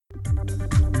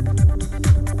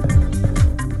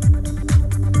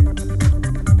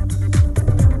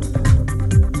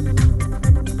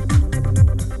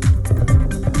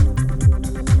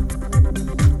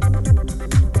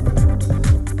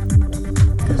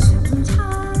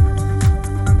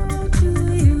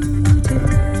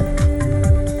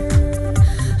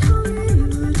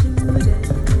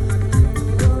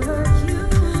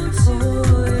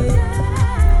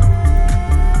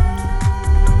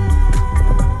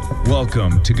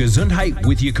Welcome to Gesundheit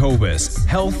with Jacobus,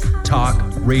 Health Talk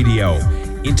Radio,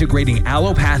 integrating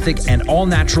allopathic and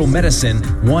all-natural medicine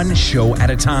one show at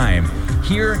a time.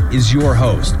 Here is your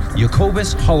host,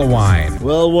 Jacobus Hollowine.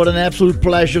 Well, what an absolute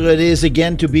pleasure it is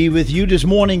again to be with you this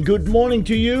morning. Good morning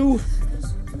to you,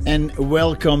 and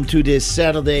welcome to this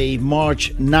Saturday,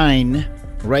 March 9,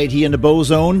 right here in the Bow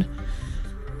Zone.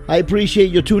 I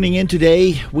appreciate you tuning in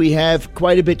today. We have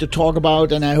quite a bit to talk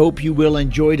about, and I hope you will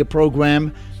enjoy the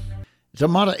program.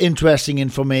 Some other interesting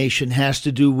information has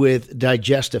to do with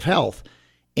digestive health.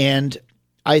 And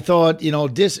I thought,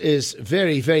 this is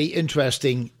very, very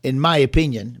interesting in my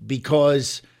opinion,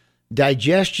 because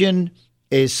digestion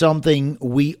is something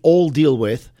we all deal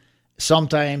with,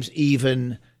 sometimes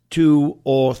even 2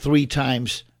 or 3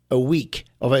 times a week,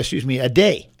 a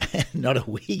day, not a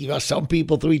week. Some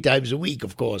people 3 times a week,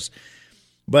 of course.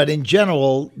 But in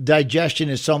general, digestion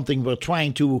is something we're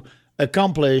trying to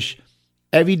accomplish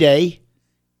every day,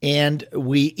 and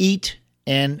we eat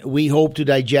and we hope to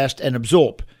digest and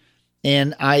absorb.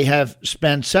 And I have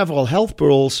spent several health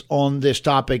pearls on this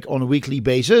topic on a weekly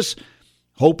basis,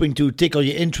 hoping to tickle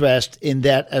your interest in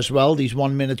that as well, these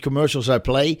 1-minute commercials I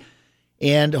play.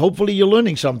 And hopefully you're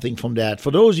learning something from that.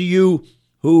 For those of you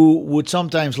who would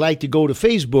sometimes like to go to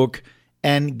Facebook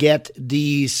and get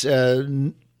these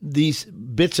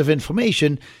bits of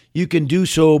information, you can do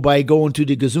so by going to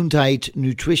the Gesundheit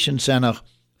Nutrition Center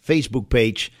Facebook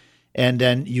page, and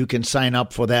then you can sign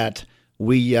up for that.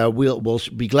 We'll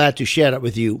be glad to share that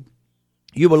with you.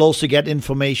 You will also get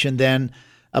information then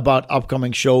about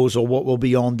upcoming shows or what will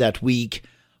be on that week,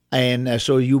 and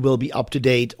so you will be up to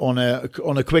date on a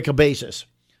quicker basis.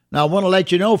 Now, I want to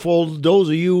let you know, for all those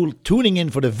of you tuning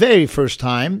in for the very first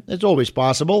time, it's always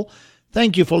possible.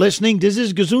 Thank you for listening. This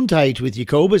is Gesundheit with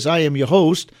Jacobus. I am your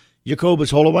host, Jacobus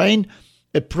Hollowine,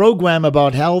 a program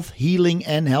about health, healing,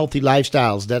 and healthy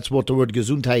lifestyles. That's what the word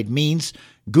Gesundheit means,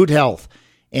 good health.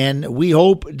 And we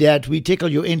hope that we tickle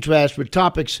your interest with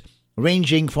topics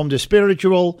ranging from the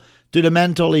spiritual to the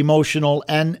mental, emotional,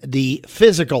 and the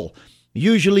physical.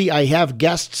 Usually I have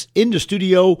guests in the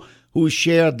studio who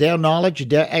share their knowledge,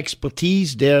 their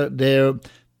expertise, their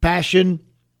passion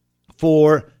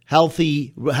for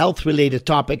health-related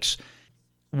topics.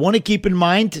 Want to keep in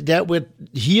mind that we're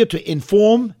here to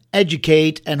inform,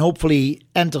 educate, and hopefully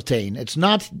entertain. It's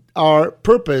not our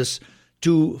purpose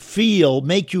to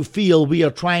make you feel we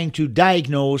are trying to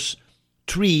diagnose,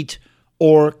 treat,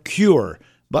 or cure.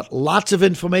 But lots of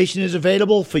information is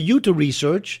available for you to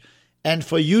research and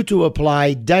for you to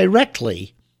apply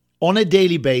directly on a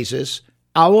daily basis,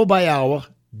 hour by hour,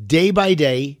 day by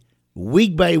day,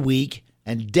 week by week,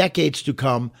 and decades to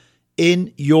come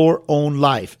in your own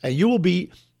life. And you will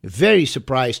be very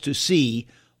surprised to see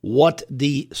what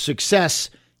the success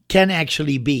can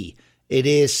actually be.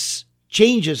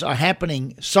 Changes are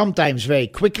happening sometimes very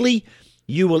quickly.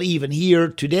 You will even hear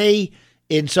today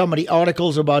in some of the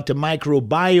articles about the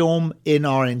microbiome in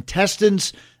our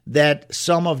intestines that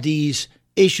some of these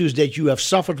issues that you have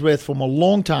suffered with from a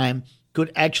long time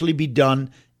could actually be done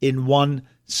in one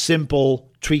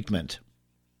simple treatment.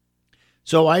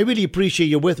 So I really appreciate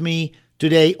you with me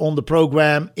today on the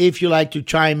program. If you like to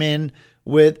chime in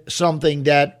with something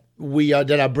that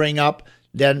I bring up,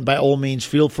 then by all means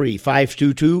feel free.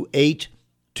 522-8255,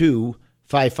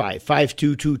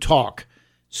 522-TALK.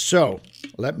 So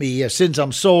let me, since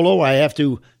I'm solo, I have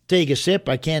to take a sip.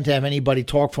 I can't have anybody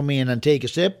talk for me and then take a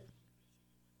sip.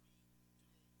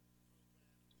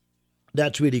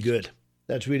 That's really good.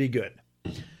 Okie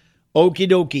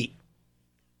dokie.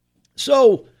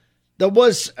 So there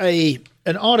was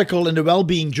an article in the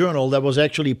Wellbeing Journal that was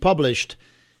actually published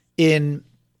in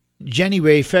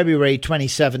February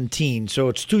 2017. So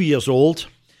it's 2 years old.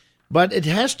 But it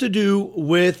has to do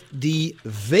with the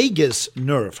vagus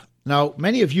nerve. Now,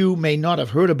 many of you may not have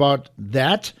heard about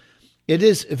that. It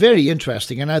is very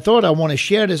interesting. And I thought I want to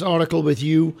share this article with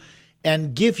you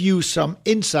and give you some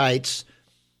insights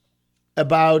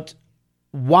about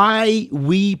why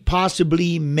we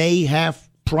possibly may have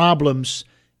problems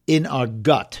in our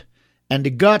gut. And the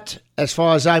gut, as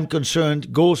far as I'm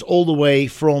concerned, goes all the way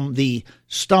from the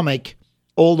stomach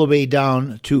all the way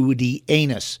down to the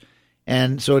anus.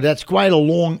 And so that's quite a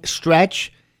long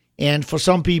stretch. And for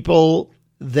some people,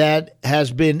 that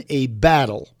has been a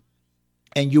battle.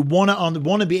 And you want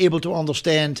to be able to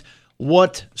understand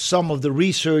what some of the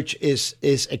research is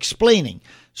explaining.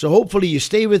 So hopefully you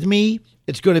stay with me.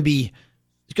 It's going to be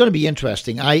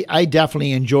interesting. I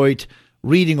definitely enjoyed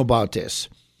reading about this.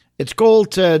 It's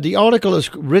called, the article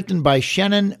is written by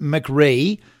Shannon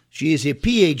McRae. She is a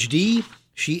PhD.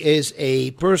 She is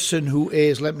a person who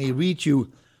is, let me read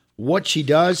you what she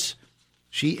does.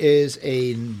 She is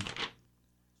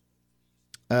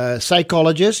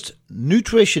psychologist,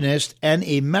 nutritionist, and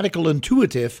a medical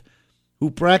intuitive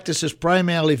who practices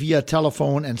primarily via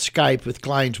telephone and Skype with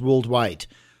clients worldwide.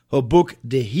 Her book,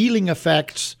 The Healing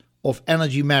Effects of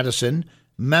Energy Medicine,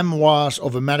 Memoirs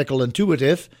of a Medical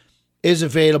Intuitive, is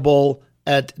available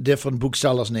at different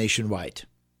booksellers nationwide.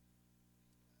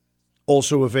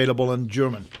 Also available in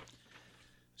German.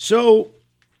 So,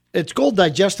 it's called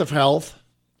Digestive Health,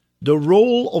 the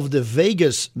role of the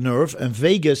vagus nerve, and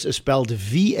vagus is spelled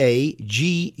V-A-G-U-S,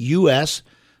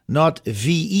 not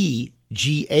V-E-G-A-S.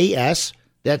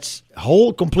 That's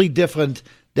whole complete different.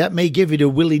 That may give you the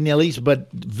willy-nillys,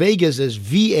 but vagus is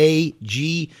V-A-G-U-S.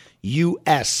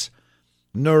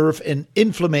 Nerve and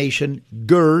inflammation,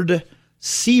 GERD,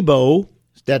 SIBO,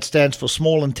 that stands for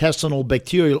small intestinal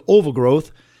bacterial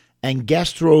overgrowth, and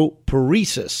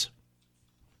gastroparesis.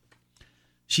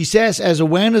 She says, as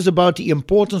awareness about the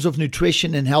importance of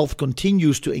nutrition and health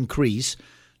continues to increase,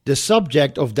 the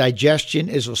subject of digestion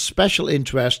is of special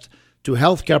interest to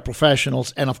healthcare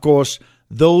professionals and, of course,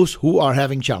 those who are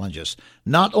having challenges.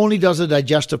 Not only does a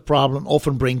digestive problem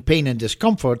often bring pain and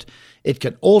discomfort, it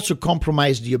can also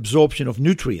compromise the absorption of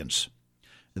nutrients.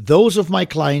 Those of my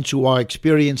clients who are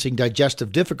experiencing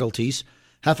digestive difficulties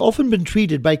have often been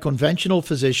treated by conventional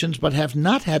physicians but have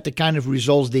not had the kind of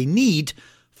results they need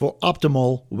for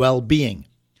optimal well-being.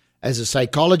 As a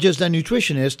psychologist and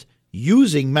nutritionist,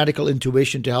 using medical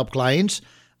intuition to help clients,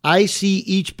 I see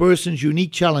each person's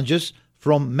unique challenges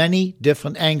from many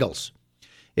different angles.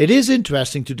 It is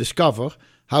interesting to discover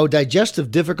how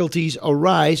digestive difficulties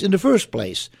arise in the first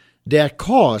place. Their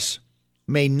cause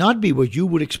may not be what you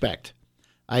would expect.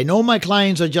 I know my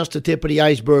clients are just the tip of the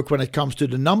iceberg when it comes to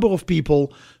the number of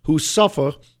people who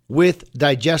suffer with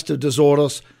digestive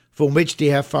disorders from which they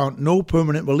have found no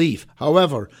permanent relief.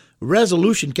 However,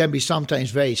 resolution can be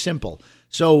sometimes very simple.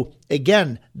 So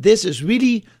again, this is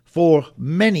really for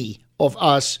many of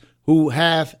us who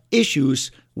have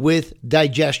issues with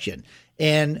digestion.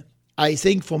 And I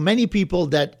think for many people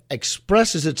that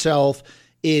expresses itself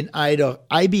in either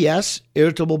IBS,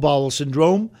 irritable bowel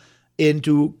syndrome,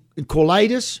 into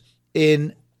colitis,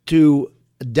 into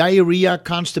diarrhea,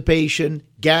 constipation,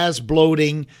 gas,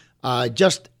 bloating,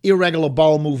 just irregular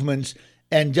bowel movements,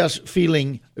 and just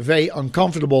feeling very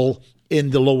uncomfortable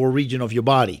in the lower region of your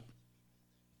body.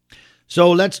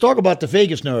 So let's talk about the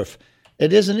vagus nerve.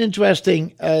 It is an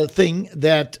interesting thing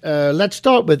that, let's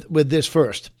start with this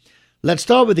first. Let's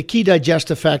start with the key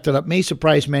digestive factor that may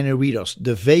surprise many readers,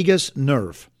 the vagus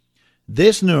nerve.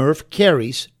 This nerve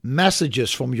carries messages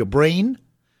from your brain,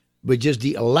 which is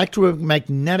the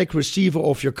electromagnetic receiver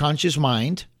of your conscious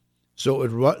mind. So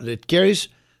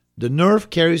the nerve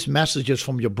carries messages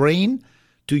from your brain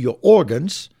to your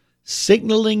organs,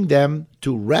 signaling them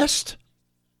to rest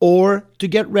or to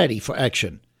get ready for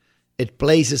action. It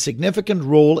plays a significant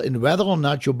role in whether or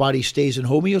not your body stays in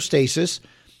homeostasis,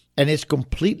 and is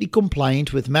completely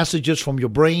compliant with messages from your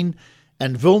brain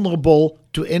and vulnerable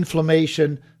to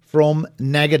inflammation from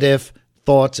negative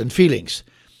thoughts and feelings.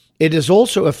 It is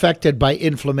also affected by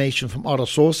inflammation from other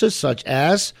sources such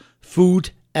as food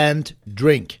and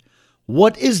drink.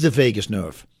 What is the vagus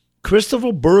nerve?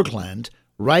 Christopher Bergland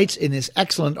writes in his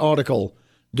excellent article,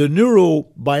 The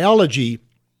Neurobiology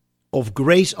of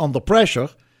Grace Under Pressure,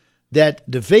 that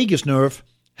the vagus nerve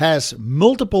has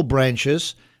multiple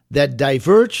branches that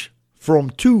diverge from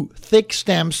two thick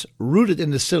stems rooted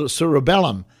in the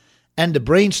cerebellum and the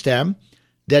brainstem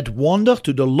that wander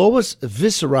to the lowest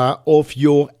viscera of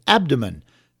your abdomen,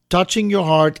 touching your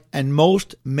heart and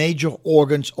most major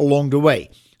organs along the way.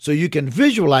 So you can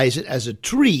visualize it as a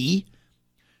tree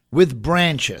with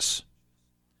branches.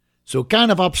 So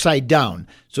kind of upside down.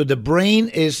 So the brain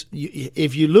is,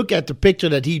 if you look at the picture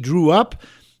that he drew up,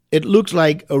 it looks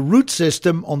like a root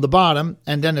system on the bottom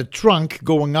and then a trunk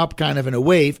going up kind of in a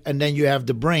wave. And then you have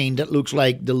the brain that looks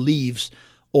like the leaves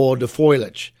or the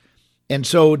foliage. And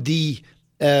so the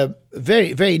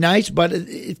very, very nice, but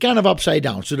it's kind of upside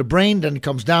down. So the brain then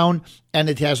comes down and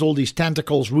it has all these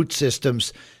tentacles, root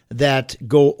systems that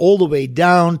go all the way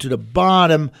down to the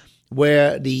bottom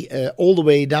where all the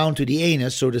way down to the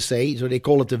anus, so to say. So they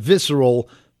call it the visceral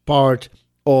part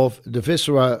of the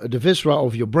viscera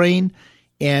of your brain.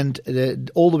 And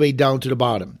all the way down to the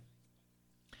bottom.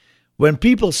 When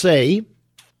people say,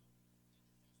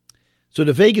 so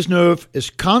the vagus nerve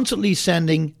is constantly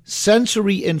sending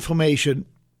sensory information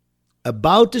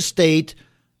about the state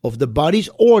of the body's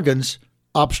organs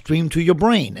upstream to your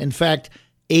brain. In fact,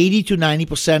 80 to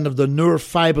 90% of the nerve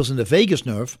fibers in the vagus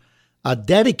nerve are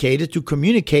dedicated to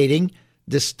communicating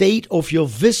the state of your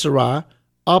viscera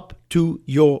up to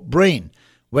your brain.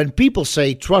 When people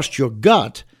say trust your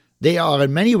gut, They are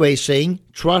in many ways saying,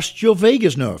 trust your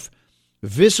vagus nerve.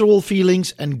 Visceral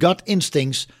feelings and gut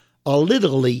instincts are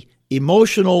literally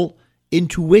emotional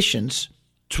intuitions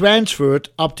transferred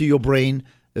up to your brain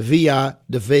via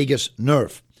the vagus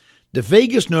nerve. The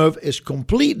vagus nerve is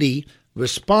completely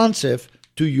responsive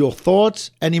to your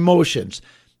thoughts and emotions,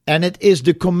 and it is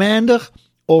the commander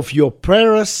of your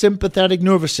parasympathetic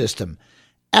nervous system.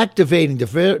 Activating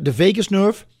the vagus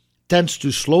nerve tends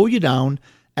to slow you down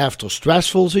after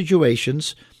stressful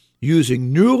situations,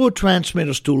 using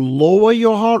neurotransmitters to lower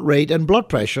your heart rate and blood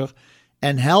pressure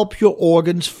and help your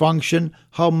organs function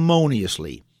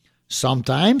harmoniously.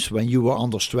 Sometimes, when you are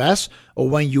under stress or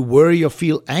when you worry or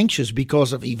feel anxious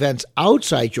because of events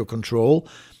outside your control,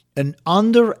 an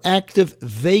underactive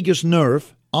vagus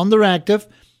nerve,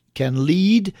 can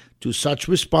lead to such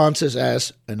responses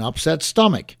as an upset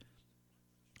stomach.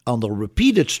 Under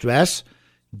repeated stress,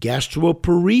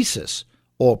 gastroparesis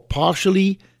or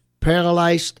partially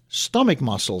paralyzed stomach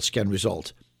muscles can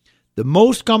result. The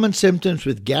most common symptoms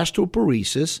with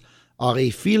gastroparesis are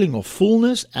a feeling of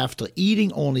fullness after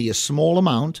eating only a small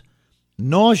amount,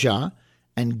 nausea,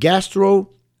 and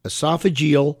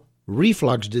gastroesophageal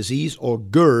reflux disease or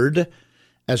GERD,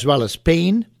 as well as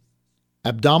pain,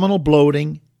 abdominal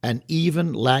bloating, and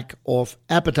even lack of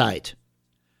appetite.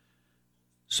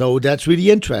 So that's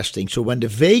really interesting. So when the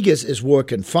vagus is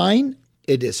working fine,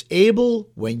 it is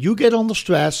able, when you get under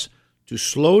stress, to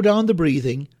slow down the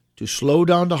breathing, to slow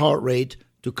down the heart rate,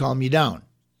 to calm you down.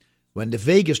 When the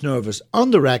vagus nerve is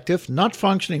underactive, not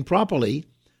functioning properly,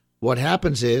 what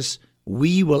happens is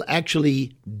we will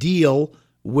actually deal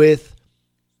with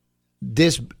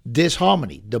this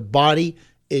disharmony. The body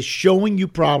is showing you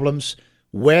problems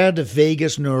where the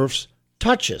vagus nerves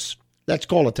touches. Let's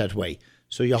call it that way.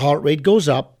 So your heart rate goes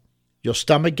up, your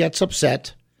stomach gets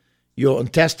upset, your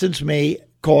intestines may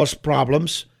cause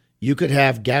problems. You could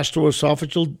have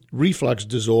gastroesophageal reflux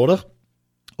disorder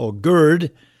or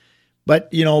GERD. But,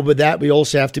 with that, we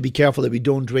also have to be careful that we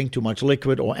don't drink too much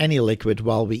liquid or any liquid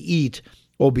while we eat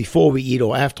or before we eat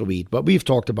or after we eat. But we've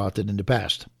talked about it in the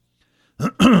past.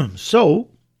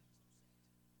 So,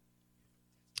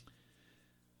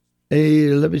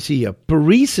 let me see here.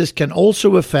 Paresis can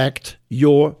also affect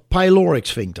your pyloric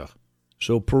sphincter.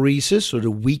 So paresis, so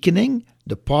the weakening,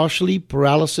 the partially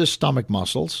paralysis stomach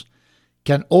muscles,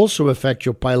 can also affect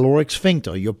your pyloric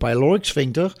sphincter. Your pyloric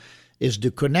sphincter is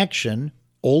the connection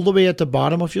all the way at the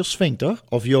bottom of your sphincter,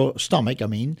 of your stomach,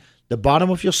 the bottom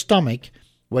of your stomach,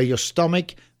 where your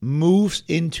stomach moves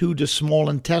into the small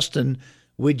intestine,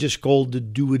 which is called the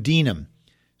duodenum.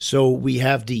 So we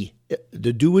have the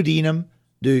duodenum,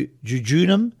 the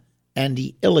jejunum, and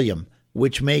the ileum,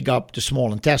 which make up the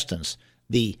small intestines.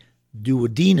 The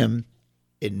duodenum,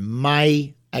 in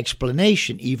my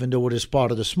explanation, even though it is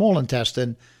part of the small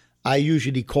intestine, I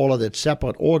usually call it a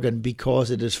separate organ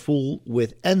because it is full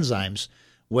with enzymes,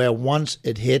 where once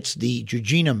it hits the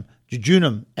jejunum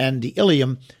and the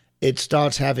ileum, it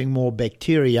starts having more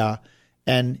bacteria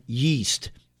and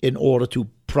yeast in order to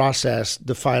process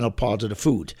the final part of the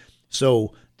food.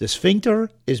 So the sphincter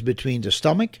is between the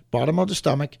stomach, bottom of the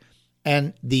stomach,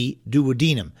 and the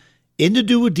duodenum. In the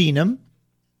duodenum,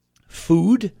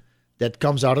 food that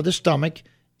comes out of the stomach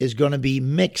is going to be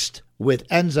mixed with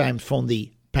enzymes from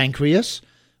the pancreas,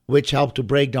 which help to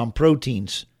break down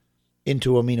proteins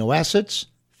into amino acids,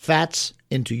 fats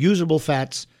into usable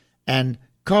fats, and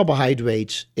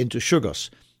carbohydrates into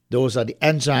sugars. Those are the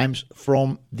enzymes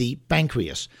from the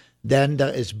pancreas. Then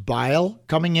there is bile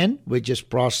coming in, which is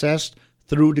processed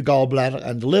through the gallbladder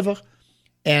and the liver,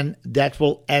 and that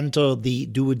will enter the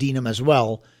duodenum as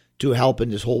well to help in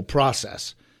this whole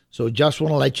process. So just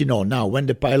want to let you know. Now, when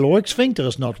the pyloric sphincter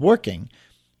is not working,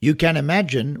 you can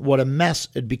imagine what a mess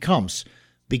it becomes,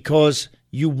 because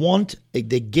you want the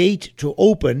gate to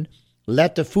open,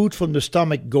 let the food from the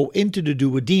stomach go into the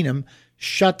duodenum,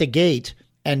 shut the gate,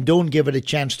 and don't give it a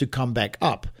chance to come back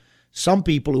up. Some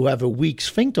people who have a weak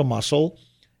sphincter muscle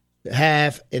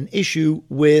have an issue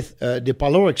with the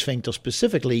pyloric sphincter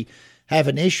specifically, have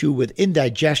an issue with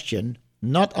indigestion,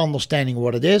 not understanding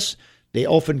what it is. They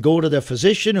often go to their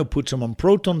physician who puts them on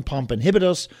proton pump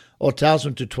inhibitors or tells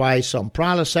them to try some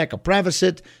Prilosec or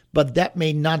Prevacid, but that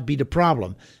may not be the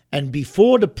problem. And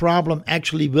before the problem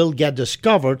actually will get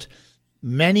discovered,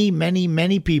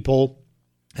 many people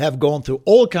have gone through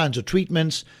all kinds of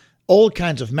treatments, all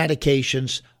kinds of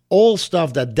medications, all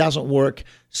stuff that doesn't work.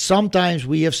 Sometimes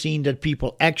we have seen that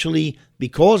people actually,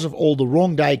 because of all the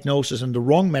wrong diagnosis and the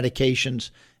wrong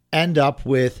medications, end up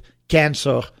with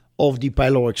cancer of the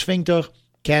pyloric sphincter,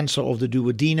 cancer of the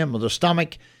duodenum or the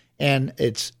stomach, and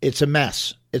it's a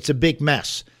mess. It's a big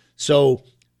mess. So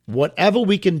whatever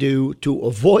we can do to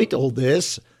avoid all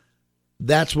this,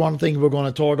 that's one thing we're going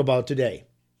to talk about today.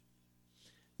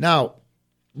 Now,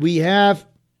 we have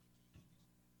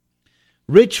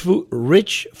rich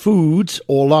foods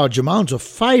or large amounts of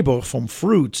fiber from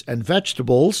fruits and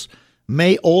vegetables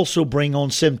may also bring on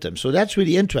symptoms. So that's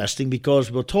really interesting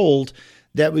because we're told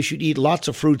that we should eat lots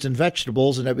of fruits and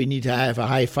vegetables and that we need to have a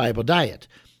high fiber diet.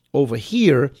 Over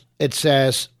here, it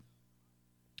says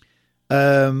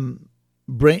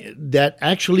that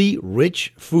actually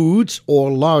rich foods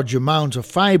or large amounts of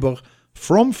fiber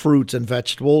from fruits and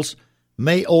vegetables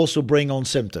may also bring on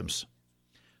symptoms.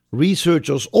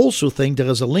 Researchers also think there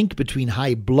is a link between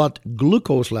high blood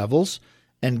glucose levels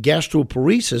and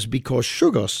gastroparesis because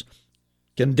sugars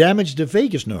can damage the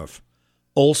vagus nerve.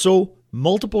 Also,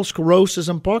 multiple sclerosis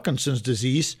and Parkinson's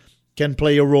disease can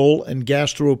play a role in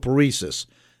gastroparesis.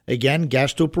 Again,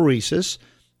 gastroparesis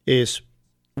is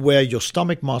where your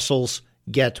stomach muscles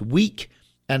get weak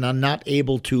and are not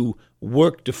able to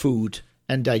work the food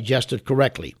and digest it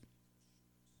correctly.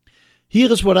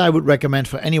 Here is what I would recommend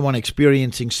for anyone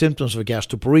experiencing symptoms of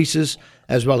gastroparesis,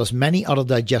 as well as many other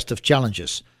digestive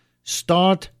challenges.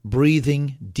 Start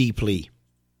breathing deeply.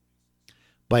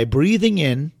 By breathing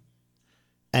in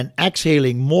and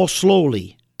exhaling more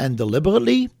slowly and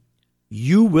deliberately,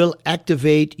 you will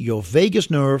activate your vagus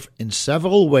nerve in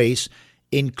several ways,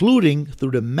 including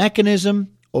through the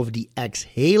mechanism of the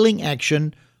exhaling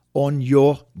action on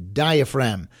your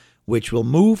diaphragm, which will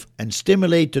move and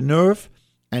stimulate the nerve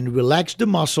and relax the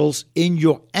muscles in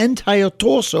your entire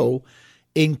torso,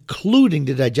 including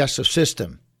the digestive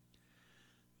system.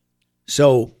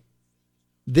 So,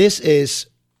 this is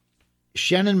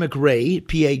Shannon McRae,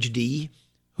 PhD,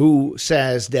 who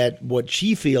says that what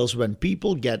she feels when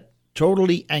people get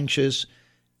totally anxious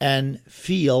and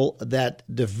feel that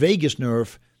the vagus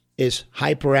nerve is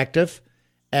hyperactive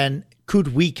and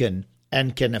could weaken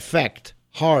and can affect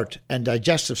heart and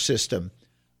digestive system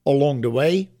along the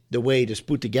way it is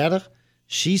put together,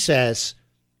 she says,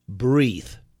 breathe.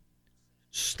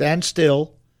 Stand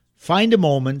still, find a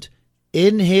moment,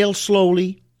 inhale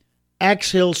slowly,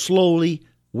 exhale slowly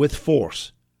with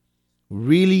force.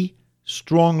 Really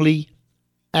strongly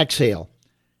exhale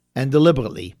and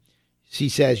deliberately. She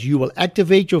says you will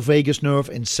activate your vagus nerve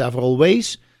in several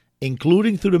ways,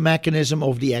 including through the mechanism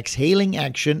of the exhaling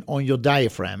action on your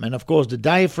diaphragm. And of course, the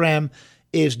diaphragm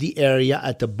is the area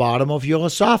at the bottom of your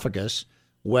esophagus,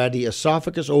 where the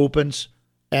esophagus opens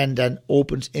and then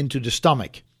opens into the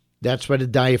stomach. That's where the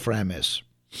diaphragm is.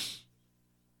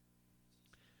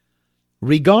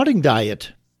 Regarding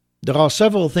diet, there are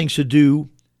several things to do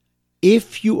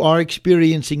if you are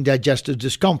experiencing digestive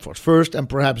discomfort. First, and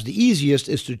perhaps the easiest,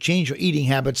 is to change your eating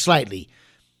habits slightly.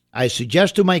 I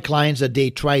suggest to my clients that they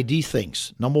try these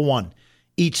things. Number one,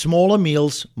 eat smaller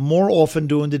meals more often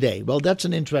during the day. Well, that's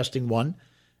an interesting one.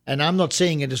 And I'm not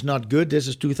saying it is not good. This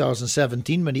is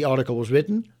 2017 when the article was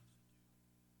written.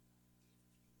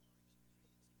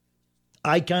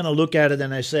 I kind of look at it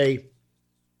and I say,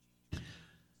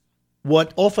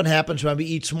 what often happens when we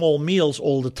eat small meals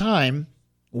all the time,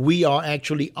 we are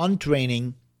actually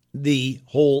untraining the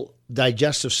whole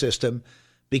digestive system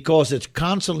because it's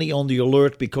constantly on the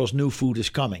alert because new food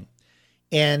is coming.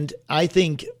 And I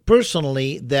think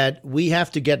personally that we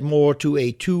have to get more to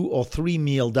a 2 or 3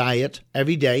 meal diet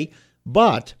every day,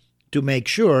 but to make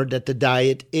sure that the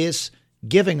diet is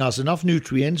giving us enough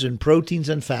nutrients and proteins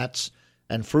and fats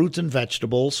and fruits and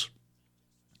vegetables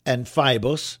and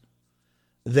fibers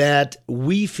that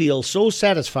we feel so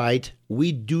satisfied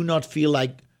we do not feel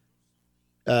like,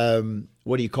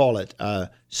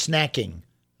 snacking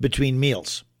between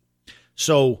meals.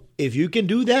 So if you can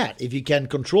do that, if you can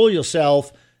control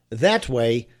yourself that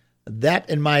way, that,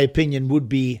 in my opinion, would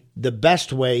be the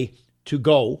best way to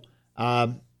go,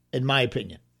 in my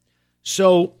opinion.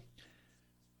 So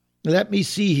let me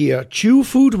see here. Chew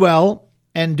food well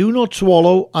and do not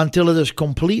swallow until it is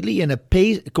completely in a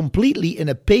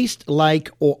paste-like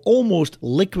or almost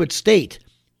liquid state.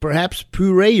 Perhaps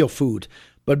puree your food,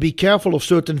 but be careful of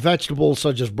certain vegetables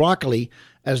such as broccoli,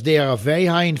 as they are very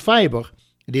high in fiber.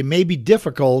 They may be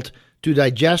difficult to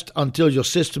digest until your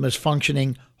system is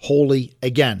functioning wholly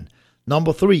again.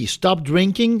 Number 3, stop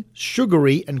drinking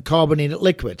sugary and carbonated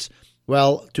liquids.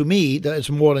 Well, to me, that is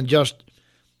more than just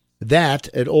that.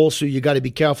 It also, you got to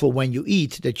be careful when you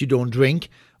eat that you don't drink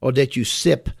or that you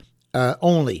sip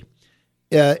only.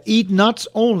 Eat nuts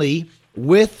only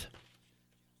with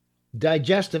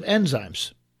digestive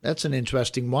enzymes. That's an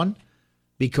interesting one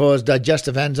because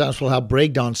digestive enzymes will help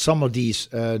break down some of these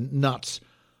nuts.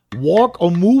 Walk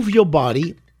or move your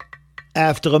body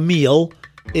after a meal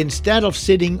instead of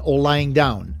sitting or lying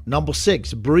down. Number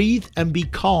 6, breathe and be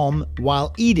calm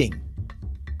while eating.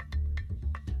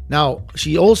 Now,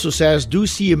 she also says, do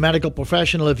see a medical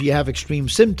professional if you have extreme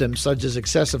symptoms such as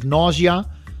excessive nausea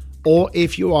or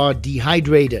if you are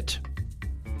dehydrated.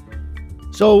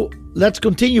 So let's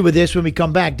continue with this when we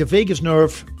come back. The vagus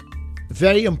nerve,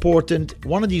 very important.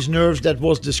 One of these nerves that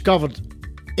was discovered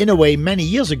in a way many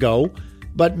years ago,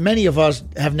 but many of us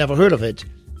have never heard of it.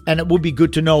 And it would be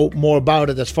good to know more about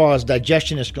it as far as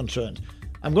digestion is concerned.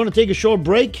 I'm going to take a short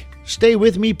break. Stay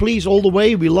with me, please, all the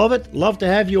way. We love it. Love to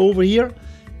have you over here.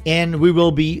 And we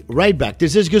will be right back.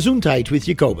 This is Gesundheit with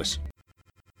Jacobus.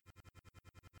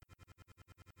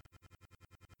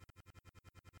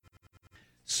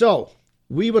 So,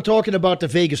 we were talking about the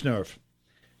vagus nerve.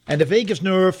 And the vagus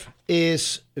nerve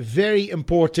is very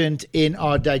important in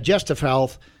our digestive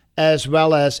health as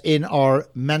well as in our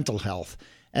mental health.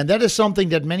 And that is something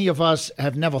that many of us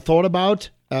have never thought about.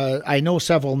 I know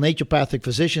several naturopathic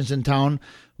physicians in town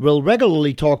will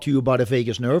regularly talk to you about a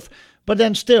vagus nerve, but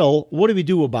then still, what do we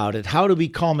do about it? How do we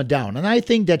calm it down? And I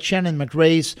think that Shannon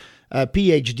McRae's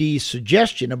PhD's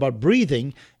suggestion about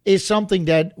breathing is something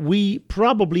that we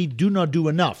probably do not do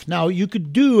enough. Now, you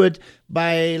could do it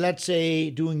by, let's say,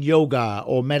 doing yoga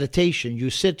or meditation. You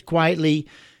sit quietly,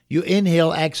 you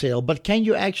inhale, exhale, but can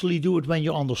you actually do it when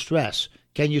you're under stress?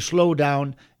 Can you slow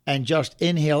down and just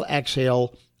inhale,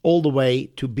 exhale all the way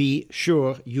to be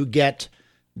sure you get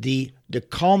the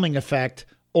calming effect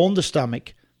on the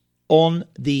stomach, on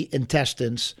the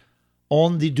intestines,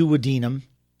 on the duodenum,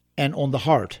 and on the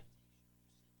heart?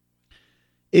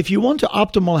 If you want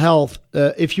optimal health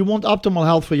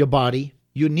for your body,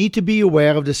 you need to be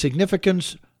aware of the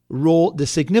significant role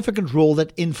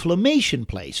that inflammation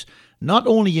plays, not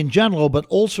only in general, but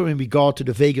also in regard to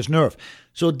the vagus nerve.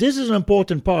 So this is an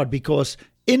important part because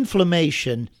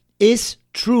inflammation is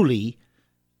truly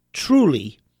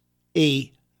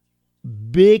a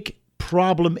big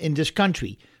problem in this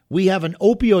country. We have an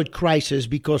opioid crisis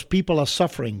because people are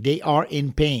suffering. They are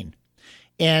in pain.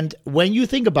 And when you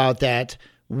think about that,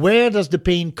 where does the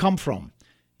pain come from?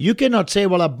 You cannot say,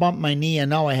 well, I bumped my knee and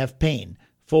now I have pain.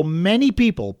 For many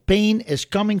people, pain is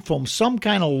coming from some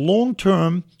kind of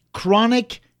long-term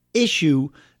chronic issue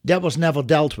that was never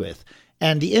dealt with.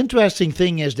 And the interesting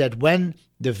thing is that when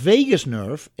the vagus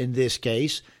nerve, in this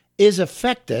case, is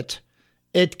affected,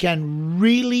 it can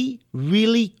really,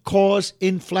 really cause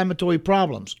inflammatory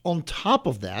problems. On top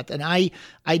of that, and I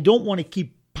don't want to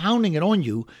keep pounding it on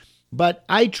you, but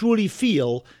I truly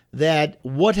feel that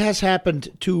what has happened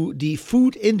to the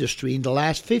food industry in the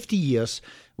last 50 years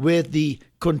with the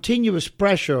continuous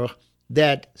pressure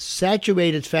that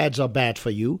saturated fats are bad for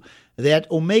you, that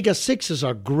omega-6s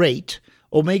are great,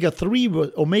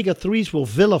 omega-3s were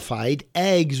vilified,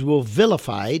 eggs were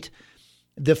vilified,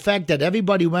 the fact that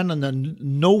everybody went on a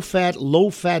no-fat,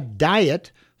 low-fat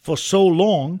diet for so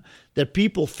long that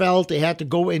people felt they had to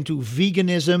go into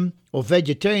veganism or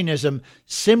vegetarianism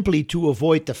simply to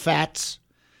avoid the fats.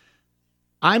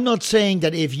 I'm not saying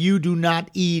that if you do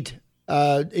not eat,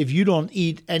 if you don't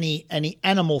eat any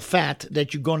animal fat,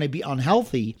 that you're going to be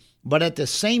unhealthy. But at the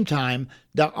same time,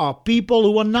 there are people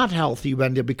who are not healthy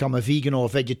when they become a vegan or a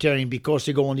vegetarian because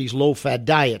they go on these low-fat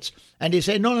diets. And they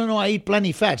say, no, I eat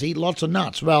plenty of fats, I eat lots of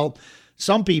nuts. Well,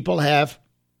 some people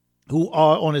who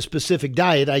are on a specific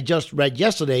diet. I just read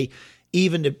yesterday,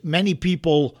 even many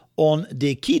people on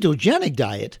the ketogenic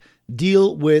diet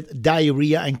deal with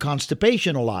diarrhea and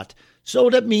constipation a lot.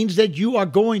 So that means that you are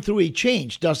going through a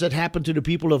change. Does that happen to the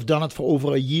people who have done it for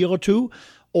over a year or two?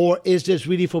 Or is this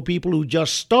really for people who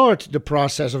just start the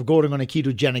process of going on a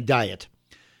ketogenic diet?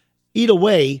 Either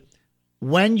way,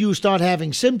 when you start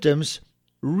having symptoms,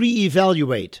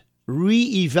 reevaluate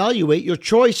your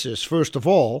choices, first of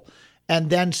all, and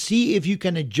then see if you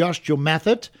can adjust your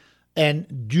method.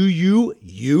 And do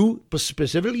you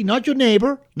specifically, not your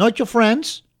neighbor, not your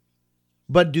friends,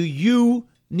 but do you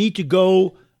need to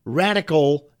go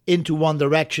radical into one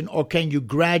direction, or can you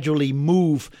gradually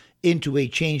move into a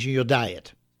change in your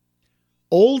diet?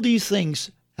 All these things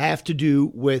have to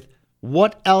do with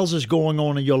what else is going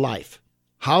on in your life.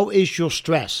 How is your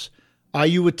stress? Are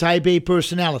you a type A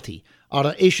personality? Are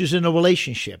there issues in a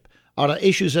relationship? Are there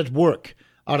issues at work?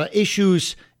 Are there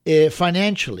issues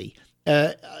financially?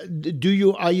 Are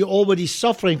you already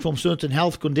suffering from certain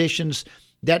health conditions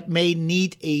that may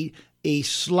need a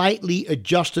slightly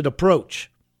adjusted approach?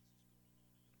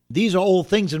 These are all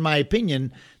things, in my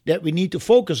opinion, that we need to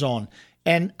focus on.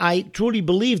 And I truly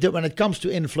believe that when it comes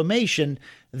to inflammation,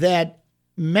 that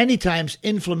many times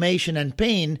inflammation and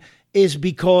pain is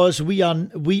because we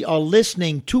are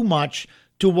listening too much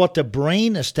to what the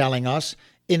brain is telling us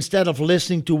instead of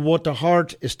listening to what the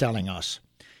heart is telling us.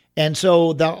 And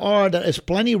so there is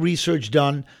plenty of research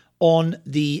done on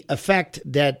the effect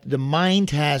that the mind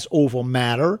has over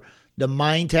matter. The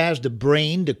mind has, the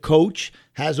brain, the coach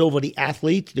has over the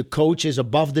athlete. The coach is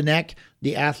above the neck.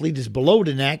 The athlete is below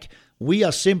the neck. We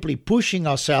are simply pushing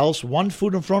ourselves one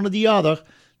foot in front of the other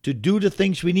to do the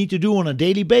things we need to do on a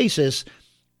daily basis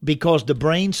because the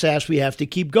brain says we have to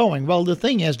keep going. Well, the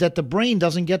thing is that the brain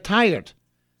doesn't get tired.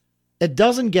 It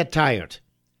doesn't get tired.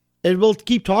 It will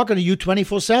keep talking to you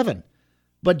 24/7.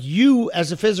 But you,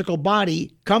 as a physical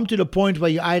body, come to the point where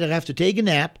you either have to take a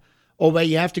nap or where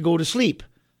you have to go to sleep.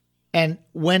 And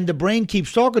when the brain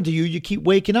keeps talking to you, you keep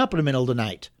waking up in the middle of the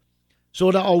night.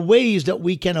 So there are ways that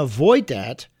we can avoid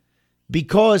that,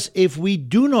 because if we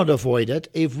do not avoid it,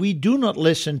 if we do not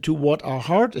listen to what our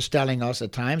heart is telling us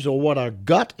at times or what our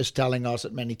gut is telling us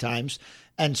at many times,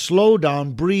 and slow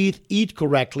down, breathe, eat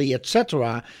correctly,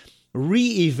 etc.,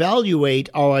 reevaluate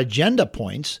our agenda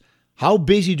points. How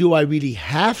busy do I really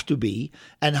have to be?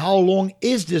 And how long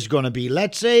is this going to be?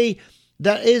 Let's say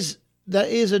there is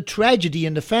a tragedy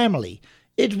in the family.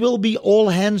 It will be all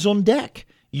hands on deck.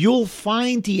 You'll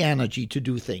find the energy to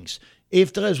do things.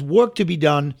 If there is work to be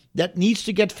done that needs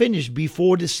to get finished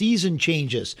before the season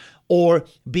changes, or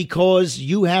because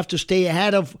you have to stay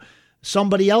ahead of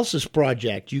somebody else's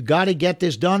project, you got to get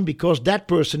this done because that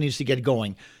person needs to get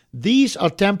going. These are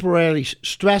temporary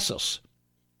stressors.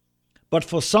 But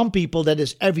for some people, that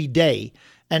is every day,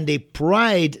 and they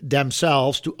pride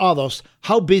themselves to others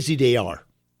how busy they are.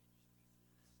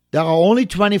 There are only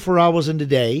 24 hours in the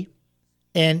day,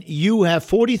 and you have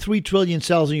 43 trillion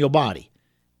cells in your body.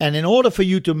 And in order for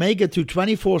you to make it to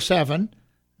 24/7,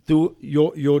 through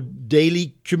your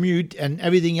daily commute and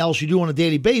everything else you do on a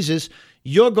daily basis,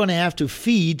 you're going to have to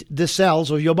feed the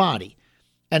cells of your body.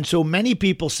 And so many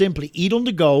people simply eat on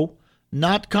the go,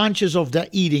 not conscious of their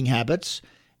eating habits,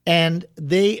 and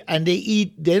they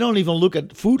eat. They don't even look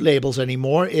at food labels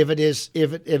anymore. If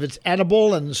it's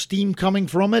edible and steam coming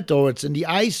from it, or it's in the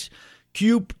ice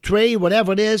cube tray,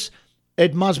 whatever it is,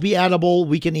 it must be edible.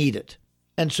 We can eat it.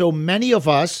 And so many of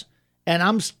us, and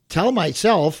I'm tell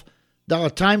myself, there are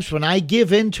times when I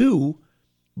give in too,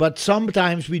 but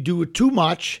sometimes we do it too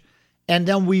much, and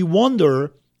then we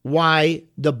wonder why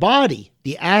the body,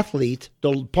 the athlete,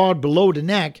 the part below the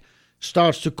neck,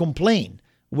 starts to complain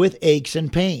with aches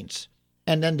and pains.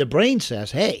 And then the brain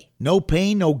says, hey, no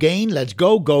pain, no gain. Let's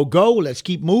go, go, go. Let's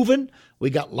keep moving. We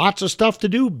got lots of stuff to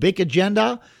do, big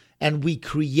agenda. And we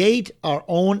create our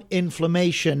own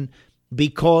inflammation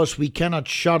because we cannot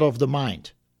shut off the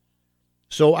mind.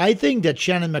 So I think that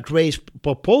Shannon McRae's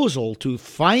proposal to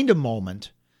find a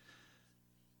moment,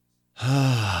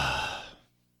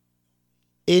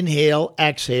 inhale,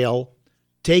 exhale,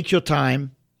 take your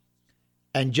time,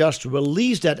 and just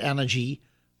release that energy.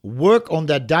 Work on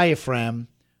that diaphragm,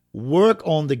 work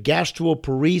on the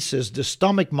gastroparesis, the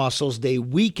stomach muscles. They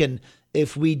weaken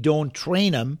if we don't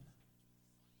train them.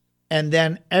 And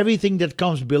then everything that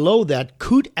comes below that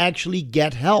could actually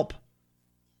get help.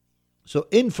 So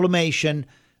inflammation,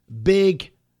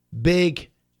 big, big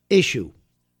issue.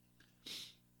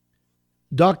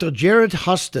 Dr. Jared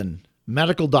Huston,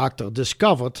 medical doctor,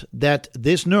 discovered that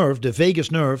this nerve, the vagus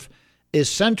nerve, is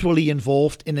centrally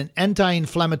involved in an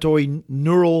anti-inflammatory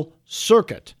neural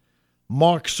circuit.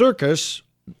 Mark Sircus,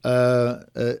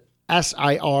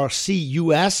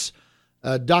 S-I-R-C-U-S,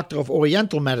 doctor of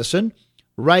Oriental medicine,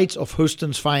 writes of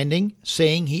Huston's finding,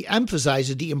 saying he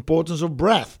emphasizes the importance of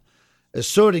breath,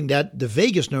 asserting that the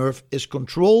vagus nerve is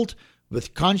controlled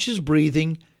with conscious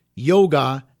breathing,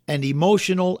 yoga, and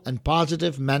emotional and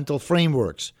positive mental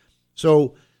frameworks.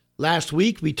 So last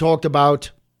week we talked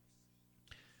about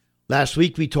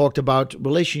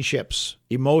relationships,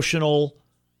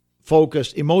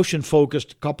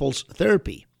 emotion-focused couples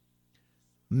therapy.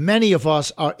 Many of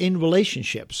us are in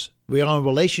relationships. We are in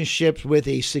relationships with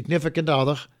a significant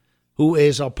other who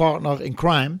is our partner in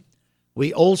crime.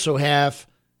 We also have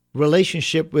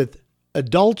relationship with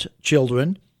adult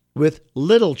children, with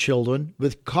little children,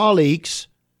 with colleagues.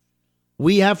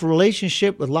 We have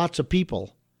relationship with lots of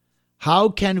people. How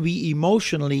can we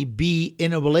emotionally be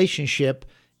in a relationship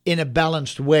in a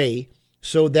balanced way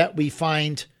so that we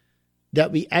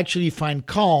actually find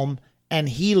calm and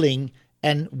healing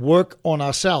and work on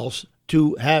ourselves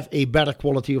to have a better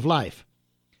quality of life?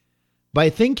 By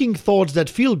thinking thoughts that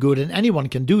feel good, and anyone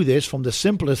can do this from the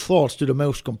simplest thoughts to the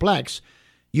most complex,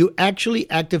 you actually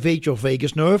activate your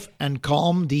vagus nerve and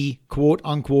calm the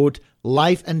quote-unquote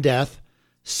life and death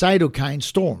cytokine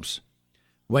storms.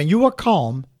 When you are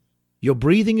calm, your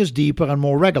breathing is deeper and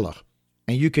more regular,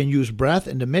 and you can use breath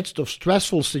in the midst of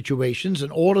stressful situations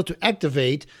in order to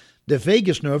activate the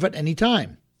vagus nerve at any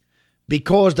time.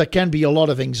 Because there can be a lot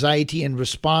of anxiety in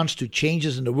response to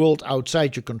changes in the world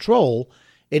outside your control,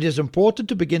 it is important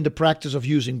to begin the practice of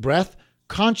using breath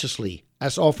consciously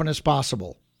as often as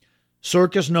possible.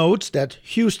 Circus notes that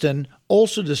Houston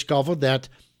also discovered that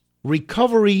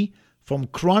recovery from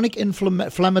chronic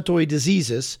inflammatory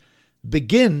diseases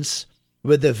begins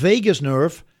with the vagus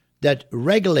nerve that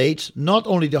regulates not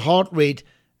only the heart rate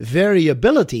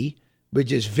variability,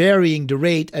 which is varying the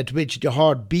rate at which the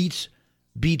heart beats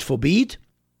beat for beat,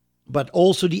 but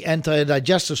also the entire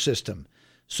digestive system.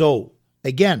 So,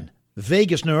 again,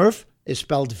 vagus nerve is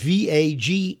spelled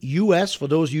V-A-G-U-S, for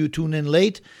those of you who tune in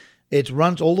late. It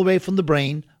runs all the way from the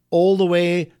brain, all the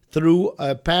way through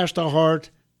past our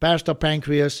heart, past our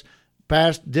pancreas,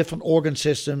 past different organ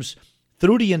systems,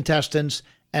 through the intestines,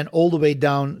 and all the way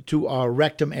down to our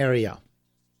rectum area.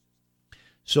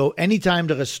 So anytime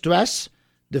there is stress,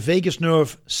 the vagus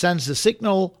nerve sends the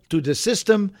signal to the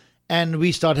system, and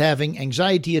we start having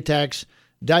anxiety attacks,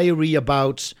 diarrhea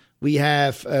bouts, we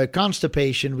have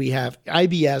constipation, we have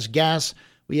IBS, gas,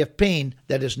 we have pain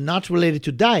that is not related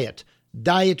to diet.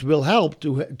 Diet will help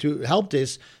to help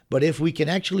this, but if we can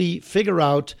actually figure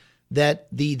out that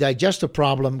the digestive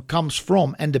problem comes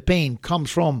from, and the pain comes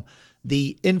from,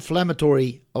 the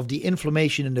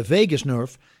inflammation in the vagus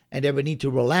nerve, and that we need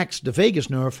to relax the vagus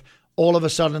nerve, all of a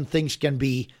sudden things can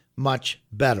be much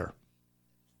better.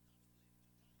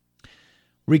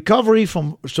 Recovery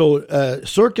from,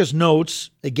 Circus notes,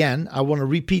 again, I want to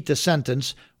repeat the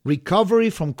sentence, recovery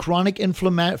from chronic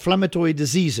inflammatory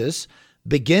diseases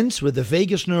begins with the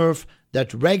vagus nerve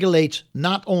that regulates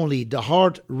not only the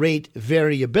heart rate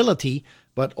variability,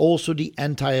 but also the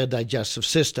entire digestive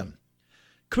system.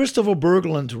 Christopher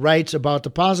Berglund writes about the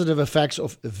positive effects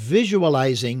of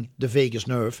visualizing the vagus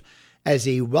nerve as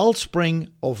a wellspring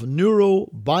of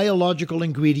neurobiological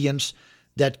ingredients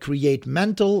that create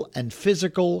mental and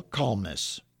physical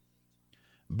calmness.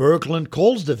 Berglund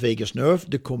calls the vagus nerve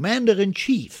the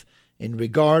commander-in-chief in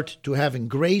regard to having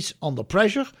grace under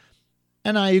pressure,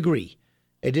 and I agree.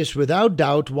 It is without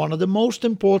doubt one of the most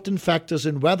important factors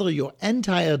in whether your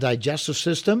entire digestive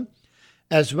system,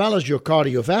 as well as your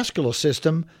cardiovascular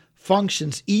system,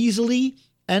 functions easily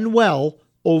and well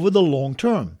over the long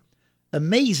term.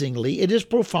 Amazingly, it is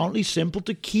profoundly simple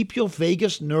to keep your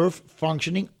vagus nerve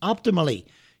functioning optimally.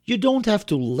 You don't have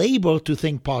to labor to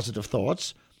think positive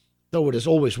thoughts, though it is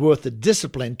always worth the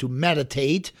discipline to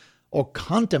meditate or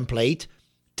contemplate,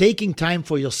 taking time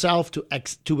for yourself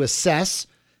to assess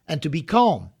and to be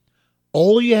calm.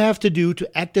 All you have to do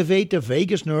to activate the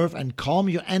vagus nerve and calm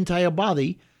your entire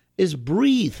body is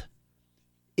breathe.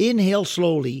 Inhale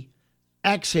slowly,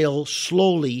 exhale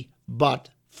slowly, but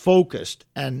focused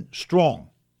and strong.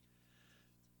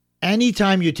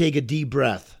 Anytime you take a deep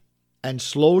breath and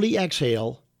slowly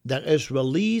exhale, there is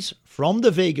release from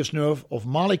the vagus nerve of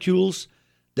molecules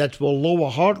that will lower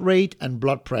heart rate and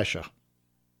blood pressure.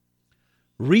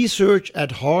 Research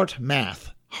at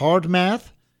HeartMath,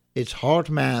 it's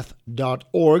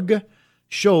heartmath.org,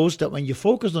 shows that when you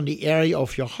focus on the area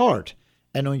of your heart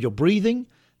and on your breathing,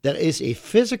 there is a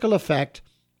physical effect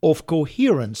of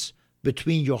coherence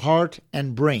between your heart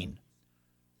and brain.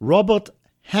 Robert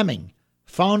Hemming,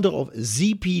 founder of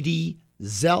ZPD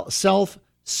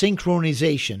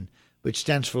Self-Synchronization, which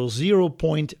stands for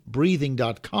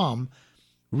zeropointbreathing.com,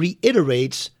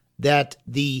 reiterates that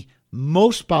the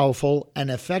most powerful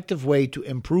and effective way to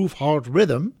improve heart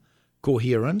rhythm,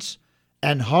 coherence,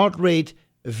 and heart rate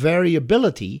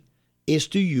variability is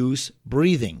to use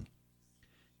breathing.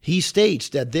 He states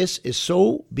that this is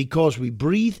so because we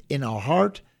breathe in our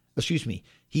heart.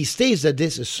 He states that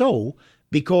this is so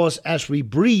because as we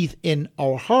breathe in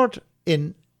our heart,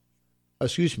 I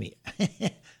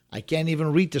can't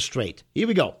even read this straight. Here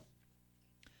we go.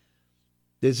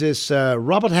 This is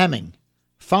Robert Hemming,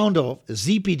 founder of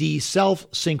ZPD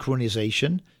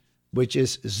Self-Synchronization, which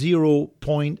is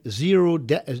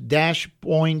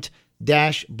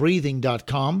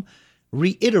 0.0-breathing.com,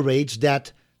 reiterates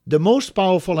that the most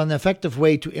powerful and effective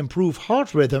way to improve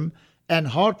heart rhythm and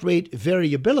heart rate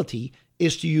variability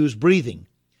is to use breathing.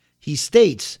 He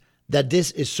states that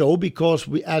this is so because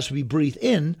as we breathe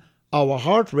in, our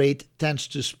heart rate tends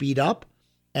to speed up,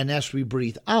 and as we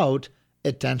breathe out,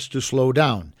 it tends to slow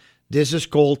down. This is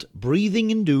called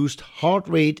breathing-induced heart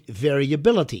rate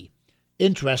variability.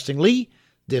 Interestingly,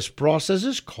 this process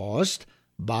is caused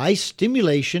by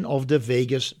stimulation of the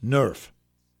vagus nerve.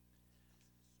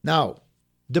 Now,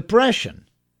 depression,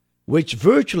 which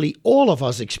virtually all of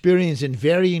us experience in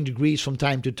varying degrees from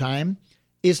time to time,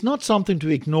 is not something to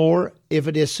ignore if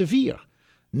it is severe,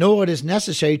 nor is it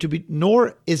necessary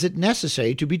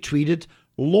to be treated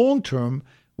long-term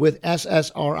with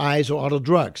SSRIs or other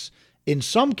drugs. In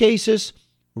some cases,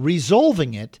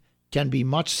 resolving it can be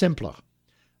much simpler.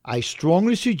 I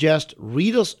strongly suggest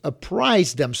readers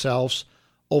apprise themselves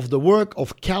of the work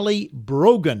of Kelly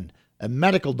Brogan, a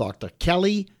medical doctor.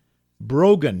 Kelly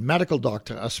Brogan, medical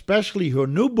doctor, especially her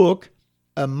new book,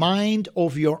 A Mind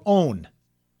of Your Own.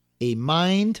 A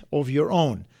Mind of Your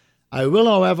Own. I will,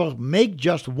 however, make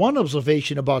just one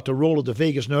observation about the role of the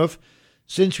vagus nerve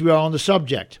since we are on the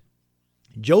subject.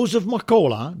 Joseph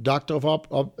Mercola, doctor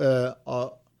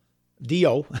of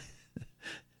DO,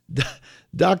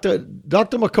 Dr.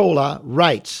 Mercola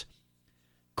writes,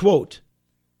 quote,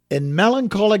 in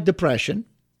melancholic depression,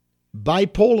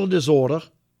 bipolar disorder,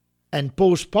 and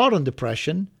postpartum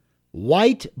depression,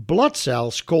 white blood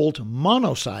cells called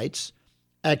monocytes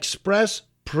express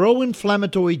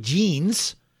pro-inflammatory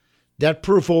genes that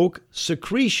provoke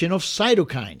secretion of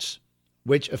cytokines,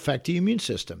 which affect the immune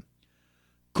system.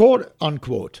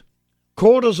 Unquote.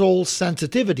 Cortisol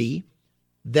sensitivity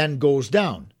then goes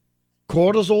down.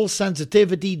 Cortisol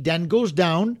sensitivity then goes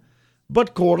down,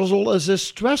 but cortisol is a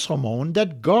stress hormone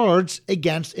that guards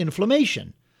against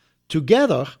inflammation.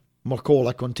 Together,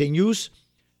 Mercola continues,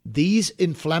 these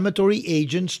inflammatory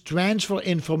agents transfer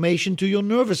information to your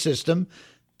nervous system,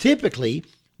 typically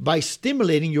by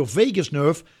stimulating your vagus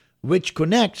nerve, which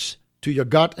connects to your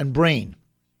gut and brain.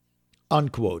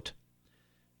 Unquote.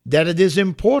 That is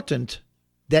important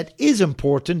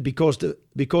because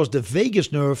the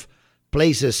vagus nerve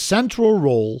plays a central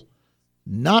role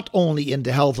not only in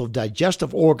the health of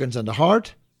digestive organs and the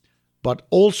heart, but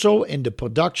also in the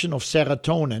production of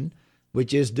serotonin,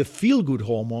 which is the feel-good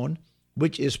hormone,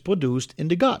 which is produced in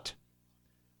the gut.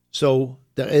 So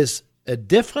there is a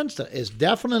difference, there is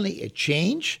definitely a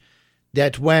change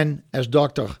that when, as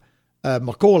Dr.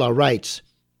 Mercola writes,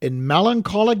 in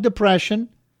melancholic depression,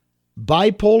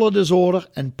 bipolar disorder,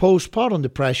 and postpartum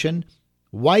depression,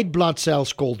 white blood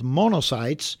cells called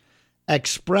monocytes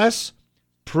express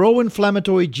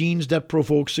pro-inflammatory genes that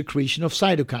provoke secretion of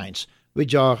cytokines,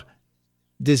 which are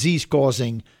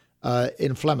disease-causing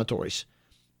inflammatories.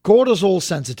 Cortisol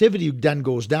sensitivity then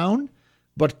goes down,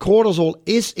 but cortisol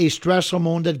is a stress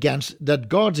hormone that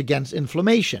guards against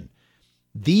inflammation.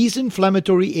 These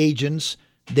inflammatory agents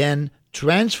then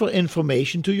transfer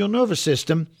information to your nervous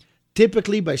system,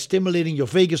 typically by stimulating your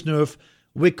vagus nerve,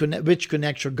 which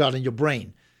connects your gut and your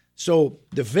brain. So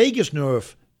the vagus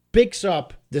nerve picks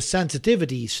up the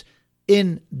sensitivities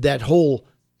in that whole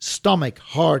stomach,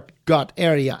 heart, gut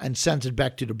area and sends it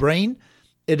back to the brain.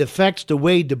 It affects the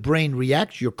way the brain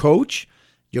reacts. Your coach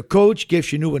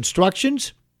gives you new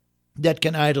instructions that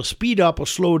can either speed up or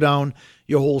slow down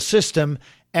your whole system.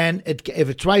 And if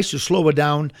it tries to slow it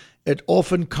down, it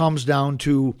often comes down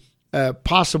to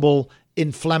possible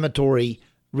inflammatory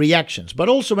reactions. But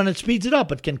also when it speeds it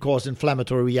up, it can cause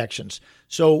inflammatory reactions.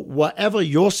 So whatever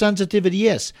your sensitivity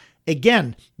is,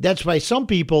 again, that's why some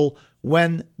people,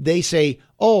 when they say,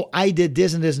 oh, I did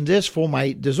this and this and this for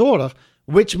my disorder,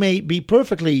 which may be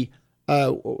perfectly,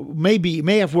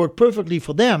 may have worked perfectly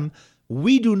for them,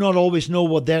 we do not always know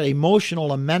what their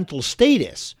emotional and mental state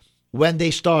is when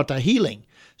they start their healing.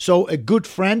 So a good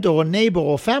friend or a neighbor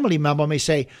or family member may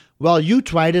say, well, you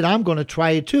tried it, I'm going to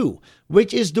try it too,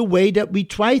 which is the way that we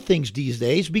try things these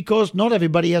days because not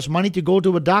everybody has money to go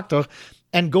to a doctor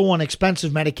and go on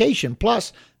expensive medication.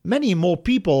 Plus, many more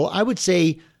people, I would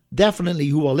say definitely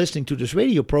who are listening to this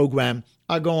radio program,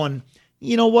 are going,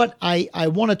 you know what, I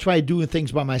want to try doing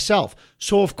things by myself.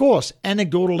 So, of course,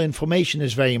 anecdotal information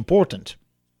is very important.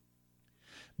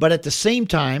 But at the same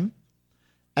time,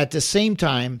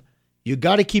 you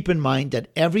got to keep in mind that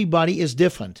everybody is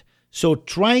different. So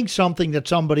trying something that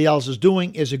somebody else is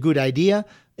doing is a good idea.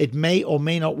 It may or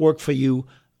may not work for you.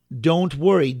 Don't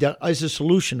worry, there is a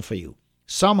solution for you.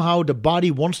 Somehow the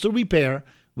body wants to repair.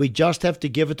 We just have to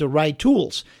give it the right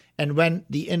tools. And when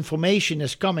the information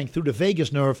is coming through the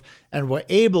vagus nerve and we're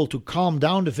able to calm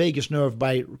down the vagus nerve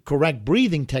by correct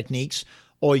breathing techniques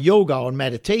or yoga or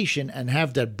meditation and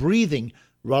have that breathing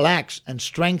relax and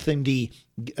strengthen the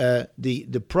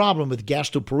problem with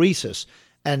gastroparesis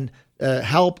and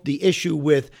help the issue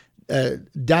with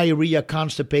diarrhea,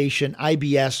 constipation,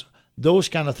 IBS, those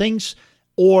kind of things,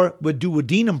 or with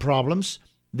duodenum problems,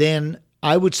 then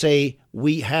I would say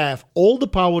we have all the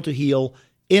power to heal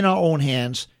in our own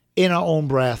hands, in our own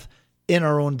breath, in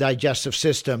our own digestive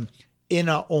system, in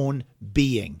our own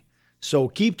being. So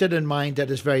keep that in mind.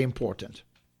 That is very important.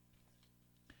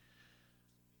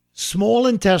 Small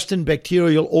intestine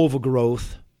bacterial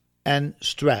overgrowth and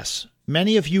stress.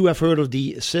 Many of you have heard of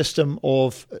the system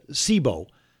of SIBO,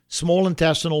 small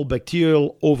intestinal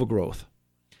bacterial overgrowth.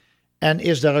 And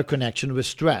is there a connection with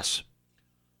stress?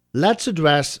 Let's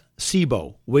address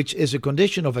SIBO, which is a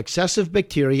condition of excessive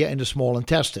bacteria in the small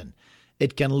intestine.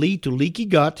 It can lead to leaky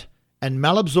gut and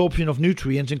malabsorption of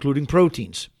nutrients, including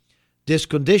proteins. This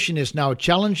condition is now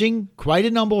challenging quite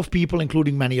a number of people,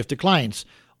 including many of the clients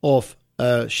of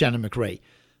Shannon McRae.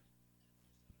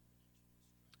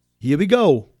 Here we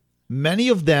go. Many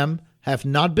of them have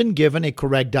not been given a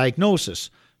correct diagnosis,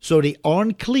 so they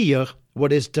aren't clear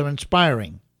what is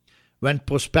transpiring. When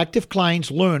prospective clients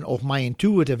learn of my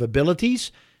intuitive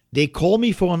abilities, they call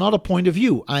me for another point of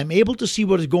view. I'm able to see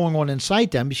what is going on inside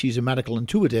them. She's a medical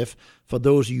intuitive, for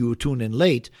those of you who tune in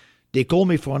late. They call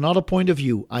me for another point of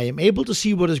view. I am able to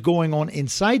see what is going on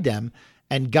inside them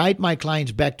and guide my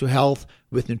clients back to health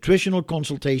with nutritional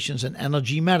consultations and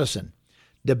energy medicine.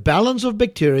 The balance of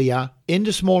bacteria in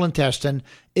the small intestine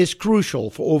is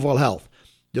crucial for overall health.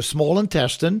 The small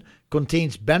intestine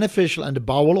contains beneficial, and the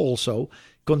bowel also,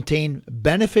 contain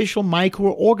beneficial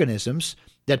microorganisms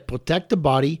that protect the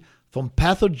body from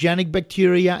pathogenic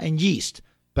bacteria and yeast.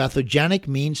 Pathogenic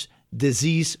means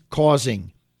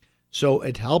disease-causing. So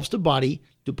it helps the body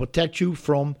to protect you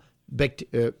from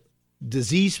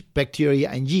disease, bacteria,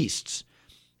 and yeasts.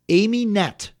 Amy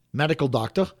Nett, medical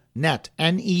doctor, Nett,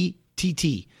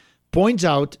 N-E-T-T, points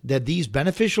out that these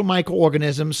beneficial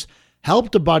microorganisms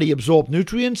help the body absorb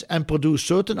nutrients and produce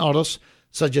certain others,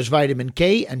 such as vitamin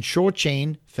K and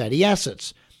short-chain fatty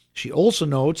acids. She also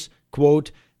notes,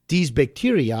 quote, these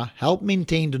bacteria help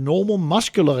maintain the normal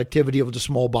muscular activity of the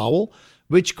small bowel,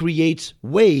 which creates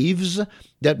waves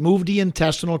that move the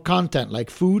intestinal content, like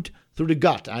food, through the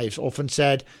gut. I've often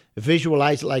said,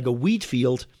 visualize it like a wheat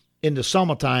field in the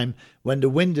summertime when the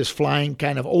wind is flying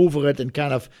kind of over it and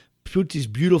kind of put these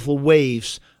beautiful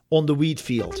waves on the wheat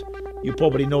field. You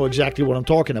probably know exactly what I'm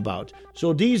talking about.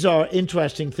 So these are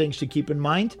interesting things to keep in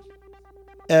mind.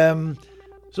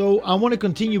 So I want to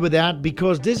continue with that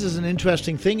because this is an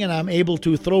interesting thing, and I'm able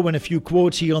to throw in a few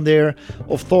quotes here and there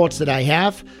of thoughts that I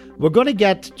have. We're going to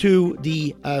get to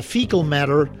the fecal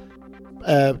matter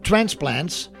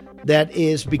transplants that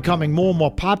is becoming more and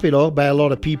more popular by a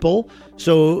lot of people.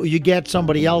 So you get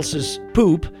somebody else's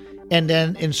poop and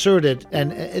then insert it,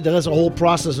 and there is a whole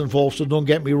process involved, so don't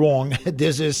get me wrong.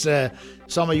 This is,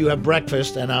 some of you have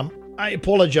breakfast, and I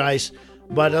apologize,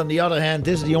 but on the other hand,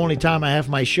 this is the only time I have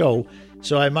my show,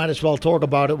 so I might as well talk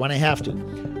about it when I have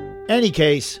to. Any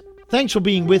case, thanks for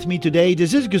being with me today.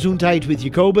 This is Gesundheit with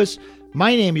Jacobus.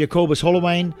 My name is Jacobus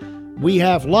Hollowijn. We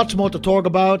have lots more to talk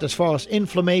about as far as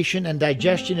inflammation and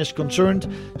digestion is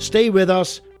concerned. Stay with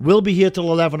us. We'll be here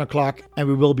till 11 o'clock, and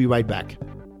we will be right back.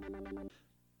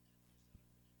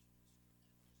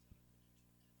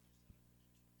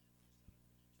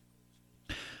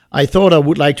 I thought I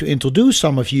would like to introduce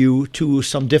some of you to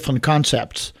some different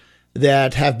concepts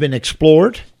that have been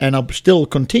explored and are still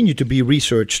continue to be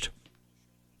researched.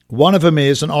 One of them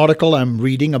is an article I'm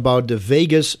reading about the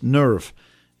vagus nerve,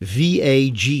 V-A-G-U-S.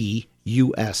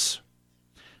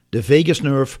 The vagus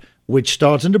nerve, which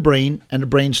starts in the brain and the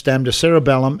brainstem, the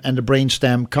cerebellum and the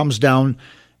brainstem comes down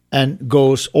and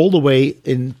goes all the way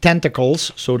in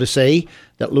tentacles, so to say,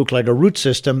 that look like a root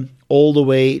system, all the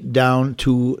way down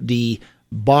to the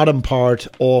bottom part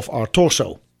of our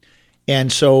torso. And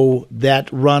so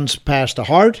that runs past the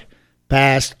heart,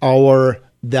 past our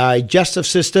digestive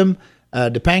system,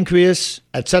 the pancreas,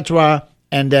 etc.,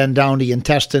 and then down the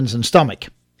intestines and stomach.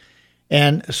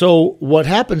 And so what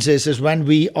happens is when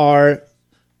we are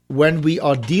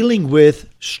dealing with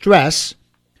stress,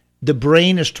 the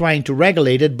brain is trying to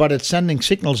regulate it, but it's sending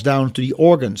signals down to the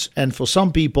organs. And for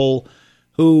some people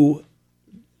who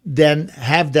then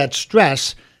have that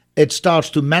stress, it starts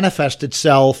to manifest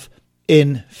itself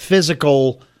in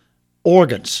physical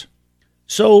organs.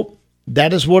 So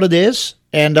that is what it is,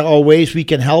 and there are ways we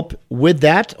can help with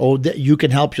that, or that you can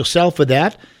help yourself with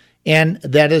that, and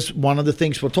that is one of the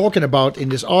things we're talking about in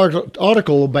this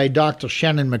article by Dr.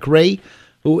 Shannon McRae,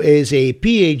 who is a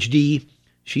PhD.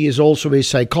 She is also a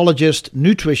psychologist,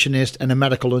 nutritionist, and a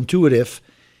medical intuitive,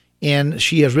 and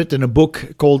she has written a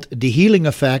book called The Healing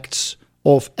Effects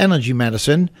of Energy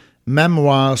Medicine,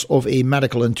 Memoirs of a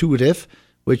Medical Intuitive,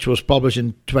 which was published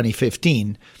in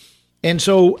 2015. And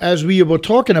so as we were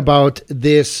talking about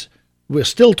this, we're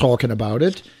still talking about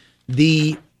it,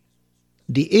 the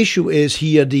issue is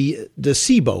here the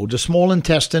SIBO, the small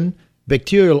intestine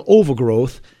bacterial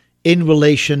overgrowth in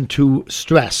relation to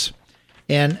stress.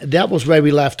 And that was where we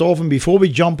left off. And before we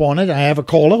jump on it, I have a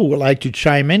caller who would like to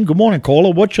chime in. Good morning,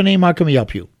 caller. What's your name? How can we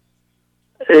help you?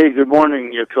 Hey, good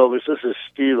morning, Jacobus. This is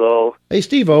Steve-O. Hey,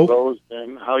 Steve-O.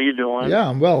 How you doing? Yeah,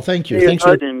 I'm well, thank you. Hey, Thanks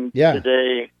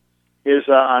today is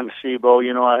on SIBO.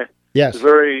 You know, I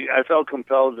felt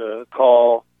compelled to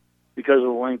call because of the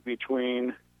link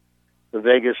between the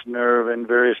vagus nerve, and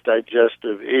various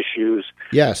digestive issues.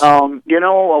 Yes. A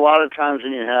lot of times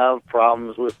when you have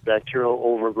problems with bacterial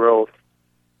overgrowth,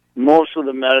 most of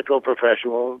the medical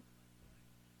professionals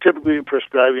typically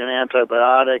prescribe you an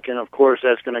antibiotic, and of course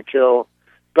that's going to kill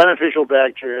beneficial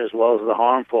bacteria as well as the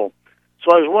harmful.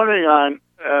 So I was wondering on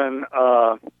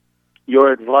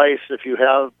your advice, if you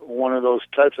have one of those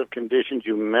types of conditions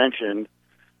you mentioned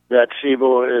that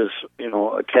SIBO is,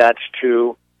 attached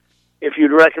to, if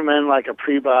you'd recommend like a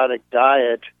prebiotic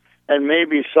diet and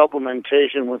maybe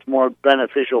supplementation with more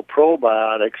beneficial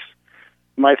probiotics.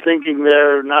 My thinking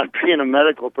there, not being a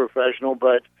medical professional,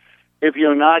 but if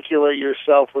you inoculate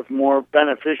yourself with more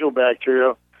beneficial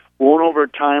bacteria, won't over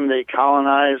time they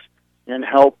colonize and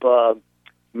help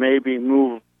maybe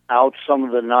move out some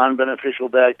of the non-beneficial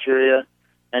bacteria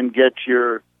and get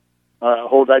your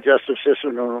whole digestive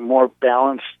system in a more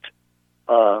balanced,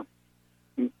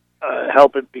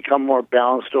 help it become more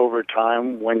balanced over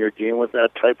time when you're dealing with that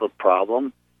type of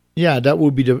problem? Yeah, that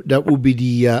would be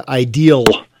the ideal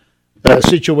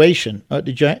situation.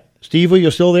 Steve,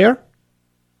 you're still there?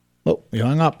 Oh, you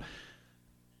hung up.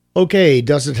 Okay,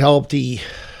 does it help the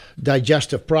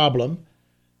digestive problem?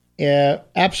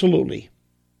 Absolutely.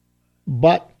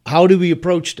 But how do we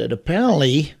approach that?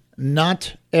 Apparently,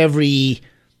 not every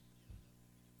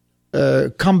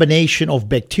combination of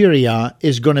bacteria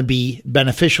is going to be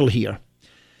beneficial here.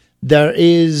 There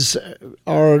is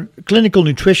our clinical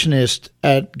nutritionist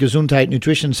at Gesundheit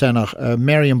Nutrition Center,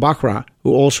 Mariam Bachra,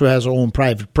 who also has her own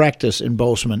private practice in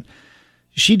Bozeman.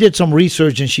 She did some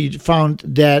research and she found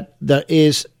that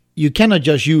you cannot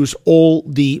just use all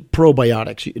the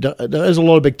probiotics. There is a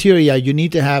lot of bacteria. You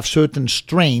need to have certain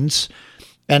strains,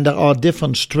 and there are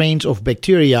different strains of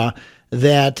bacteria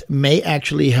that may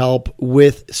actually help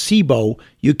with SIBO.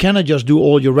 You cannot just do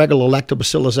all your regular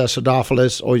Lactobacillus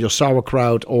acidophilus or your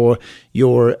sauerkraut or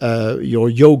your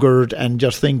yogurt and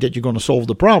just think that you're going to solve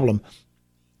the problem.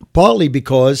 Partly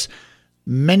because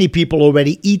many people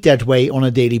already eat that way on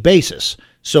a daily basis.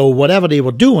 So whatever they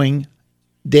were doing,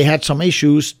 they had some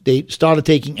issues. They started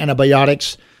taking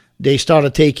antibiotics. They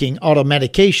started taking other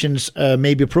medications,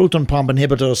 maybe proton pump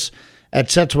inhibitors,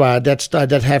 etc.,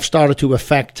 that have started to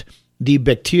affect the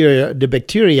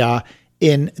bacteria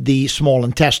in the small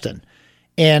intestine.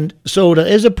 And so there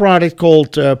is a product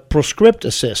called Prescript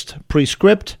Assist.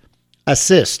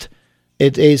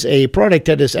 It is a product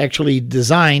that is actually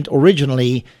designed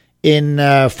originally in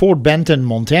Fort Benton,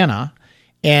 Montana,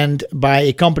 and by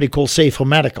a company called Safer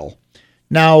Medical.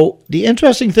 Now, the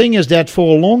interesting thing is that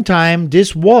for a long time,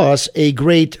 this was a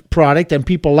great product and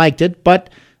people liked it, but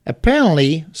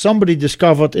apparently somebody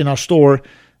discovered in our store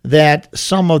that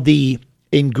some of the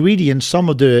ingredients, some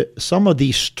of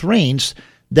the strains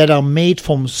that are made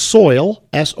from soil,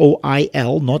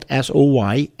 S-O-I-L, not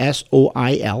S-O-Y,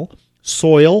 S-O-I-L,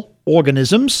 soil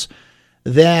organisms,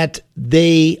 that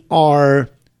they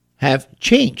have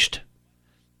changed.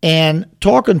 And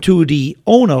talking to the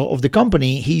owner of the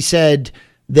company, he said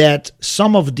that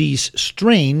some of these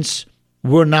strains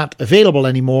were not available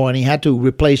anymore, and he had to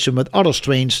replace them with other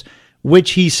strains,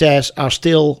 which he says are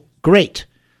still great.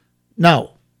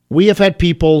 Now, we have had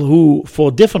people who,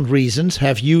 for different reasons,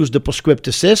 have used the Prescript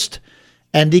Assist,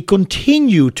 and they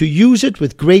continue to use it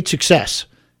with great success.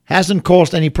 Hasn't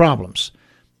caused any problems.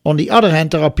 On the other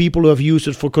hand, there are people who have used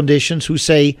it for conditions who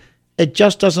say it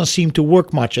just doesn't seem to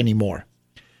work much anymore.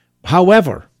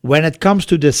 However, when it comes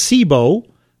to the SIBO,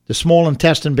 the small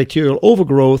intestine bacterial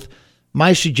overgrowth,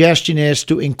 my suggestion is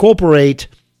to incorporate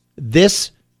this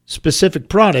specific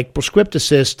product, Prescript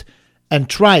Assist, and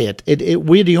try it.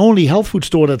 We're the only health food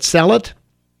store that sell it.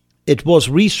 It was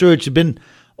researched, been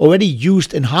already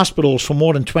used in hospitals for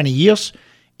more than 20 years,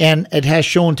 and it has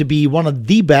shown to be one of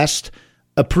the best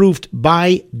approved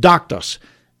by doctors.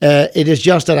 It is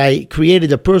just that I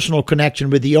created a personal connection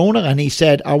with the owner, and he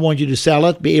said, I want you to sell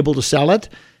it, be able to sell it.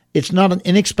 It's not an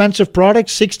inexpensive product,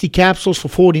 60 capsules for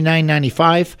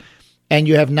 $49.95, and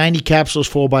you have 90 capsules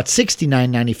for about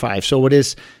 $69.95. So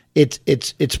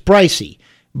it's pricey.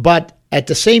 But at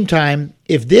the same time,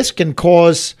 if this can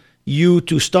cause you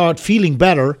to start feeling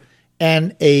better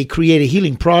and create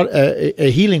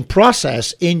a healing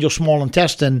process in your small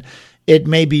intestine, it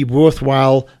may be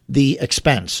worthwhile the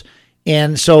expense.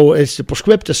 And so it's the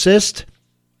Prescript Assist,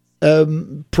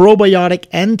 probiotic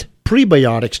and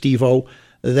prebiotic, Steve-O,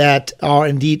 that are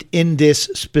indeed in this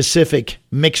specific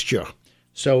mixture.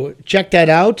 So check that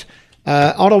out.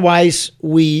 Otherwise,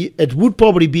 it would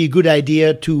probably be a good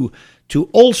idea to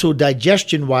also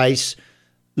digestion-wise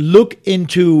look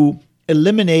into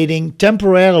eliminating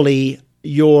temporarily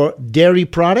your dairy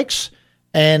products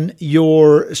and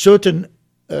your certain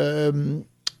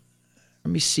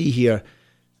let me see here.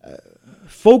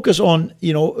 Focus on,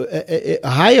 a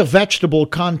higher vegetable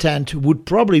content would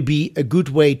probably be a good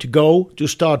way to go to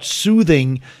start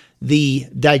soothing the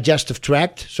digestive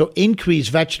tract. So increase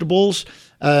vegetables,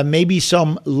 maybe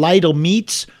some lighter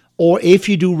meats, or if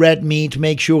you do red meat,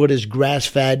 make sure it is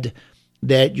grass-fed,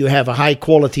 that you have a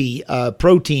high-quality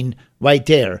protein right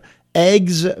there.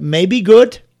 Eggs may be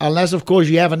good, unless, of course,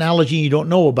 you have an allergy you don't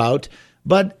know about,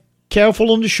 but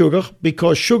careful on the sugar,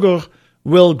 because sugar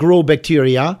will grow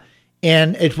bacteria,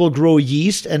 and it will grow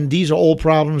yeast, and these are all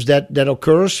problems that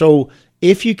occur. So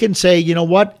if you can say, you know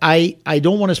what, I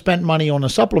don't want to spend money on a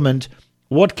supplement,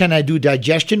 what can I do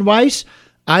digestion-wise?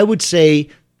 I would say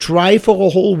try for a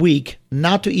whole week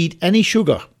not to eat any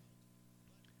sugar.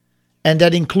 And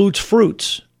that includes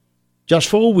fruits, just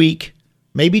for a week,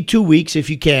 maybe 2 weeks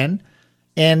if you can,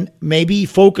 and maybe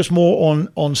focus more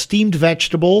on steamed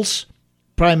vegetables,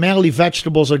 primarily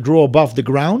vegetables that grow above the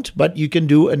ground, but you can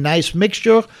do a nice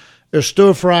mixture, a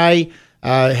stir fry,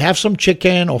 have some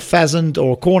chicken or pheasant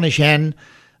or Cornish hen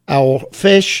or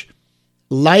fish,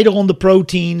 lighter on the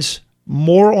proteins,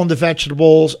 more on the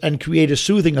vegetables, and create a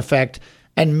soothing effect,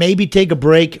 and maybe take a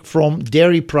break from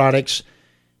dairy products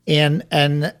and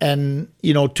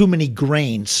too many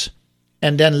grains.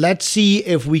 And then let's see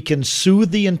if we can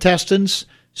soothe the intestines,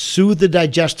 soothe the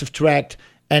digestive tract,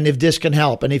 and if this can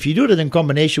help. And if you do that in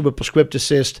combination with Prescript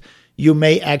Assist, you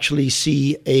may actually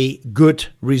see a good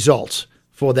result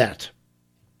for that.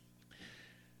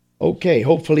 Okay,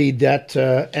 hopefully that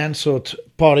answered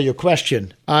part of your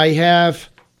question. I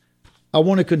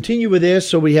want to continue with this.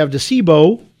 So we have the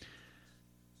SIBO.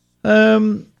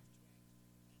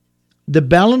 The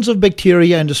balance of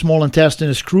bacteria in the small intestine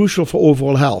is crucial for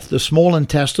overall health. The small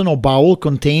intestine or bowel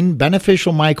contain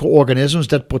beneficial microorganisms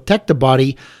that protect the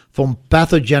body from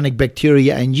pathogenic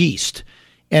bacteria and yeast.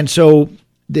 And so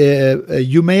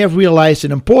you may have realized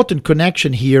an important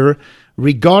connection here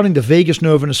regarding the vagus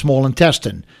nerve in the small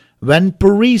intestine. When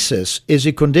paresis is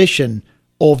a condition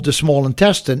of the small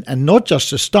intestine and not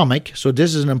just the stomach, so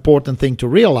this is an important thing to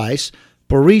realize.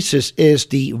 Paresis is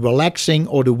the relaxing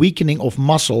or the weakening of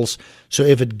muscles. So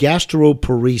if it's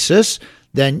gastroparesis,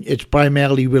 then it's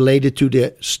primarily related to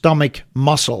the stomach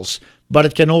muscles. But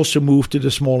it can also move to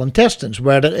the small intestines,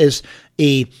 where there is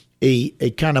a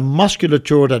kind of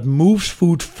musculature that moves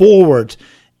food forward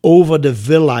over the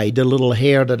villi, the little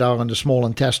hair that are in the small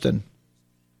intestine.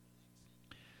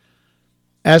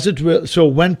 So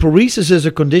when paresis is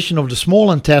a condition of the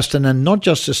small intestine and not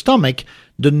just the stomach,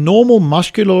 the normal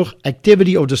muscular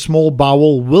activity of the small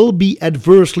bowel will be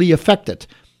adversely affected,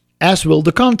 as will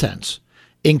the contents,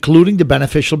 including the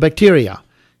beneficial bacteria.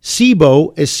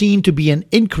 SIBO is seen to be an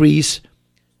increase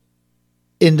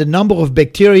in the number of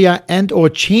bacteria and or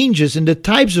changes in the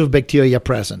types of bacteria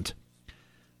present.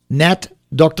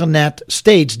 Dr. Nett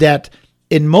states that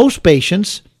in most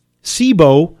patients,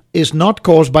 SIBO is not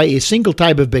caused by a single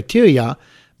type of bacteria,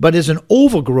 but is an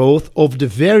overgrowth of the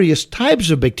various types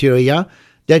of bacteria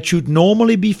that should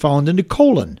normally be found in the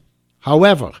colon.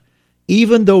 However,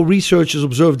 even though researchers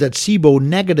observe that SIBO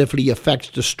negatively affects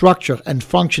the structure and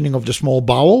functioning of the small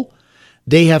bowel,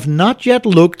 they have not yet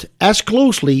looked as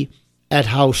closely at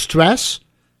how stress,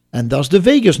 and thus the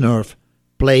vagus nerve,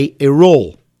 play a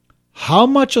role. How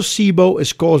much of SIBO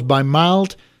is caused by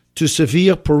mild to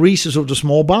severe paresis of the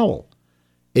small bowel?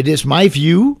 It is my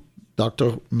view,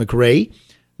 Dr. McRae,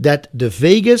 that the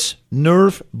vagus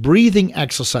nerve breathing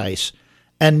exercise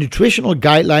and nutritional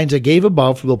guidelines I gave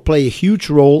above will play a huge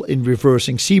role in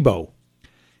reversing SIBO.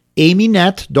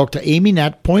 Dr. Amy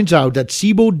Nett points out that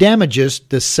SIBO damages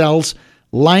the cells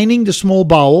lining the small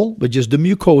bowel, which is the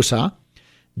mucosa.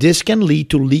 This can lead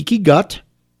to leaky gut,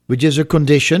 which is a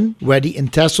condition where the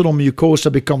intestinal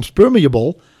mucosa becomes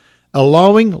permeable,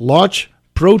 allowing large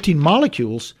protein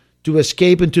molecules to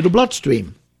escape into the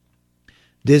bloodstream.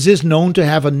 This is known to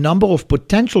have a number of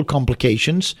potential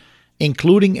complications,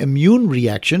 including immune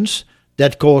reactions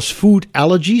that cause food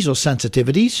allergies or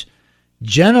sensitivities,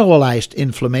 generalized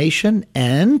inflammation,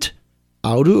 and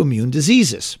autoimmune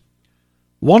diseases.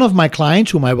 One of my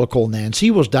clients, whom I will call Nancy,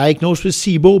 was diagnosed with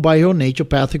SIBO by her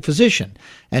naturopathic physician,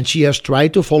 and she has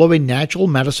tried to follow a natural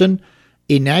medicine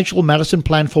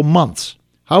plan for months.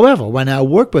 However, when I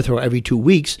work with her every 2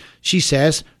 weeks, she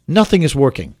says nothing is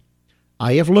working.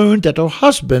 I have learned that her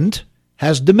husband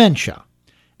has dementia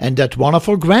and that one of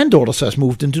her granddaughters has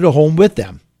moved into the home with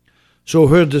them. So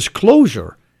her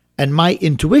disclosure and my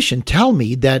intuition tell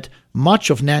me that much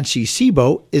of Nancy's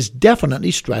SIBO is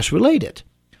definitely stress-related.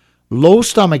 Low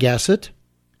stomach acid,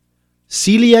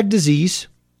 celiac disease,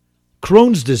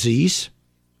 Crohn's disease,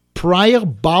 prior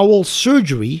bowel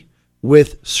surgery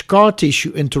with scar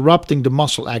tissue interrupting the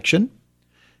muscle action,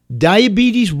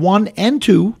 diabetes 1 and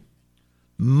 2,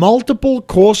 multiple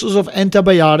courses of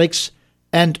antibiotics,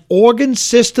 and organ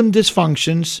system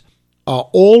dysfunctions are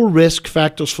all risk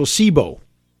factors for SIBO.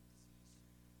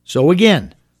 So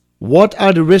again, what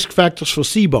are the risk factors for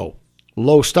SIBO?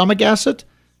 Low stomach acid,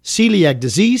 celiac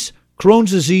disease,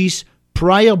 Crohn's disease,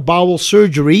 prior bowel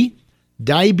surgery,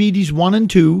 diabetes 1 and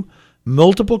 2,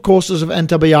 multiple courses of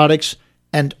antibiotics,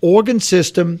 and organ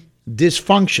system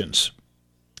dysfunctions.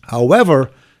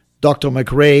 However, Dr.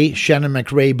 Shannon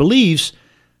McRae believes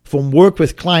from work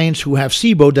with clients who have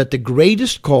SIBO that the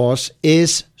greatest cause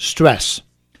is stress.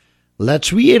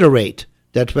 Let's reiterate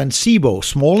that when SIBO,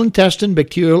 small intestine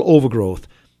bacterial overgrowth,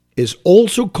 is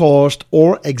also caused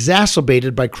or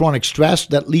exacerbated by chronic stress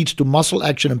that leads to muscle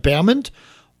action impairment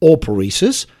or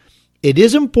paresis, it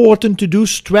is important to do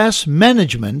stress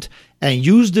management and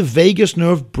use the vagus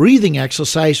nerve breathing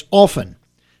exercise often.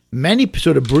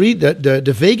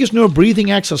 The vagus nerve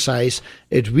breathing exercise,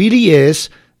 it really is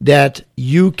that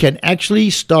you can actually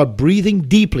start breathing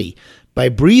deeply. By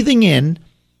breathing in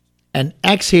and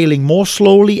exhaling more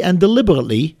slowly and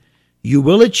deliberately, you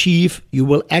will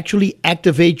actually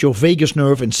activate your vagus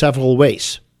nerve in several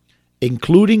ways,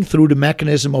 including through the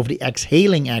mechanism of the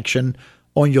exhaling action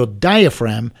on your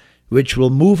diaphragm, which will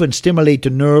move and stimulate the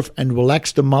nerve and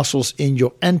relax the muscles in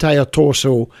your entire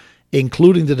torso,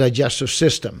 including the digestive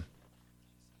system.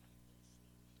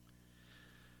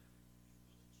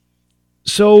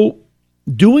 So,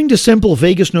 doing the simple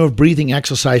vagus nerve breathing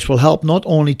exercise will help not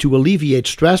only to alleviate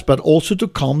stress, but also to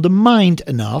calm the mind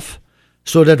enough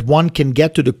so that one can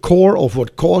get to the core of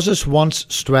what causes one's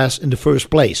stress in the first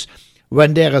place.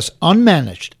 When there is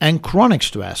unmanaged and chronic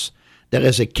stress, there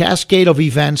is a cascade of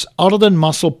events other than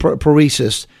muscle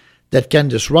paresis that can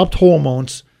disrupt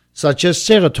hormones such as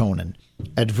serotonin,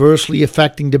 adversely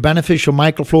affecting the beneficial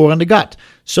microflora in the gut.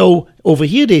 So over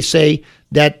here they say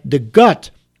that the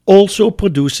gut also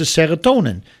produces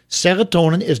serotonin.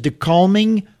 Serotonin is the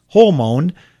calming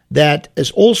hormone that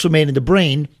is also made in the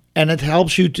brain, and it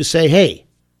helps you to say, hey,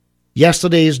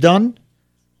 yesterday is done,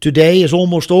 today is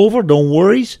almost over, don't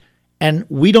worry, and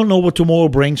we don't know what tomorrow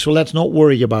brings, so let's not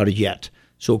worry about it yet.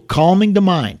 So calming the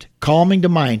mind,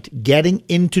 getting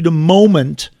into the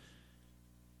moment,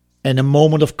 and a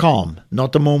moment of calm,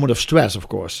 not the moment of stress, of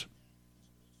course.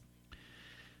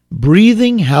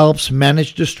 Breathing helps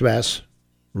manage the stress,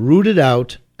 root it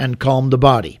out, and calm the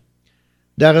body.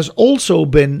 There has also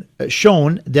been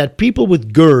shown that people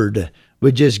with GERD,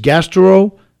 which is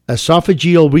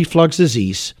gastroesophageal reflux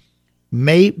disease,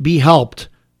 may be helped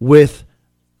with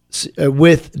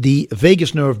the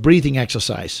vagus nerve breathing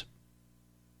exercise.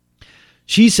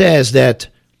 She says that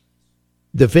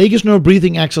the vagus nerve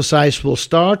breathing exercise will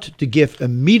start to give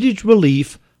immediate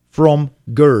relief from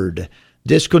GERD.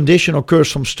 This condition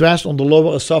occurs from stress on the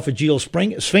lower esophageal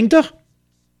sphincter,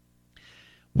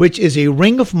 which is a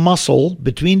ring of muscle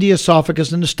between the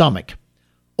esophagus and the stomach.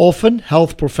 Often,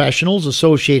 health professionals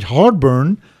associate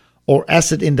heartburn or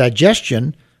acid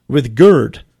indigestion with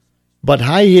GERD, but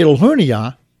hiatal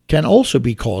hernia can also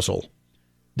be causal.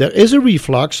 There is a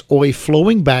reflux or a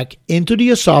flowing back into the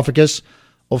esophagus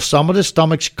of some of the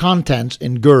stomach's contents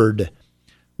in GERD.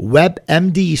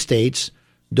 WebMD states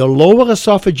the lower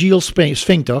esophageal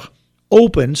sphincter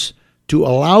opens to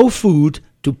allow food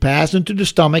to pass into the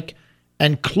stomach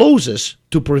and closes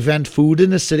to prevent food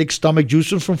and acidic stomach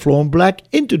juices from flowing back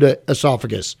into the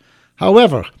esophagus.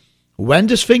 However, when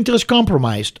the sphincter is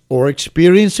compromised or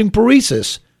experiencing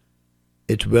paresis,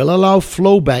 it will allow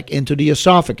flow back into the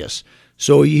esophagus.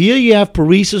 So here you have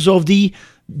paresis of the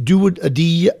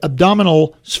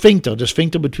abdominal sphincter, the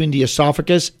sphincter between the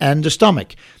esophagus and the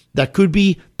stomach. That could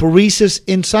be paresis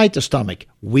inside the stomach,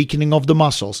 weakening of the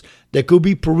muscles. There could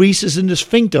be paresis in the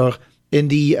sphincter, in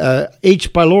the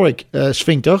H. pyloric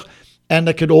sphincter, and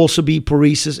there could also be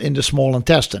paresis in the small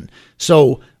intestine.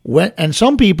 So, and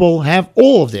some people have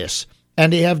all of this,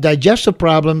 and they have digestive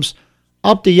problems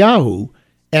up the yahoo.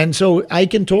 And so I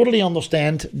can totally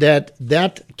understand that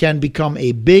that can become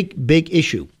a big, big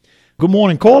issue. Good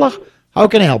morning, caller. How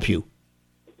can I help you?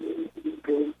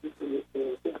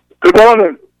 Good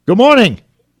morning. Good morning.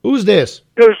 Who's this?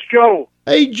 This is Joe.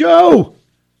 Hey, Joe.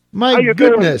 My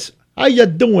goodness. How you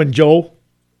doing, Joe?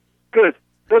 Good.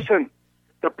 Listen,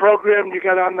 the program you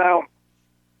got on now,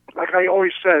 like I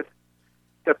always said,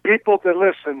 the people that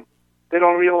listen, they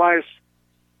don't realize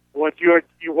what you're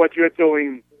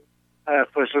doing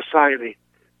for society.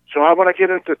 So I want to get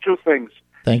into two things.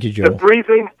 Thank you, Joe. The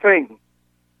breathing thing,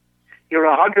 you're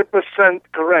 100%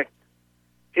 correct.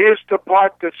 Here's the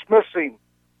part that's missing.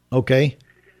 Okay.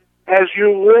 As you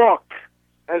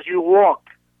walk,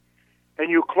 and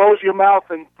you close your mouth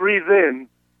and breathe in,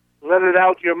 let it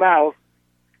out your mouth,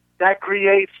 that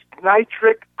creates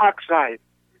nitric oxide.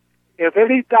 If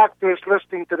any doctor is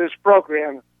listening to this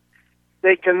program,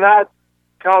 they cannot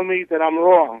tell me that I'm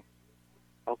wrong.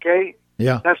 Okay?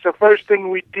 Yeah. That's the first thing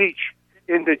we teach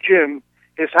in the gym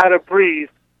is how to breathe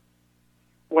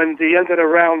when the end of the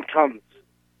round comes.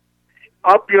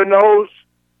 Up your nose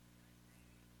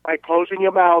by closing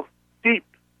your mouth deep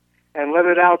and let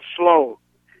it out slow.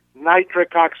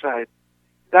 Nitric oxide.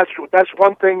 That's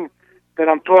one thing that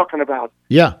I'm talking about.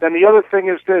 Yeah. Then the other thing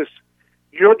is this.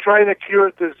 You're trying to cure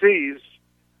disease,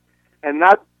 and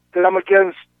not that I'm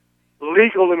against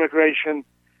legal immigration,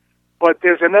 but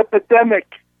there's an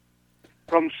epidemic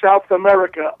from South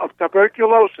America of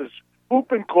tuberculosis,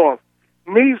 whooping cough,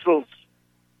 measles,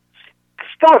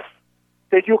 stuff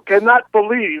that you cannot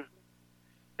believe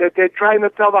that they're trying to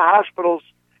tell the hospitals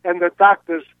and the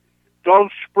doctors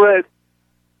don't spread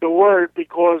the word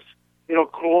because it'll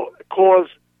cause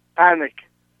panic.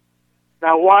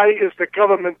 Now, why is the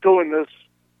government doing this?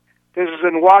 This is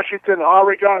in Washington,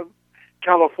 Oregon,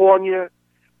 California,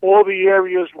 all the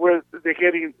areas where they're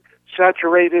getting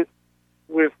saturated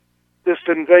with this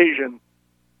invasion.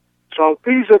 So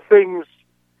these are things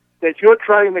that you're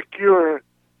trying to cure,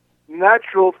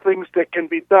 natural things that can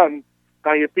be done,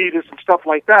 diabetes and stuff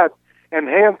like that, and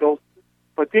handled.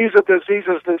 But these are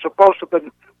diseases that are supposed to have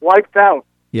been wiped out.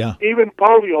 Yeah. Even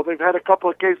polio, they've had a couple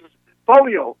of cases.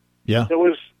 Polio, Yeah. that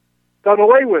was done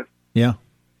away with. Yeah.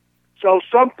 So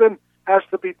something has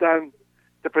to be done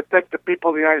to protect the people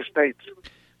of the United States.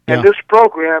 And Yeah. this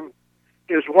program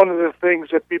is one of the things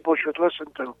that people should listen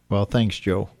to. Well, thanks,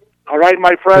 Joe. All right,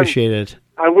 my friend. Appreciate it.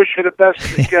 I wish you the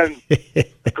best again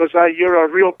because you're a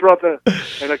real brother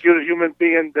and a good human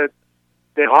being that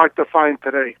they're hard to find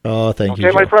today. Oh, thank you,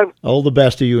 Okay, my Joe. friend? All the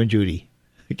best to you and Judy.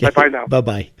 Okay. Bye-bye now.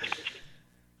 Bye-bye.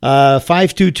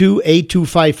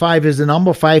 522-8255 is the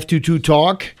number,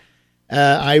 522-TALK.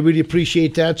 I really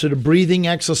appreciate that. So the breathing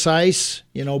exercise,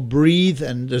 breathe,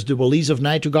 and there's the release of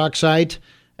nitric oxide,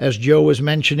 as Joe was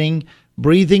mentioning.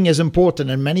 Breathing is important,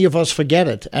 and many of us forget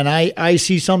it. And I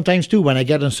see sometimes, too, when I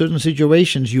get in certain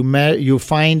situations, you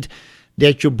find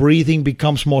that your breathing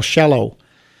becomes more shallow.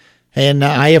 And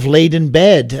I have laid in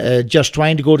bed just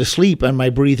trying to go to sleep, and my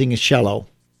breathing is shallow.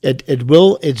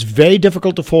 It's very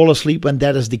difficult to fall asleep when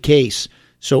that is the case.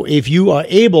 So if you are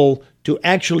able to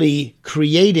actually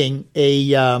creating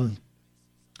a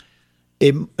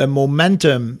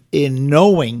momentum in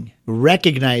knowing,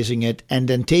 recognizing it, and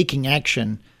then taking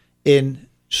action in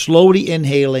slowly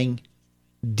inhaling,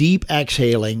 deep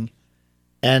exhaling,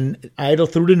 and either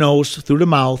through the nose, through the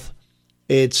mouth,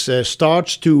 it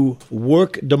starts to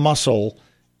work the muscle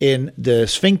in the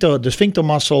sphincter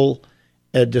muscle,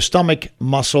 the stomach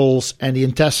muscles, and the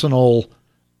intestinal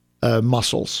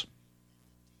muscles.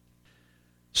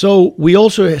 So we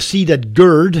also see that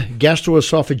GERD,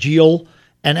 gastroesophageal,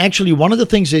 and actually one of the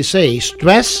things they say,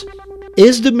 stress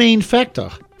is the main factor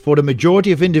for the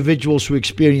majority of individuals who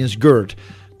experience GERD,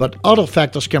 but other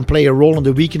factors can play a role in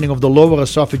the weakening of the lower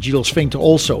esophageal sphincter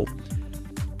also.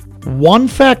 One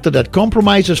factor that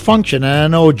compromises function, and I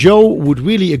know Joe would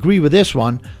really agree with this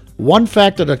one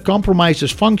factor that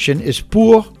compromises function is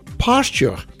poor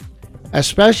posture,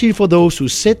 especially for those who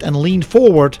sit and lean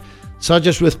forward, such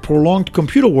as with prolonged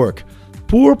computer work.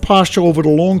 Poor posture over the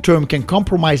long term can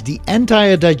compromise the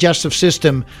entire digestive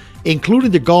system, including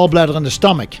the gallbladder and the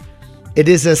stomach. It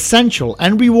is essential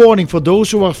and rewarding for those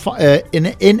who are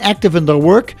inactive in their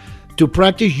work to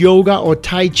practice yoga or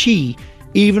Tai Chi,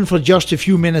 even for just a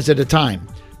few minutes at a time.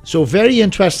 So very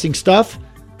interesting stuff.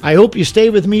 I hope you stay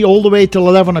with me all the way till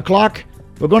 11 o'clock.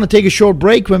 We're going to take a short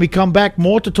break. When we come back,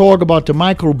 more to talk about the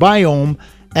microbiome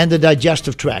and the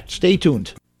digestive tract. Stay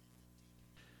tuned.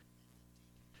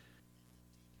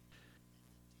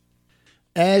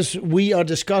 As we are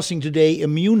discussing today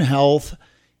immune health,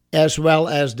 as well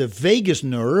as the vagus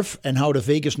nerve and how the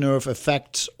vagus nerve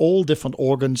affects all different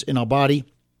organs in our body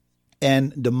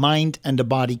and the mind and the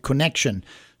body connection,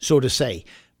 so to say.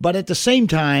 But at the same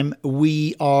time,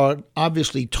 we are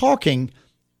obviously talking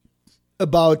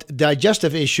about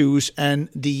digestive issues and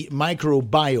the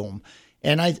microbiome.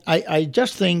 And I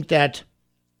just think that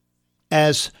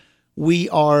as we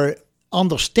are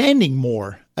understanding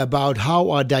more about how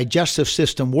our digestive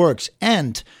system works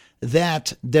and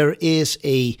that there is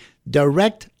a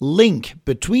direct link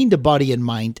between the body and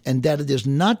mind, and that it is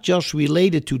not just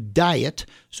related to diet.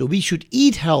 So we should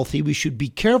eat healthy, we should be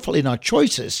careful in our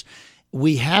choices.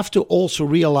 We have to also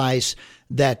realize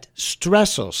that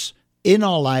stressors in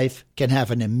our life can have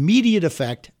an immediate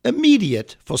effect,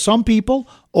 immediate for some people,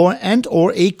 or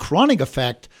a chronic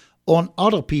effect on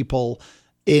other people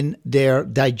in their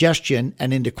digestion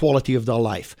and in the quality of their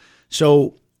life.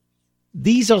 So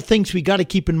these are things we got to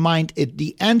keep in mind.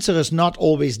 The answer is not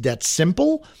always that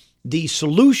simple. The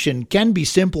solution can be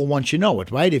simple once you know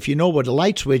it, right? If you know what the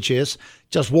light switch is,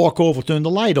 just walk over, turn the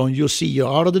light on, you'll see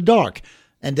you're out of the dark.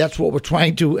 And that's what we're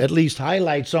trying to at least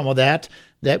highlight some of that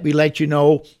we let you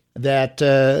know that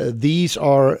these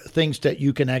are things that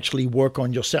you can actually work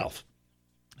on yourself.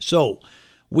 So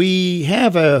we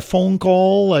have a phone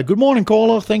call. Good morning,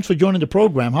 caller. Thanks for joining the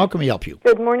program. How can we help you?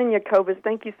 Good morning, Jacobus.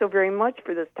 Thank you so very much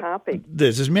for this topic.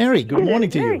 This is Mary. Good morning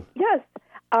to you. Yes.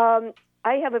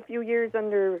 I have a few years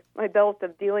under my belt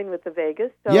of dealing with the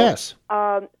vagus. So, yes.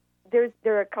 There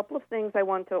are a couple of things I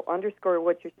want to underscore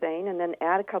what you're saying and then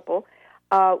add a couple.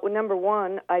 Well, number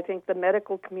one, I think the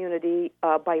medical community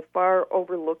by far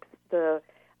overlooks the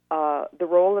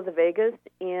role of the vagus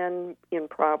in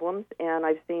problems, and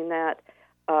I've seen that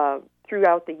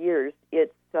throughout the years.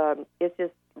 It's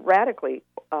just radically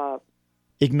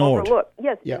ignored. Overlooked.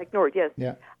 Yes, yeah. Ignored. Yes.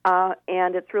 Yeah.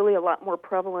 And it's really a lot more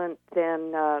prevalent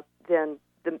than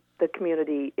the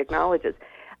community acknowledges.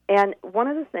 And one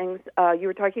of the things you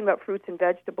were talking about fruits and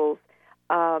vegetables.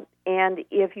 And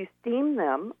if you steam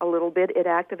them a little bit, it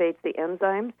activates the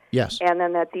enzymes. Yes. And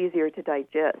then that's easier to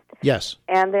digest. Yes.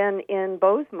 And then in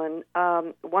Bozeman,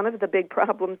 one of the big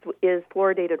problems is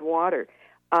fluoridated water.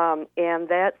 And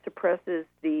that suppresses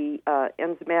the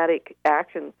enzymatic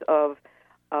actions of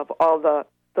all the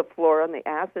flora and the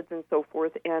acids and so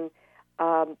forth. And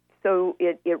so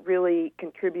it really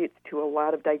contributes to a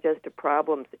lot of digestive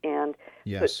problems and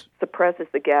yes. suppresses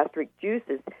the gastric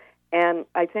juices. And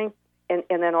I think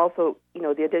And then also,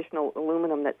 the additional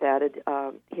aluminum that's added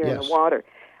here yes. in the water.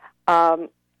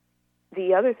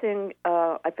 The other thing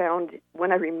I found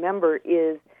when I remember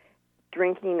is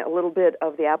drinking a little bit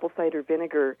of the apple cider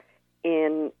vinegar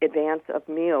in advance of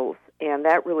meals, and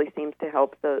that really seems to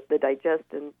help the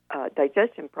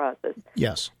digestion process.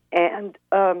 Yes. And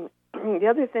the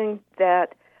other thing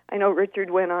that I know Richard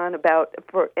went on about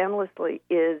for endlessly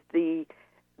is the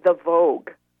vogue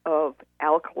of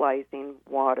alkalizing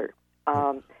water.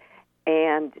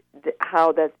 And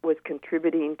how that was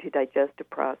contributing to digestive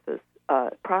process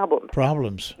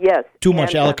problems. Yes. Too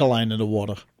much alkaline in the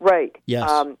water. Right. Yes.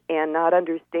 And not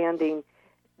understanding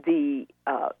the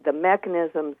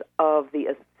mechanisms of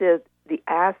the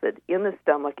acid in the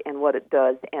stomach and what it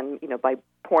does, and by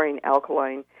pouring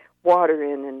alkaline water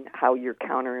in and how you're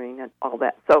countering and all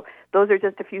that. So those are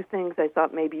just a few things I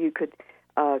thought maybe you could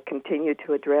continue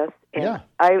to address. And yeah.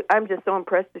 I'm just so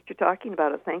impressed that you're talking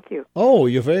about it. Thank you. Oh,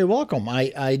 you're very welcome.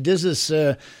 I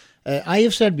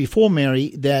have said before,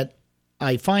 Mary, that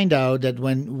I find out that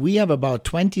when we have about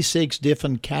 26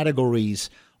 different categories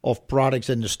of products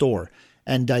in the store,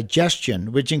 and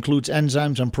digestion, which includes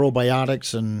enzymes and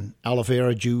probiotics and aloe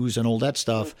vera juice and all that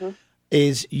stuff, mm-hmm.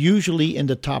 is usually in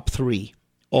the top 3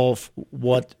 of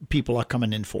what people are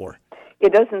coming in for.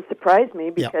 It doesn't surprise me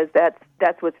because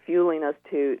that's what's fueling us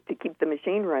to keep the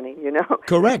machine running,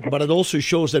 Correct, but it also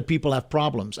shows that people have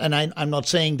problems. And I'm not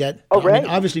saying that, right. I mean,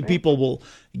 obviously people will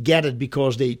get it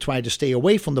because they try to stay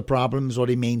away from the problems or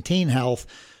they maintain health,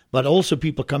 but also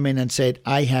people come in and say,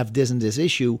 I have this and this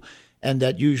issue, and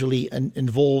that usually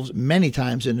many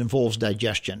times it involves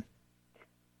digestion.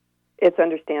 It's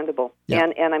understandable,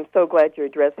 and I'm so glad you're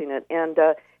addressing it.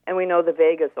 And we know the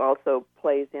vagus also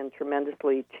plays in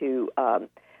tremendously to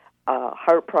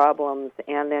heart problems,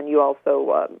 and then you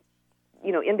also,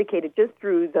 indicated just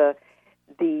through the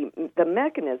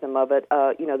mechanism of it,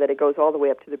 that it goes all the way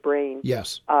up to the brain.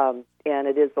 Yes. And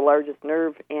it is the largest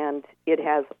nerve, and it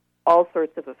has all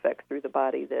sorts of effects through the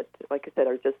body that, like I said,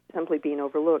 are just simply being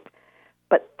overlooked.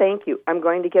 But thank you. I'm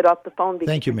going to get off the phone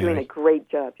because you're doing a great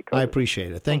job. I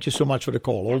appreciate it. Thank you so much for the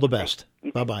call. All the best.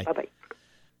 Bye-bye. Bye-bye.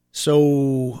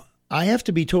 So I have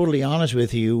to be totally honest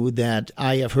with you that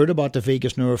I have heard about the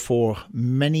vagus nerve for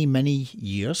many, many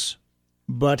years,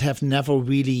 but have never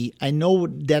really, I know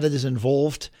that it is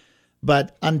involved,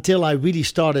 but until I really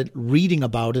started reading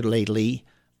about it lately,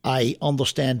 I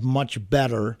understand much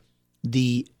better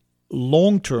the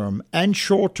long-term and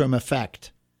short-term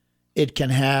effect it can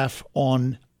have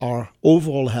on our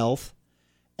overall health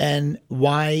and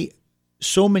why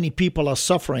so many people are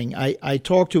suffering. I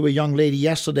talked to a young lady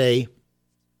yesterday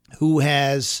who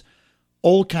has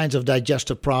all kinds of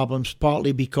digestive problems,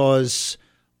 partly because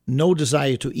no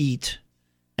desire to eat.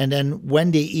 And then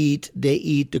when they eat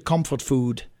the comfort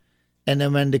food. And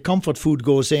then when the comfort food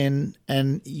goes in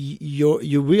and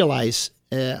you realize,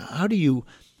 how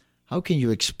can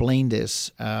you explain this?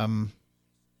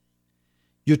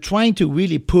 You're trying to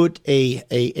really put a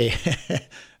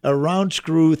round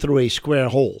screw through a square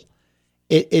hole.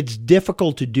 It's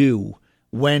difficult to do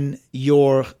when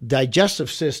your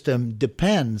digestive system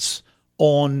depends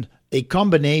on a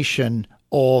combination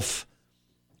of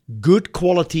good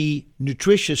quality,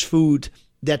 nutritious food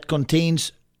that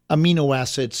contains amino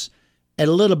acids, a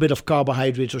little bit of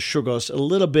carbohydrates or sugars, a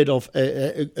little bit of,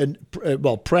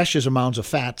 precious amounts of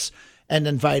fats, and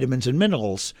then vitamins and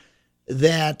minerals,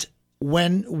 that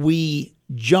when we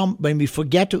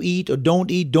forget to eat or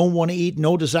don't want to eat,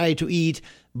 no desire to eat,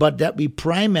 but that we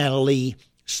primarily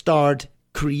start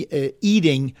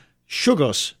eating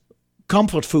sugars,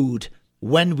 comfort food,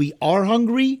 when we are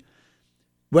hungry,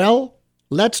 well,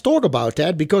 let's talk about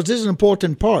that, because this is an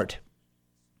important part.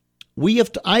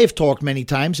 I have talked many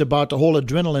times about the whole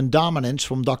adrenaline dominance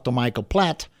from Dr. Michael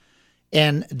Platt,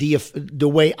 and the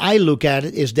way I look at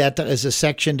it is that there is a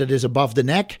section that is above the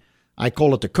neck. I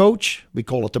call it the coach, we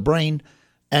call it the brain,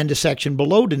 and the section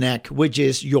below the neck, which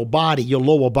is your body, your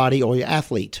lower body, or your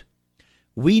athlete.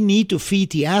 We need to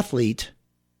feed the athlete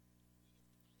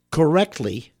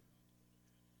correctly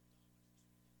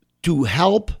to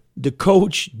help the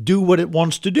coach do what it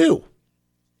wants to do.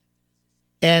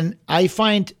 And I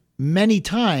find many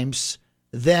times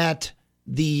that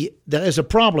there is a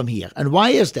problem here. And why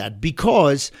is that?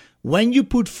 Because when you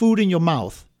put food in your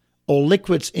mouth or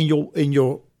liquids in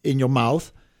your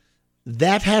mouth,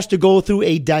 that has to go through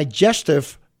a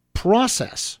digestive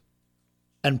process.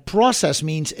 And process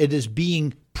means it is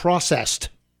being processed.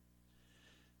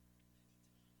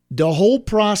 The whole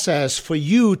process for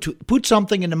you to put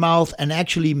something in the mouth and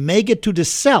actually make it to the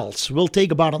cells will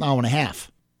take about an hour and a half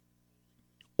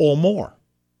or more.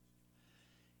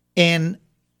 And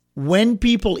when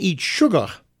people eat sugar,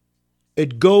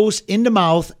 it goes in the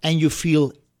mouth and you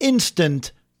feel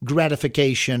instant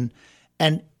gratification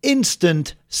and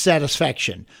instant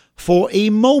satisfaction. For a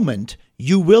moment,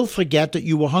 you will forget that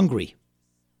you were hungry,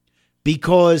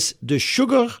 because the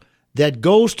sugar that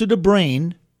goes to the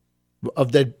brain,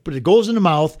 that goes in the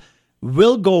mouth,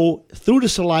 will go through the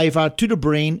saliva to the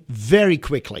brain very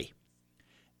quickly.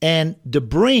 And the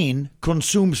brain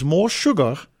consumes more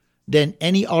sugar than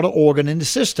any other organ in the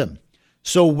system.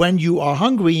 So when you are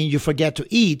hungry and you forget to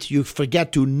eat, you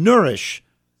forget to nurture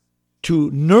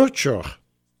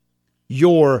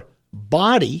your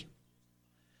body,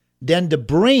 then the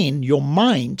brain, your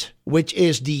mind, which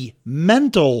is the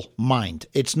mental mind,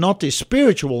 it's not the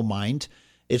spiritual mind,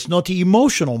 it's not the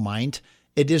emotional mind,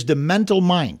 it is the mental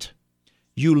mind.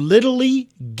 You literally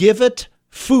give it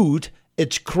food,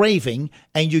 it's craving,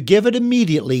 and you give it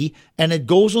immediately, and it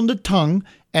goes on the tongue,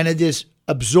 and it is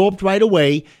absorbed right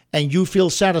away, and you feel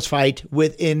satisfied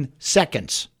within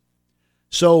seconds.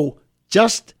 So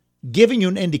just giving you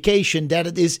an indication that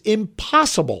it is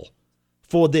impossible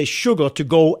for this sugar to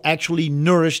go actually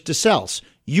nourish the cells.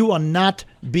 You are not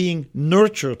being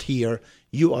nurtured here.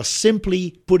 You are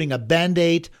simply putting a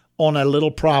Band-Aid on a little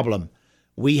problem.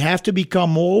 We have to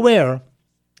become more aware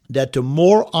that the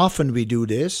more often we do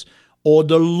this, or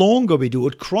the longer we do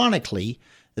it chronically,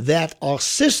 that our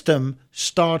system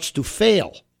starts to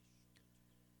fail.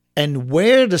 And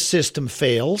where the system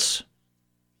fails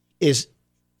is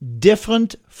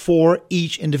different for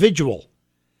each individual.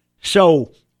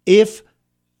 So if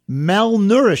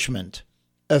malnourishment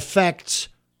affects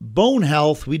bone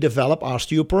health, we develop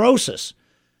osteoporosis.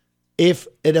 If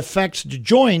it affects the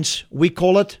joints, we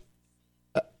call it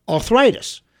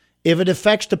arthritis. If it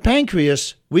affects the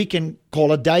pancreas, we can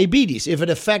call it diabetes. If it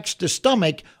affects the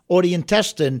stomach or the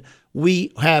intestine,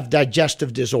 we have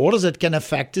digestive disorders that can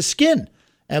affect the skin,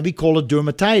 and we call it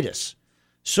dermatitis.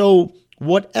 So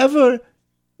whatever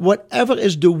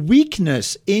is the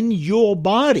weakness in your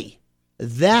body,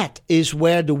 that is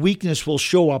where the weakness will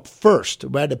show up first,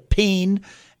 where the pain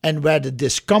and where the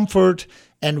discomfort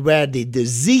and where the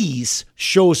disease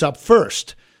shows up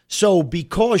first. So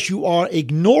because you are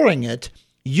ignoring it,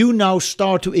 you now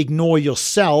start to ignore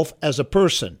yourself as a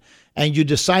person, and you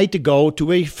decide to go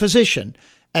to a physician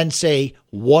and say,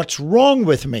 what's wrong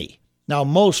with me? Now,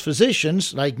 most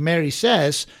physicians, like Mary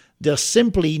says, they're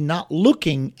simply not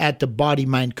looking at the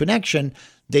body-mind connection.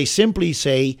 They simply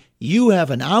say, you have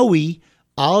an owie,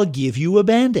 I'll give you a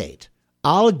Band-Aid.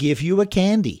 I'll give you a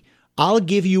candy. I'll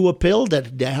give you a pill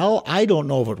that the hell, I don't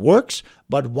know if it works,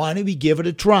 but why don't we give it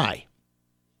a try?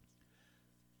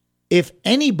 If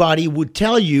anybody would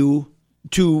tell you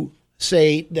to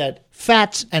say that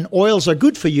fats and oils are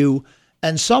good for you,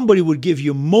 and somebody would give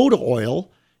you motor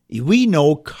oil, we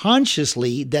know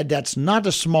consciously that that's not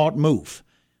a smart move.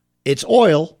 It's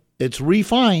oil, it's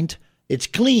refined, it's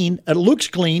clean, it looks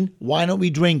clean, why don't we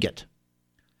drink it?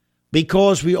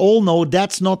 Because we all know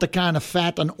that's not the kind of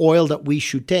fat and oil that we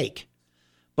should take.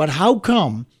 But how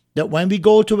come that when we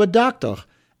go to a doctor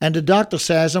and the doctor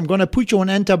says, I'm going to put you on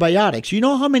antibiotics. You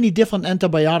know how many different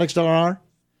antibiotics there are?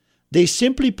 They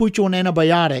simply put you on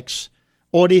antibiotics,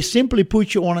 or they simply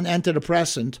put you on an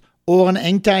antidepressant, or an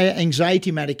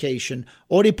anti-anxiety medication,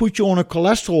 or they put you on a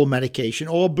cholesterol medication,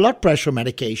 or a blood pressure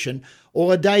medication,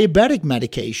 or a diabetic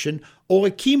medication, or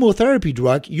a chemotherapy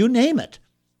drug, you name it.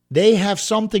 They have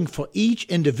something for each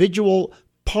individual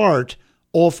part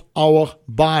of our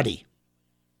body.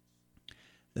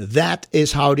 That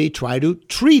is how they try to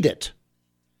treat it.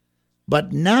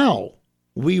 But now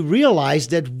we realize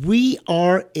that we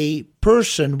are a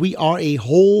person, we are a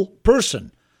whole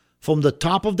person, from the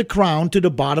top of the crown to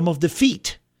the bottom of the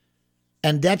feet.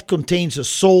 And that contains a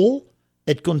soul,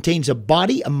 it contains a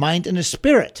body, a mind, and a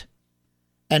spirit.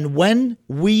 And when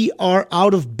we are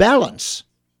out of balance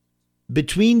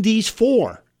between these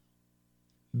four,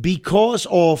 because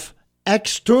of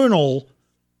external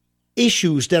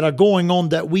issues that are going on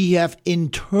that we have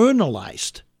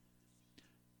internalized,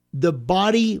 the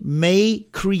body may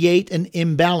create an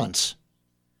imbalance.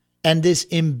 And this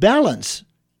imbalance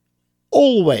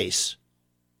always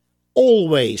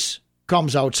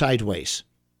comes out sideways.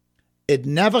 It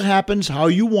never happens how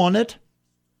you want it.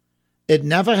 It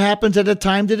never happens at a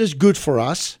time that is good for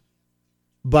us,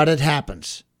 but it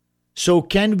happens. So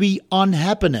can we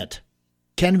unhappen it?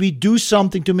 Can we do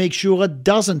something to make sure it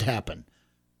doesn't happen?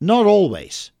 Not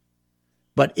always.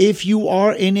 But if you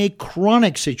are in a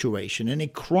chronic situation, in a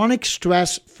chronic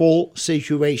stressful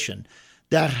situation,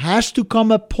 there has to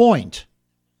come a point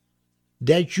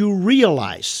that you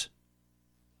realize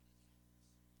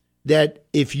that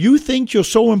if you think you're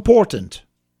so important,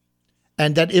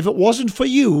 and that if it wasn't for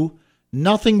you,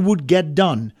 nothing would get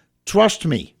done, trust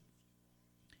me,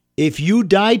 if you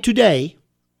die today,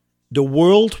 the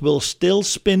world will still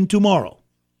spin tomorrow.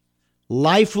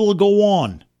 Life will go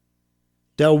on.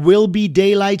 There will be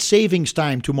daylight savings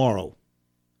time tomorrow,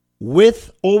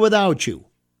 with or without you.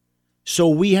 So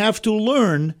we have to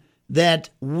learn that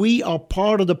we are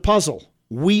part of the puzzle.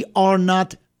 We are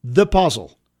not the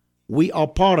puzzle. We are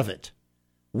part of it.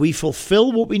 We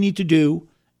fulfill what we need to do,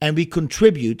 and we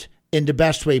contribute in the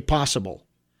best way possible.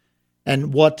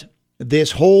 And what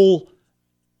this whole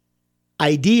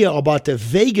idea about the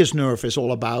vagus nerve is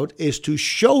all about is to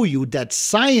show you that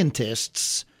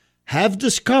scientists have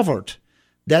discovered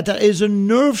that there is a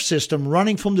nerve system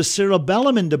running from the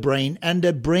cerebellum in the brain and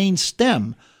the brain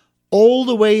stem all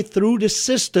the way through the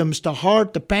systems, the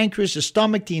heart, the pancreas, the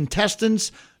stomach, the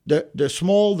intestines,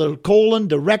 the colon,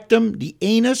 the rectum, the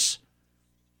anus,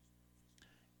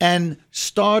 and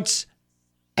starts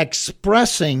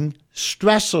expressing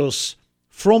stressors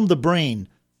from the brain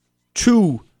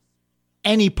to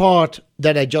any part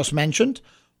that I just mentioned,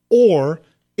 or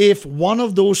if one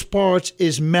of those parts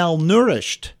is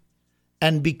malnourished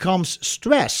and becomes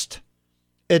stressed,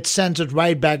 it sends it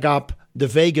right back up the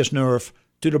vagus nerve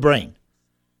to the brain.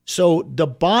 So the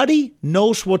body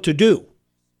knows what to do.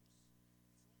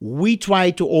 We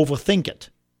try to overthink it.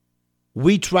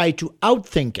 We try to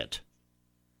outthink it.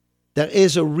 There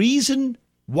is a reason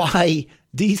why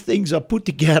these things are put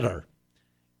together.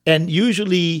 And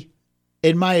usually,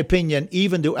 in my opinion,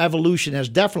 even though evolution has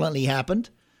definitely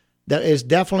happened, there is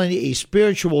definitely a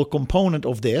spiritual component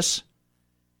of this.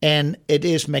 And it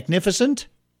is magnificent,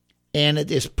 and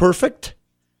it is perfect,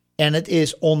 and it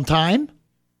is on time,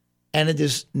 and it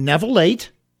is never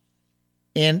late,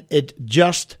 and it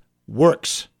just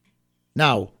works.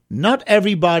 Now, not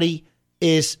everybody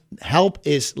is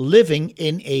living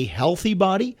in a healthy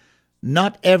body.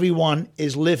 Not everyone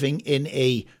is living in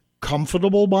a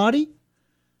comfortable body.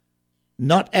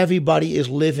 Not everybody is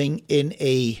living in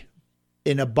a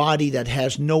body that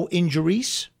has no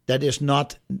injuries, that is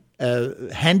not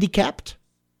handicapped.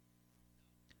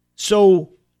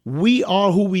 So we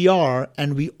are who we are,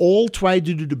 and we all try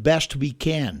to do the best we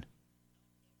can.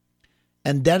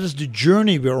 And that is the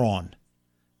journey we're on.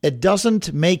 It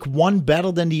doesn't make one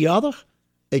better than the other.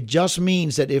 It just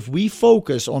means that if we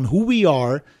focus on who we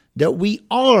are, that we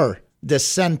are the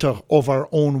center of our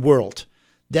own world,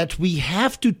 that we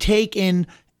have to take in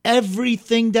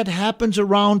everything that happens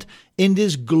around in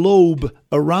this globe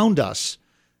around us,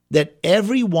 that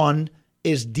everyone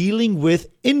is dealing with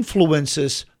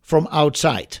influences from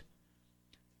outside.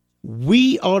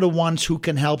 We are the ones who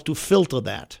can help to filter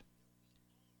that.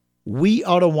 We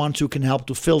are the ones who can help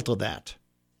to filter that.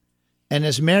 And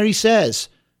as Mary says,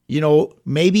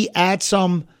 maybe add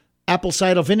some apple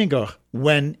cider vinegar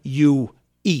when you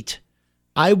eat.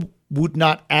 I would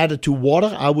not add it to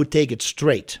water. I would take it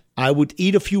straight. I would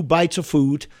eat a few bites of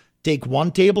food, take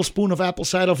 1 tablespoon of apple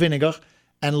cider vinegar,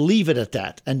 and leave it at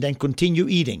that, and then continue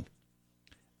eating.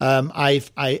 I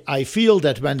feel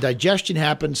that when digestion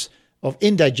happens, of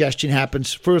indigestion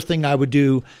happens, first thing I would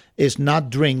do is not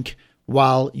drink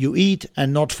while you eat,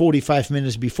 and not 45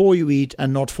 minutes before you eat,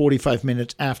 and not 45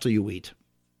 minutes after you eat.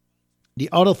 The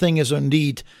other thing is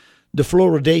indeed the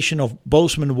fluoridation of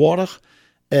Bozeman water.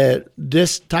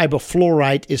 This type of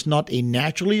fluoride is not a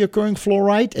naturally occurring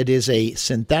fluoride. It is a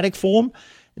synthetic form.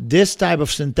 This type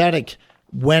of synthetic,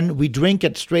 when we drink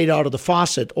it straight out of the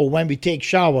faucet or when we take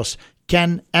showers,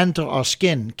 can enter our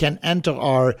skin, can enter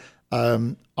our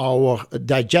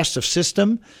digestive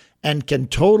system, and can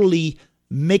totally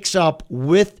mix up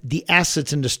with the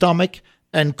acids in the stomach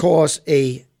and cause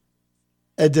a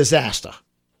disaster.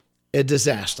 A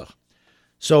disaster.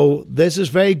 So this is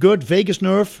very good. Vagus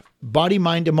nerve, body,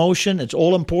 mind, emotion, it's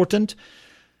all important.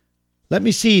 Let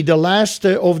me see the last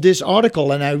of this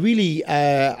article, and I really,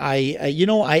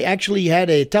 I actually had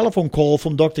a telephone call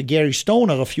from Dr. Gary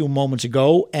Stoner a few moments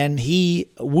ago, and he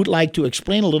would like to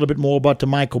explain a little bit more about the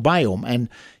microbiome. And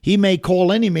he may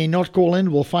call in, he may not call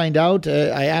in. We'll find out.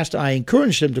 I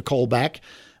encouraged him to call back.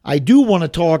 I do want to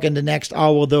talk in the next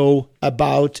hour, though,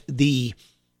 about the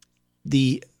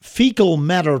fecal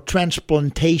matter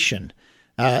transplantation.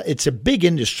 It's a big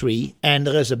industry, and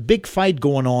there is a big fight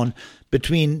going on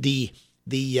between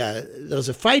there's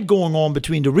a fight going on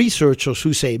between the researchers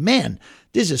who say, man,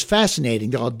 this is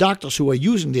fascinating. There are doctors who are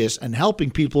using this and helping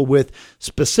people with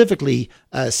specifically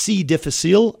C.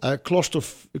 difficile,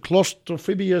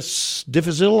 Clostridium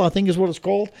difficile, I think is what it's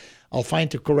called. I'll find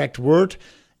the correct word.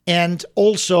 And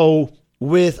also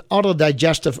with other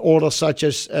digestive orders such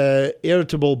as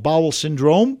irritable bowel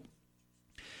syndrome.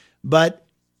 But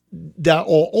there are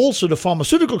also the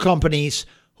pharmaceutical companies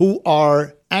who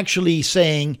are actually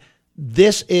saying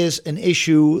this is an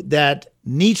issue that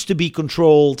needs to be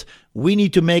controlled. We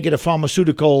need to make it a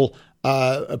pharmaceutical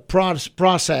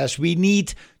process. We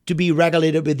need to be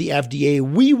regulated with the FDA.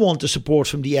 We want the support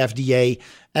from the FDA.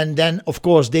 And then, of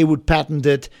course, they would patent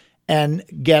it and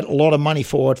get a lot of money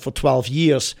for it for 12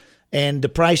 years. And the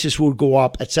prices would go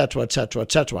up, et cetera, et cetera,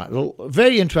 et cetera.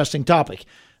 Very interesting topic.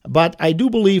 But I do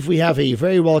believe we have a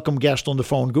very welcome guest on the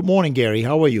phone. Good morning, Gary.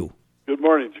 How are you? Good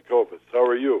morning, Jacobus. How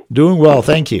are you? Doing well,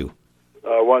 thank you.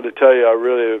 I wanted to tell you I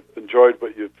really have enjoyed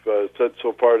what you've said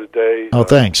so far today. Oh,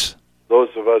 thanks. Those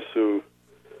of us who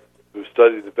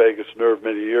studied the vagus nerve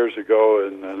many years ago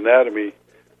in anatomy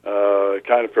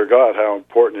kind of forgot how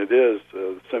important it is,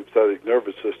 the sympathetic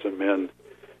nervous system,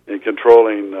 in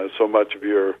controlling so much of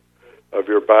your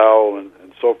bowel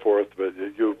and so forth. But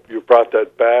you brought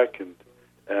that back, and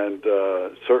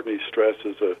certainly stress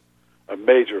is a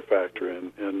major factor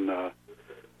in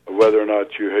whether or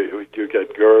not you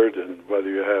get GERD and whether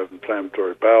you have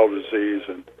inflammatory bowel disease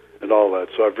and all that.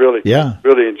 So I've really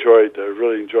enjoyed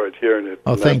hearing it.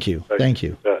 Oh, thank you.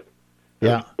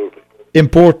 Yeah, absolutely.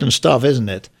 Important stuff, isn't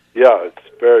it? Yeah, it's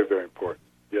very, very important.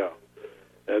 Yeah,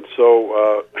 and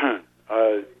so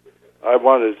I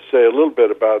wanted to say a little bit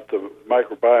about the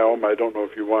microbiome. I don't know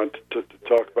if you want to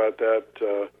talk about that.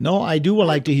 No, I do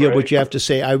like to hear what you have to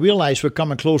say. I realize we're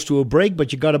coming close to a break,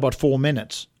 but you got about 4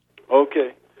 minutes.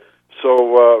 Okay.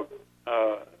 So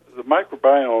the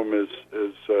microbiome is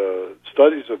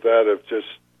studies of that have just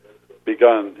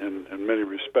begun in many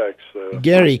respects.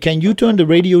 Gary, can you turn the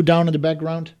radio down in the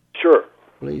background? Sure.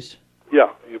 Please.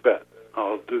 Yeah, you bet.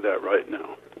 I'll do that right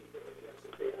now.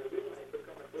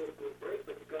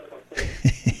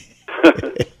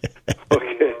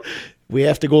 Okay. We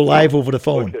have to go live over the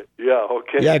phone. Okay. Yeah.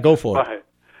 Okay. Yeah, go for it. Fine.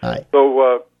 Hi.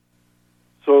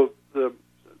 So the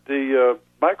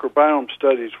microbiome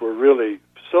studies were really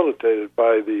facilitated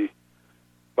by the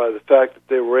fact that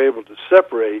they were able to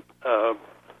separate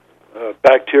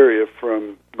bacteria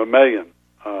from mammalian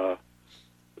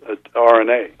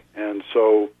RNA, and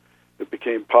so it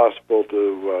became possible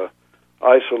to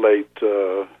isolate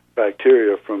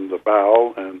bacteria from the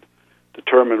bowel and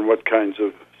determine what kinds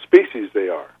of species they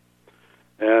are.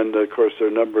 And, of course, there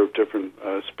are a number of different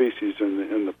species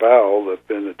in the bowel that have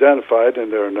been identified,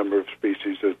 and there are a number of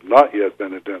species that have not yet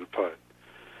been identified.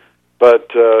 But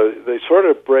they sort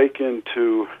of break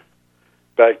into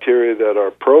bacteria that are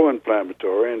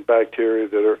pro-inflammatory and bacteria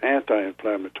that are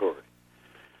anti-inflammatory.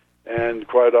 And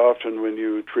quite often when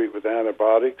you treat with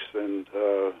antibiotics and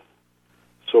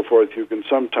so forth, you can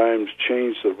sometimes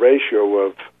change the ratio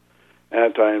of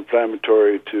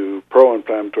anti-inflammatory to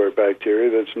pro-inflammatory bacteria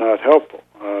that's not helpful.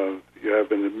 You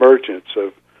have an emergence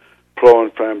of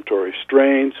pro-inflammatory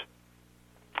strains,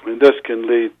 and this can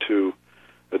lead to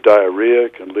diarrhea,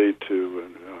 can lead to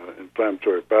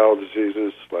inflammatory bowel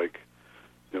diseases like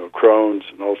Crohn's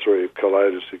and ulcerative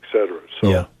colitis, etc. So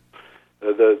yeah.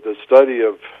 The study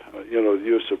of the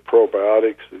use of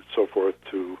probiotics and so forth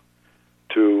to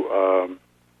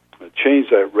change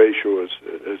that ratio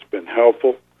has been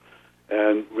helpful.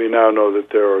 And we now know that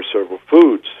there are several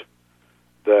foodstuffs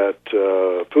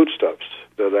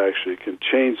that actually can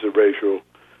change the ratio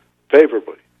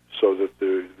favorably, so that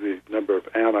the number of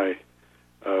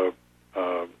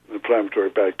anti-inflammatory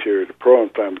bacteria to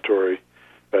pro-inflammatory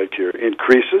bacteria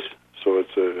increases. So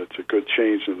it's a good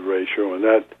change in the ratio, and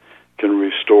that can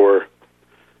restore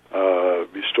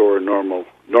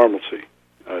normalcy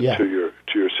to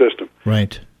your system.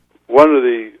 Right. One of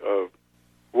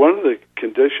the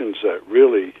conditions that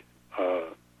really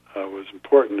was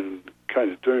important in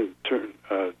kind of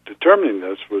determining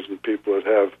this was in people that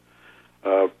have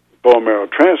bone marrow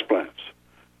transplants.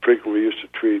 Frequently, we used to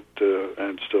treat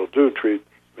and still do treat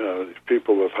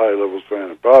people with high levels of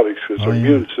antibiotics because their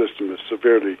immune system is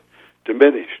severely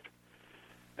diminished,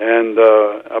 and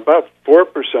about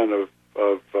 4%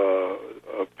 of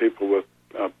people with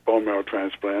bone marrow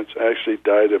transplants actually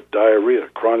died of diarrhea,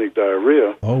 chronic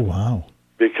diarrhea. Oh, wow.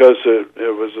 Because it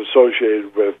was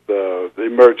associated with the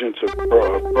emergence of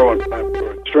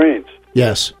pro-inflammatory strains.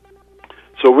 Yes.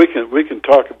 So we can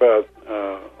talk about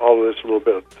all of this a little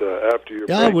bit after your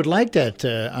break. I would like that.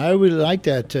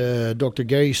 Dr.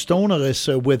 Gary Stoner is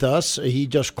with us. He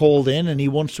just called in and he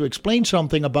wants to explain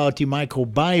something about the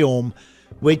microbiome,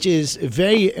 which is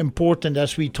very important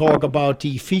as we talk about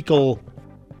the fecal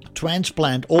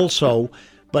transplant also.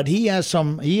 But he has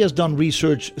done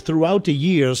research throughout the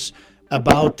years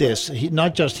about this,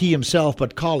 not just he himself,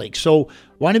 but colleagues. So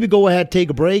why don't we go ahead, take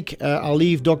a break. I'll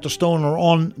leave Dr. Stoner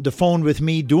on the phone with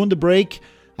me during the break.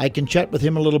 I can chat with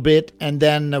him a little bit, and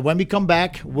then when we come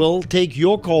back, we'll take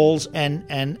your calls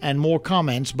and more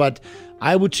comments. But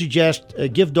I would suggest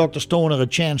give Dr. Stoner a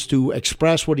chance to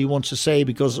express what he wants to say,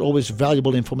 because it's always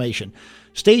valuable information.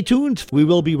 Stay tuned. We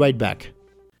will be right back.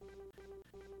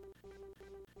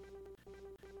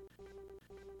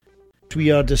 We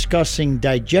are discussing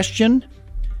digestion,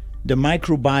 the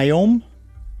microbiome,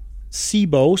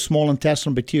 SIBO, small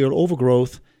intestinal bacterial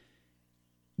overgrowth,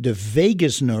 the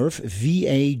vagus nerve,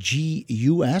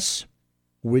 VAGUS,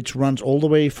 which runs all the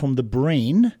way from the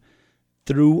brain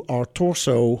through our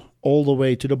torso all the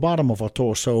way to the bottom of our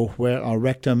torso where our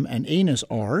rectum and anus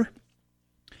are,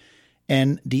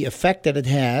 and the effect that it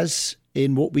has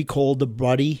in what we call the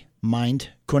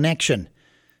body-mind connection.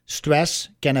 Stress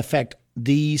can affect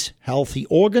these healthy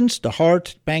organs: the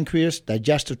heart, pancreas,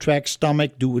 digestive tract,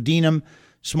 stomach, duodenum,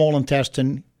 small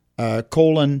intestine,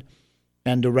 colon,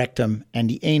 and the rectum and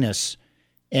the anus.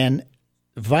 And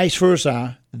vice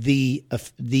versa, the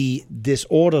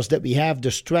disorders that we have, the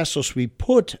stressors we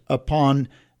put upon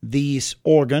these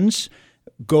organs,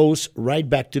 goes right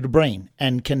back to the brain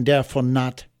and can therefore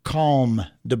not calm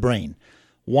the brain.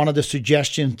 One of the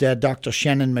suggestions that Dr.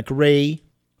 Shannon McRae,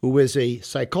 who is a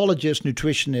psychologist,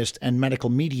 nutritionist, and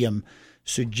medical medium,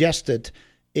 suggested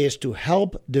is to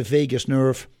help the vagus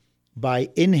nerve by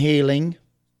inhaling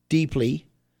deeply,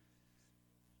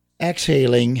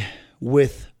 exhaling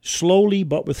with slowly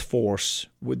but with force,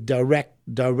 with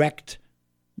direct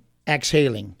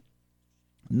exhaling.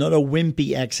 Not a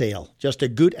wimpy exhale, just a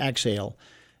good exhale.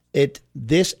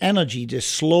 This energy, this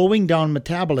slowing down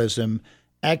metabolism,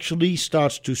 actually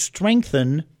starts to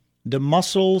strengthen the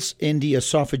muscles in the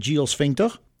esophageal sphincter,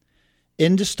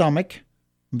 in the stomach,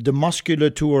 the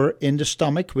musculature in the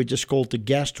stomach, which is called the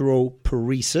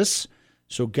gastroparesis.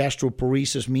 So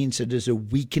gastroparesis means it is a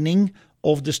weakening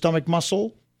of the stomach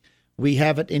muscle. We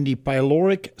have it in the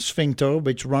pyloric sphincter,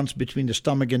 which runs between the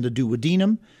stomach and the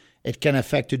duodenum. It can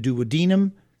affect the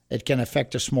duodenum. It can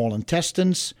affect the small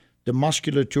intestines, the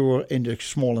musculature in the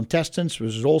small intestines,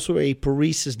 which is also a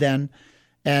paresis then,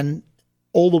 and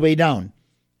all the way down.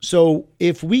 So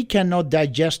if we cannot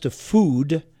digest the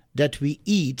food that we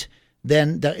eat,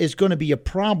 then there is going to be a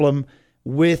problem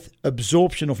with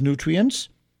absorption of nutrients.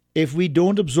 If we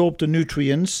don't absorb the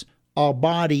nutrients, our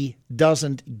body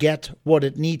doesn't get what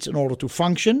it needs in order to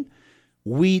function.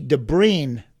 The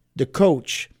brain, the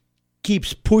coach,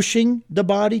 keeps pushing the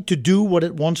body to do what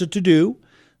it wants it to do.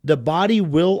 The body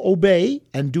will obey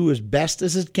and do as best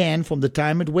as it can from the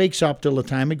time it wakes up till the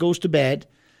time it goes to bed,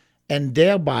 and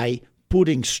thereby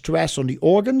putting stress on the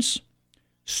organs,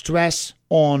 stress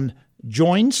on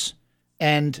joints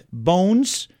and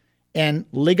bones and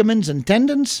ligaments and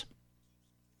tendons,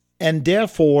 and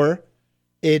therefore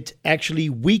it actually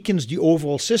weakens the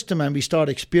overall system and we start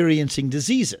experiencing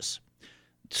diseases.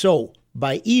 So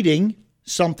by eating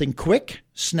something quick,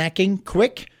 snacking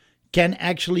quick, can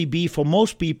actually be for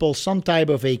most people some type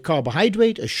of a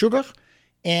carbohydrate, a sugar,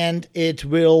 and it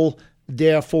will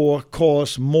therefore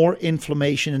cause more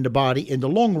inflammation in the body in the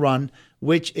long run,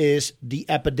 which is the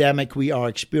epidemic we are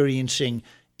experiencing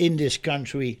in this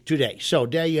country today. So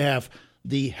there you have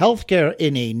the healthcare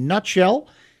in a nutshell,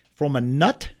 from a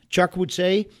nut, Chuck would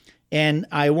say. And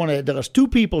there is two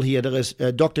people here. There is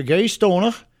Dr. Gary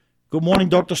Stoner. Good morning,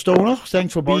 Dr. Stoner.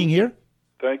 Thanks for being here.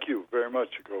 Thank you very much,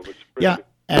 Jacobus. Yeah,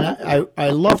 and I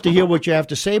love to hear what you have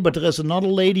to say, but there is another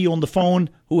lady on the phone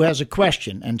who has a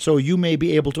question, and so you may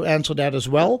be able to answer that as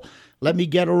well. Let me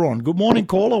get her on. Good morning,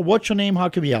 caller. What's your name? How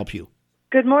can we help you?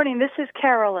 Good morning. This is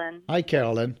Carolyn. Hi,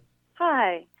 Carolyn.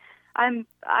 Hi. I'm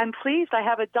pleased. I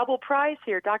have a double prize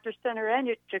here, Dr. Stoner and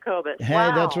Jacobus. Hey,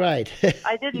 wow. That's right.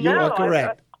 I didn't you know. You are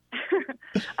correct.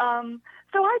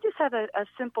 So I just have a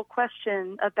simple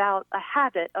question about a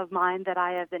habit of mine that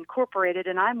I have incorporated,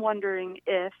 and I'm wondering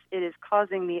if it is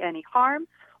causing me any harm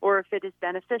or if it is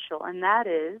beneficial. And that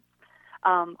is,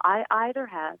 I either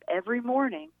have every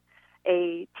morning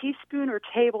a teaspoon or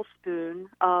tablespoon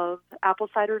of apple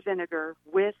cider vinegar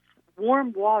with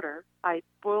warm water. I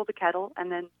boil the kettle and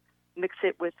then mix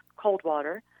it with cold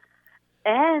water,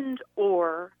 and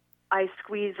or I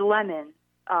squeeze lemon.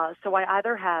 So I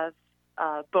either have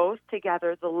both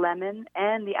together, the lemon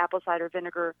and the apple cider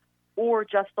vinegar, or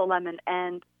just the lemon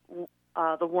and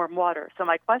the warm water. So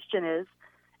my question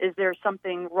is there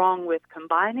something wrong with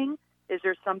combining? Is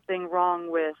there something wrong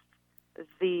with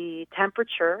the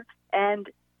temperature and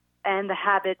the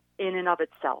habit in and of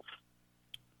itself?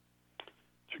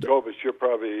 Jacobus, you're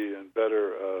probably in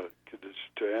better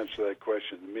to answer that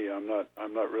question than me. I'm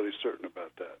not really certain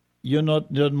about that. You're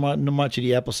not much of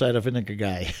the apple cider vinegar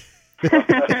guy.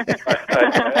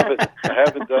 I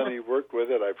haven't done any work with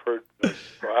it. I've heard.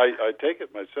 I take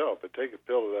it myself. I take a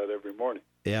pill of that every morning.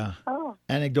 Yeah. Oh.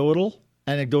 Anecdotal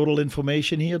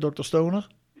information here, Dr. Stoner.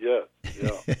 Yeah.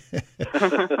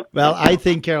 Well, I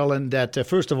think, Carolyn, that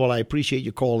first of all, I appreciate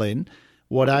your call in.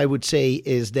 What I would say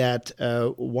is that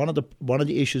one of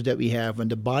the issues that we have when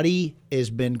the body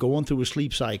has been going through a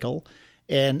sleep cycle,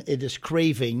 and it is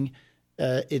craving.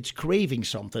 It's craving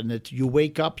something that you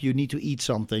wake up, you need to eat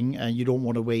something, and you don't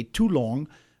want to wait too long.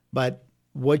 But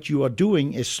what you are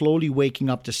doing is slowly waking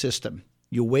up the system.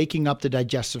 You're waking up the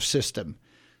digestive system.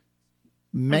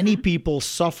 Many people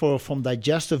suffer from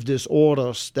digestive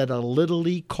disorders that are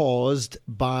literally caused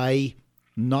by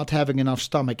not having enough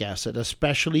stomach acid,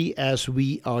 especially as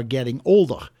we are getting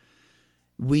older.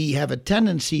 We have a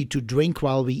tendency to drink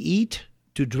while we eat,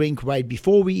 to drink right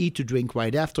before we eat, to drink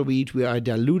right after we eat. We are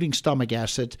diluting stomach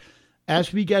acid.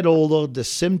 As we get older,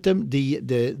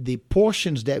 the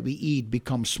portions that we eat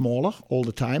become smaller all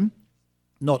the time.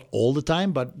 Not all the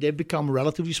time, but they become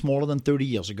relatively smaller than 30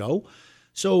 years ago.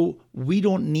 So we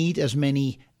don't need as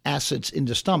many acids in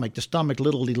the stomach. The stomach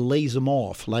literally lays them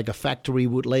off like a factory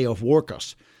would lay off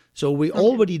workers. So we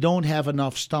already don't have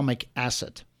enough stomach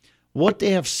acid. What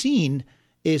they have seen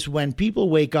is when people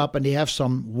wake up and they have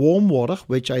some warm water,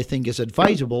 which I think is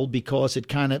advisable because it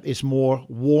kind of is more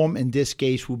warm, in this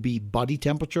case would be body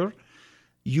temperature.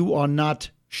 You are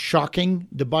not shocking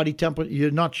the body temperature, you're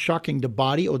not shocking the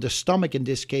body or the stomach in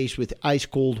this case with ice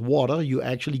cold water. You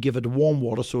actually give it warm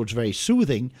water, so it's very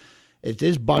soothing. It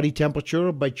is body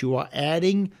temperature, but you are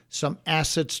adding some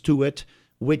acids to it,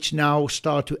 which now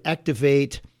start to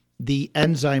activate the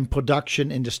enzyme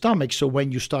production in the stomach. So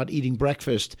when you start eating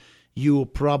breakfast, you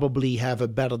probably have a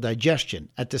better digestion.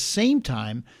 At the same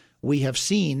time, we have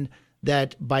seen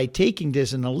that by taking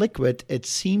this in a liquid, it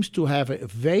seems to have a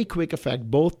very quick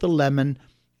effect, both the lemon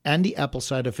and the apple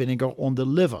cider vinegar on the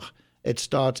liver. It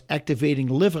starts activating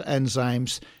liver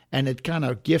enzymes, and it kind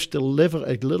of gives the liver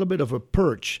a little bit of a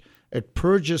purge. It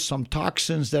purges some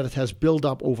toxins that it has built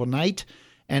up overnight,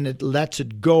 and it lets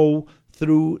it go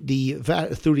through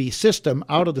the system,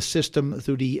 out of the system,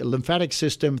 through the lymphatic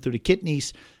system, through the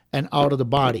kidneys, and out of the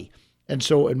body. And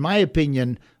so, in my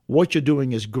opinion, what you're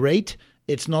doing is great.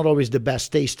 It's not always the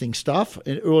best tasting stuff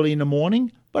early in the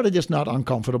morning, but it is not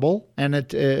uncomfortable. And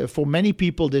for many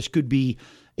people, this could be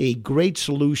a great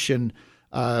solution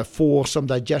for some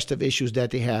digestive issues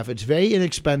that they have. It's very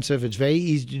inexpensive. It's very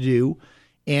easy to do.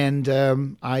 And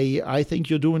I think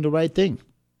you're doing the right thing.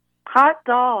 Hot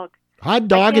dog. Hot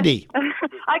doggity.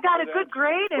 I got a good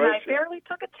grade, and I barely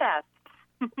took a test.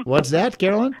 What's that,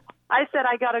 Carolyn? I said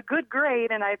I got a good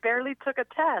grade, and I barely took a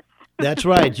test. That's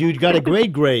right. You got a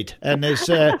great grade. And it's,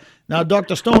 now,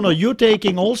 Dr. Stoner, you're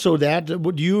taking also that.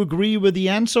 Would you agree with the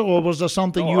answer, or was there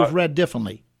something you've read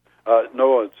differently?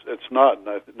 No, it's not.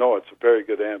 And no, it's a very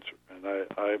good answer. And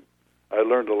I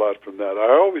learned a lot from that.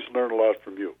 I always learn a lot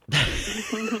from you.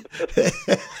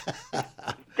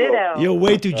 Ditto. You're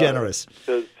way too generous.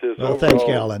 His well, thanks,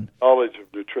 Carolyn. Knowledge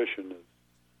of nutrition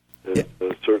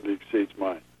certainly exceeds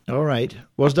mine. All right.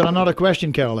 Was there another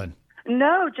question, Carolyn?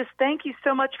 No, just thank you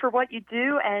so much for what you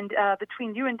do. And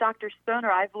between you and Dr. Stoner,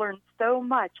 I've learned so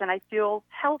much, and I feel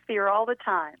healthier all the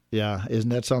time. Yeah, isn't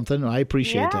that something? I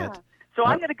appreciate that. So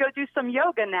I'm going to go do some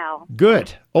yoga now.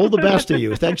 Good. All the best to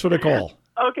you. Thanks for the call.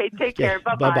 Okay, take care.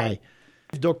 Bye-bye. Bye-bye.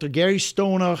 Dr. Gary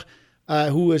Stoner,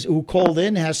 who called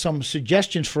in, has some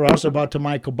suggestions for us about the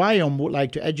microbiome, would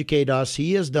like to educate us.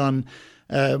 He has done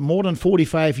more than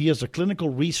 45 years of clinical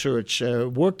research,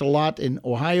 worked a lot in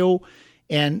Ohio,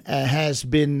 and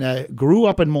grew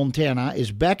up in Montana,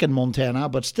 is back in Montana,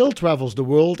 but still travels the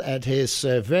world at his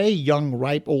very young,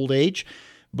 ripe old age.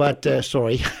 But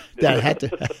sorry, that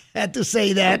had to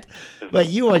say that. But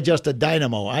you are just a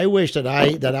dynamo. I wish that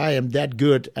I am that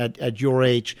good at your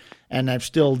age, and I'm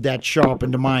still that sharp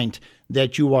in the mind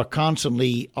that you are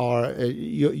constantly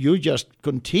you just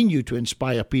continue to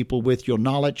inspire people with your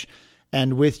knowledge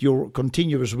and with your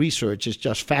continuous research. It's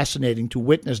just fascinating to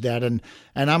witness that, and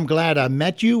I'm glad I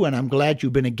met you, and I'm glad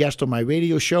you've been a guest on my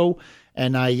radio show,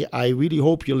 and I really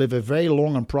hope you live a very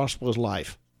long and prosperous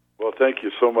life. Well, thank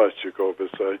you so much,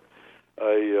 Jacobus. I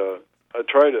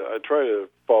try to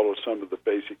follow some of the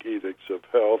basic edicts of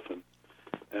health,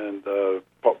 and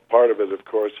part of it, of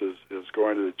course, is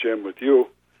going to the gym with you.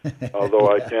 Although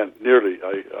I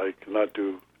cannot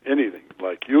do anything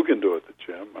like you can do at the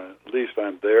gym. At least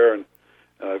I'm there, and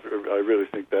I really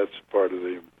think that's part of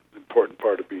the important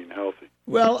part of being healthy.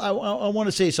 Well, I want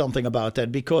to say something about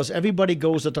that, because everybody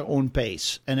goes at their own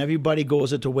pace, and everybody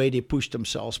goes at the way they push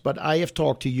themselves. But I have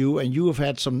talked to you, and you have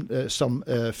had some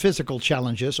physical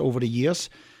challenges over the years,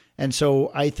 and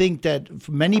so I think that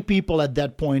many people at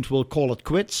that point will call it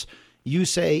quits. You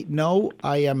say, no,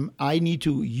 I need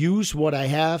to use what I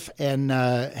have, and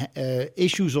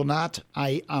issues or not,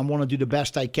 I want to do the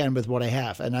best I can with what I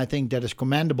have, and I think that is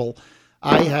commendable.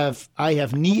 I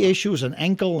have knee issues and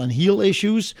ankle and heel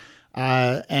issues,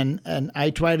 and I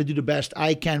try to do the best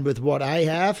I can with what I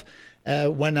have.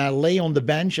 When I lay on the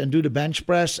bench and do the bench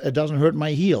press, it doesn't hurt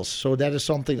my heels, so that is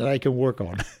something that I can work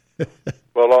on.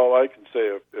 Well, all I can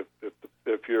say,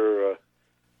 if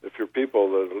your people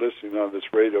that are listening on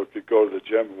this radio could go to the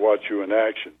gym and watch you in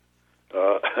action,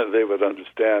 they would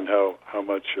understand how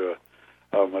much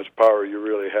power you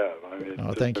really have. I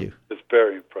mean, thank you. It's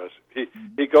very impressive.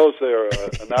 He goes there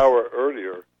an hour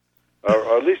earlier,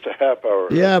 or at least a half hour.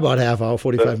 Yeah, about a half hour,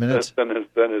 45 minutes. Than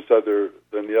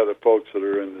the other folks that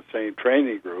are in the same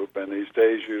training group, and he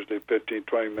stays usually 15,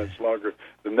 20 minutes longer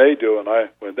than they do. And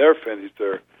when they're finished,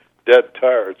 they're dead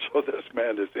tired. So this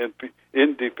man is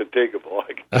indefatigable.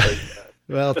 I can tell you that.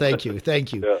 Well, thank you.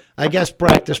 Yeah. I guess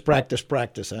practice,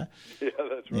 huh? Yeah,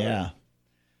 that's right. Yeah.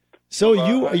 So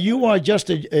you are just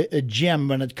a gem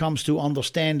when it comes to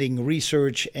understanding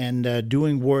research and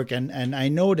doing work. And I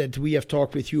know that we have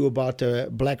talked with you about the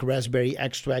black raspberry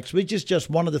extracts, which is just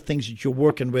one of the things that you're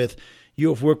working with. You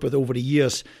have worked with over the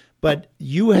years. But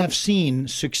you have seen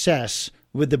success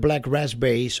with the black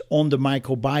raspberries on the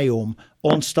microbiome,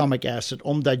 on stomach acid,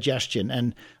 on digestion.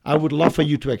 And I would love for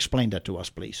you to explain that to us,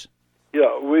 please.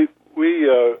 Yeah, we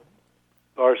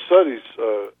our studies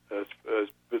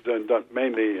has been done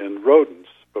mainly in rodents,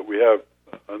 but we have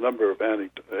a number of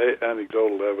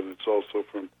anecdotal evidence also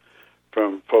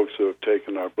from folks who have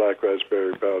taken our black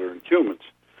raspberry powder in humans.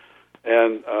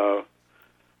 And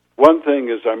one thing,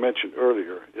 as I mentioned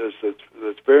earlier, is that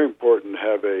it's very important to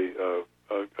have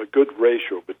a good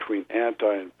ratio between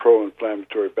anti and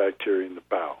pro-inflammatory bacteria in the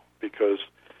bowel, because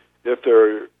if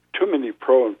there are too many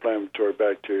pro-inflammatory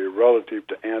bacteria relative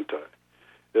to anti,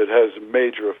 it has a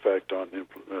major effect on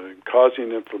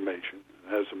causing inflammation.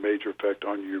 It has a major effect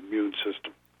on your immune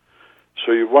system.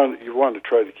 So you want to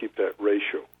try to keep that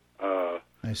ratio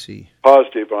I see.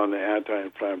 positive on the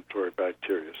anti-inflammatory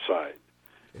bacteria side.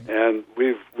 Okay. And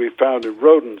we've found in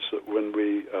rodents that when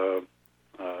we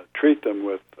treat them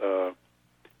with a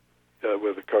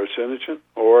carcinogen,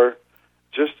 or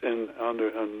just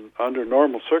under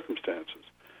normal circumstances,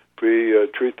 we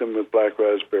treat them with black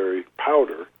raspberry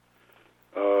powder,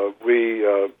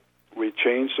 we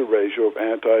change the ratio of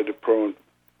anti to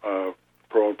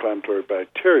pro-inflammatory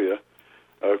bacteria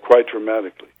quite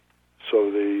dramatically.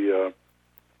 So the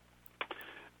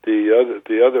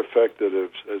other effect that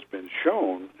has been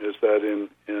shown is that in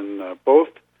both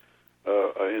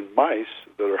in mice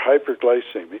that are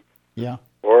hyperglycemic, yeah,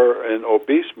 or in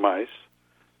obese mice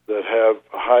that have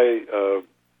high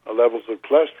levels of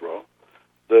cholesterol,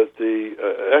 that the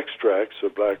extracts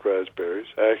of black raspberries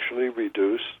actually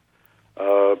reduce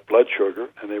blood sugar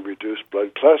and they reduce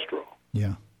blood cholesterol.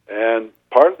 Yeah. And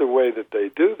part of the way that they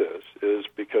do this is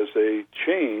because they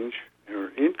change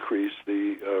or increase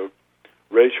the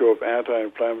ratio of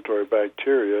anti-inflammatory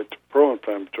bacteria to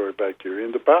pro-inflammatory bacteria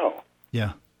in the bowel.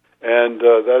 Yeah. And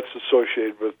that's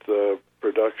associated with the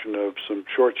production of some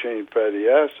short-chain fatty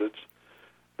acids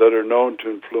that are known to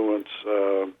influence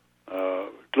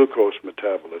glucose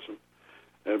metabolism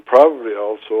and probably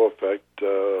also affect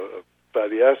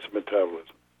fatty acid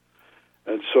metabolism.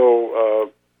 And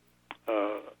so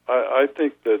I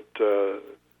think that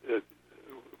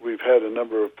we've had a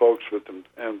number of folks with an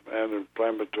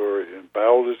inflammatory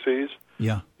bowel disease,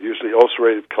 usually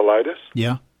ulcerative colitis.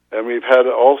 Yeah. And we've had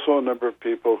also a number of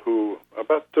people who,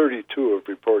 about 32 have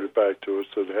reported back to us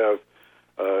that have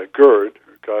GERD,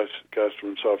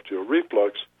 gastroesophageal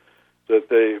reflux, that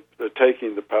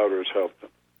taking the powder has helped them.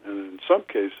 And in some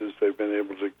cases, they've been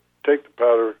able to take the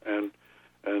powder and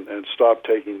stop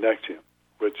taking Nexium,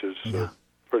 which is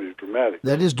pretty dramatic.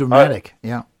 That is dramatic,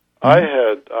 I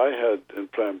had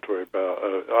inflammatory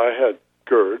bowel. I had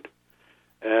GERD,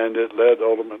 and it led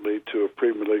ultimately to a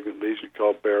pre-malignant lesion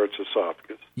called Barrett's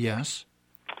esophagus. Yes.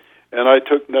 And I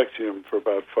took Nexium for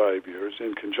about 5 years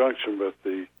in conjunction with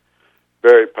the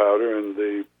berry powder, and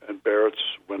Barrett's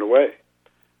went away.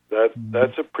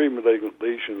 That's a pre-malignant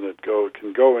lesion that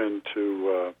can go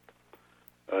into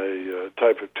a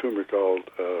type of tumor called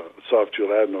esophageal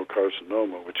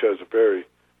adenocarcinoma, which has a very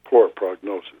poor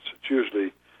prognosis.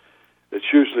 It's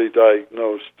usually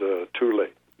diagnosed too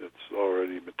late. It's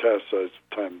already metastasized at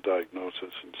the time of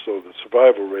diagnosis, and so the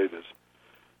survival rate is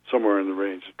somewhere in the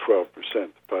range of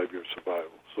 12%, 5-year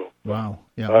survival. So wow,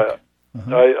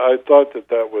 I thought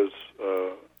that was.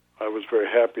 I was very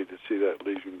happy to see that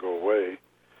lesion go away.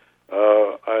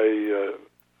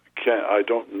 I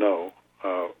don't know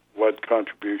what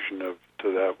contribution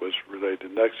to that was related to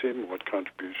Nexium, and what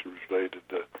contribution was related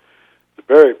to the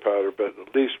berry powder, but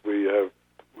at least we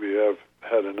have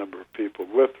had a number of people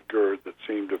with GERD that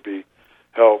seem to be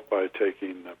helped by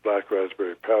taking black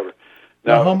raspberry powder.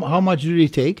 Now, how much did you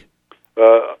take?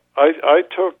 I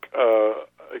took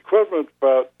equivalent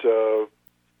about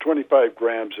 25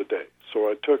 grams a day. So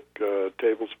I took a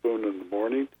tablespoon in the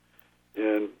morning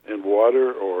in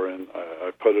water, or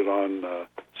I put it on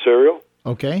cereal.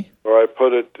 Okay. Or I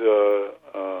put it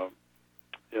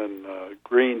in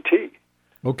green tea.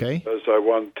 Okay. Because I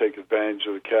wanted to take advantage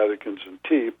of the catechins in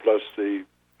tea, plus the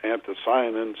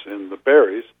anthocyanins in the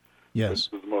berries. Yes.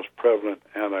 Which are the most prevalent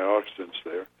antioxidants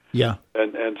there. Yeah.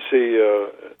 And see,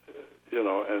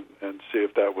 and see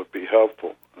if that would be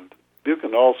helpful. And you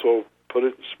can also put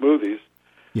it in smoothies.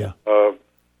 Yeah.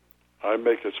 I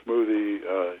make a smoothie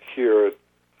here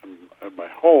at my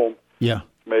home. Yeah.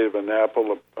 Made of an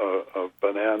apple, a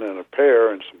banana, and a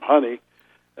pear, and some honey.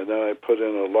 And then I put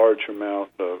in a large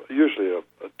amount, usually a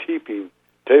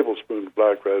tablespoon of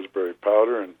black raspberry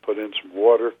powder, and put in some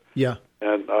water. Yeah.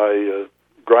 And I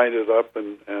grind it up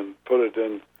and put it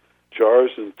in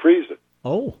jars and freeze it.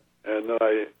 Oh. And then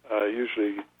I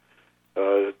usually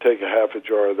take a half a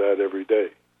jar of that every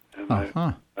day. And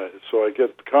so I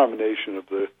get the combination of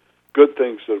the good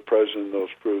things that are present in those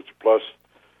fruits plus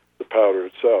the powder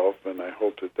itself, and I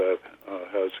hope that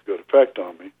has a good effect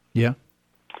on me. Yeah.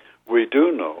 We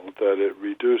do know that it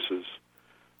reduces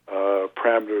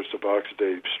parameters of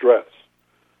oxidative stress.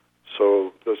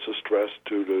 So this is stress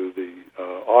due to the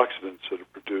oxidants that are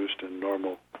produced in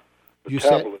normal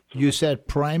metabolism. You said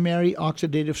primary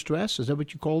oxidative stress? Is that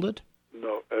what you called it?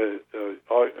 No,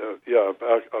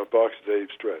 of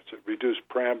oxidative stress. It reduced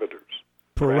parameters.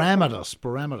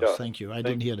 Parameters, yeah. Thank you. I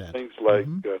didn't hear that. Things like,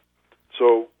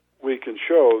 so we can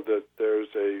show that there's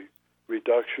a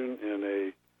reduction in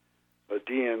a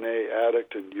DNA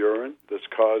adduct in urine that's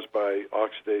caused by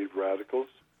oxidative radicals,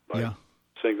 like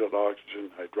singlet oxygen,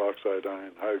 hydroxide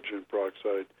ion, hydrogen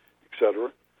peroxide,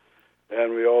 etc.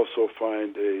 And we also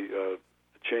find a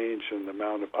change in the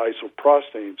amount of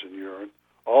isoprostanes in urine,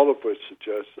 all of which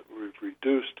suggests that we've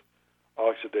reduced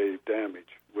oxidative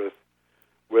damage with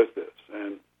this.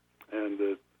 And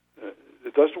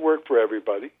it doesn't work for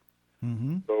everybody.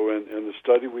 Mm-hmm. So in the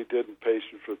study we did in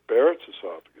patients with Barrett's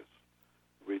esophagus,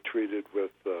 we treated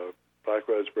with black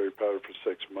raspberry powder for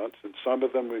 6 months, and some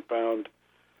of them we found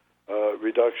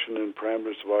reduction in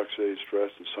parameters of oxidative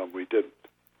stress, and some we didn't.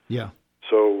 Yeah.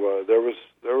 So there was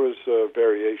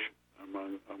variation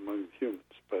among humans,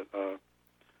 but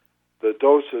the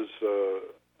doses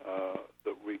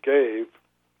that we gave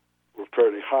were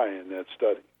fairly high in that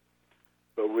study.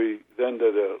 But we then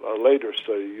did a later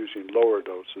study using lower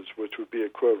doses, which would be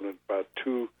equivalent about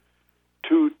two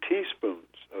teaspoons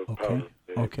of powder.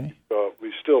 Okay.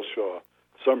 We still saw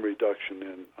some reduction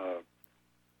in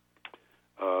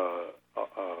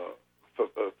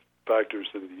factors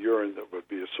in the urine that would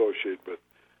be associated with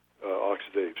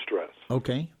oxidative stress.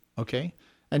 Okay.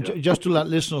 And just to let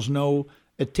listeners know,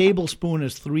 a tablespoon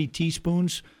is 3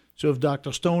 teaspoons. So if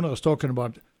Dr. Stoner is talking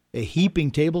about a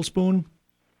heaping tablespoon,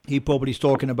 he probably is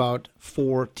talking about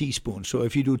 4 teaspoons. So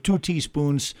if you do 2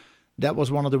 teaspoons, that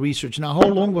was one of the research. Now, how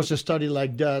long was a study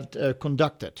like that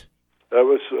conducted? That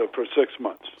was for 6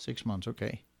 months. 6 months,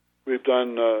 okay. We've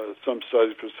done some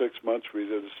studies for 6 months. We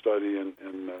did a study in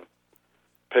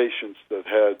patients that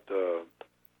had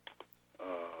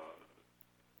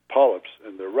polyps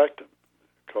in their rectum.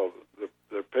 Called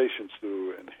they're patients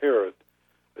who inherit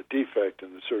a defect in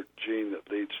a certain gene that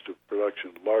leads to production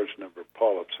of a large number of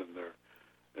polyps in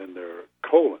their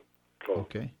colon,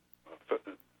 called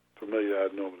familial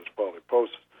adenomatous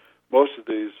polyposis. Most of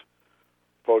these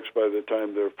folks, by the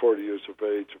time they're 40 years of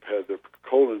age, have had their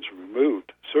colons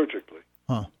removed surgically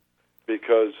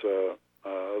because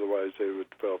otherwise they would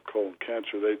develop colon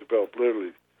cancer. They develop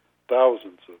literally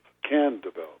can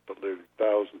develop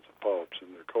thousands of polyps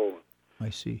in their colon. I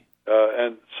see.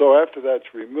 And so after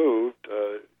that's removed,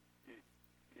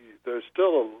 there's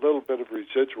still a little bit of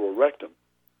residual rectum.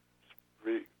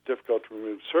 It's difficult to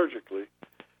remove surgically,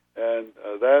 and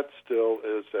that still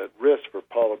is at risk for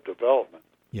polyp development.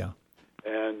 Yeah.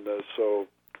 And so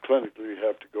clinically you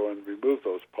have to go and remove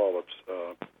those polyps.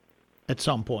 At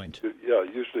some point. Yeah,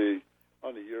 usually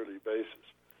on a yearly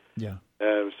basis. Yeah.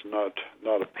 And it's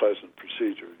not a pleasant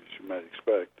procedure, as you might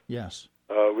expect. Yes.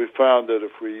 We found that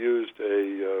if we used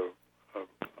a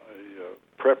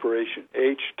preparation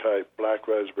H type black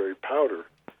raspberry powder,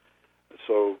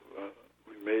 so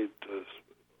we made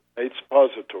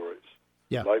suppositories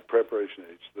like preparation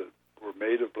H that were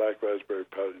made of black raspberry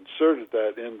powder, inserted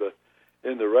that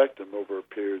in the rectum over a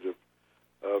period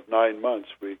of 9 months,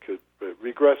 we could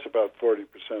regress about 40%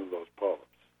 of those polyps.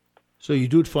 So you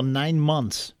do it for 9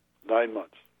 months? 9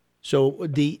 months. So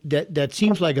that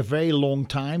seems like a very long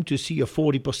time to see a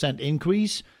 40%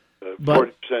 increase.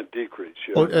 40% decrease,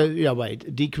 yeah.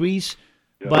 Right, decrease.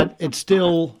 Yeah. But it's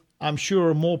still, I'm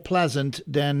sure, more pleasant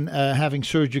than having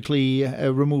surgically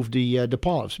removed the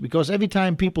polyps. Because every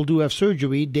time people do have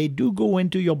surgery, they do go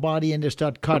into your body and they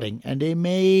start cutting. And they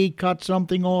may cut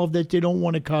something off that they don't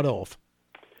want to cut off.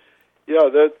 Yeah,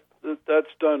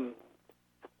 that's done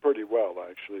pretty well,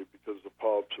 actually, because the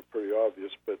polyps are pretty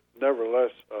obvious. But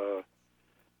nevertheless,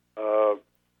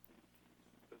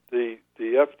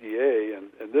 the FDA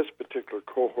and this particular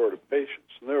cohort of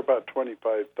patients, and there are about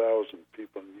 25,000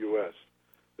 people in the U.S.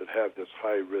 that have this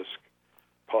high-risk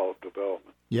polyp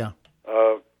development. Yeah.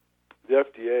 The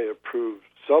FDA approved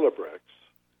Celebrex,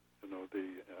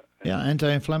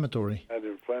 anti-inflammatory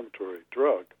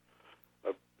drug,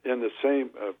 in the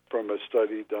same from a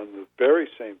study done the very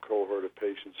same cohort of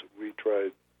patients that we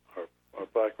tried our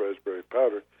black raspberry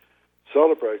powder.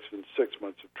 Celebrex in 6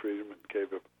 months of treatment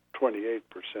gave a 28%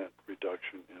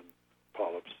 reduction in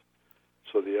polyps.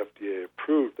 So the FDA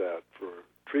approved that for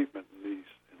treatment in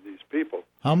these people.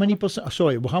 How many percent?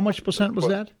 Sorry, how much percent was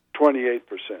that? 28%.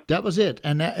 That was it.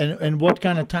 And what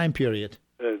kind of time period?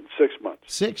 In 6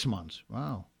 months. 6 months.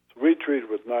 Wow. So we treated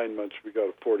with 9 months. We got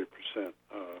a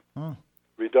 40%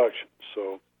 reduction.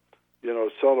 So,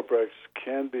 Celebrex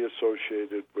can be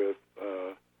associated with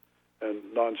and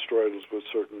non-steroidals with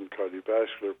certain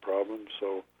cardiovascular problems.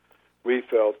 So we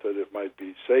felt that it might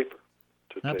be safer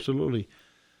to take. Absolutely.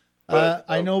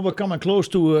 I know we're coming close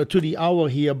to the hour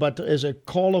here, but there's a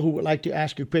caller who would like to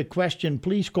ask a quick question.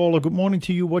 Please, caller, good morning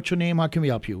to you. What's your name? How can we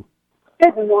help you?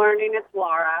 Good morning. It's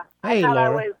Laura. Hey,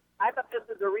 Laura. I thought this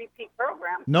was a repeat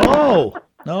program. No.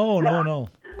 I'm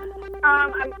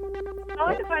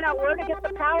calling to find out where to get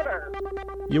the powder.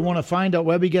 You want to find out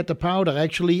where we get the powder?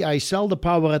 Actually, I sell the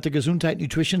powder at the Gesundheit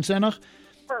Nutrition Center.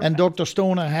 Perfect. And Dr.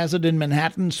 Stoner has it in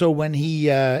Manhattan, so when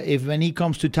he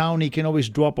comes to town, he can always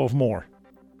drop off more.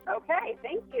 Okay,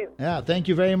 thank you. Yeah, thank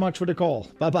you very much for the call.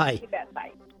 Bye-bye. You bet,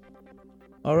 bye.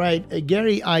 All right,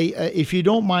 Gary, if you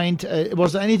don't mind,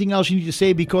 was there anything else you need to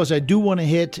say? Because I do want to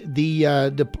hit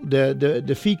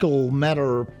the fecal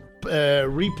matter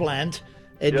replant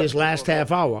in this last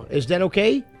half hour. Is that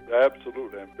okay?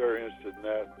 Absolutely. I'm very interested in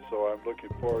that, so I'm looking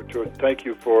forward to it. Thank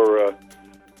you for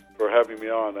having me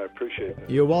on. I appreciate it.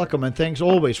 You're welcome, and thanks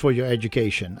always for your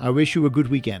education. I wish you a good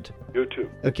weekend. You too.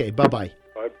 Okay, bye-bye.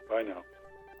 Bye now.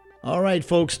 All right,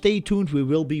 folks, stay tuned. We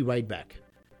will be right back.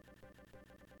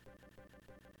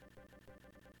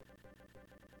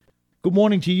 Good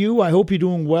morning to you. I hope you're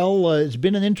doing well. It's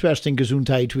been an interesting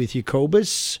Gesundheit with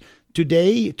Jacobus.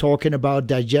 Today, talking about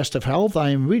digestive health. I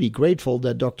am really grateful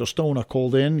that Dr. Stoner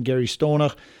called in, Gary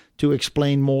Stoner, to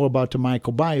explain more about the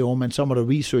microbiome and some of the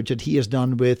research that he has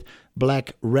done with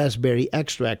black raspberry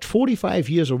extract. 45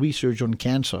 years of research on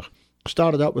cancer.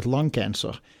 Started out with lung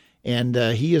cancer. And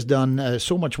he has done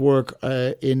so much work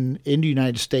in the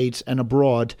United States and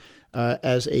abroad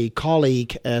as a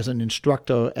colleague, as an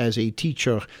instructor, as a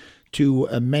teacher to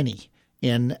many.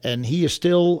 And he is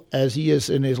still, as he is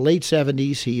in his late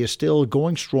 70s, he is still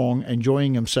going strong,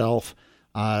 enjoying himself,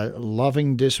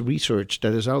 loving this research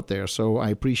that is out there. So I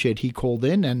appreciate he called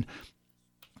in, and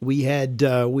we had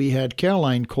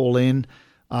Caroline call in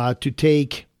to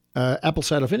take apple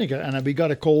cider vinegar, and we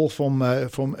got a call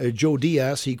from Joe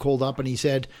Diaz. He called up and he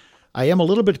said, "I am a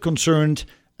little bit concerned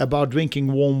about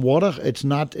drinking warm water.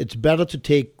 It's better to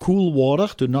take cool water,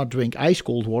 to not drink ice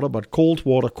cold water, but cold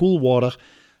water, cool water."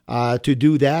 To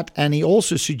do that. And he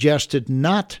also suggested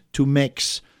not to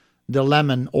mix the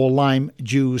lemon or lime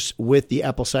juice with the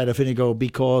apple cider vinegar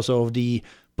because of the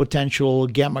potential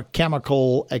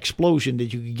chemical explosion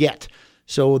that you could get.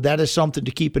 So that is something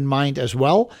to keep in mind as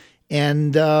well.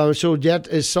 And so that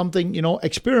is something,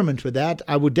 experiment with that.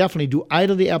 I would definitely do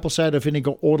either the apple cider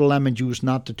vinegar or the lemon juice,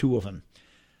 not the two of them.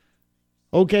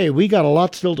 Okay, we got a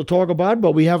lot still to talk about,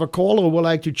 but we have a caller who would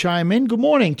like to chime in. Good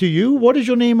morning to you. What is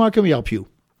your name? How can we help you?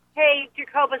 Hey,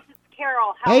 Jacobus, it's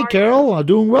Carol. How Hey, are Carol. I'm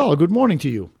doing well. Good morning to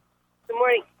you. Good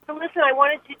morning. So listen, I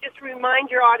wanted to just remind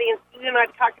your audience, you and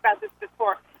I've talked about this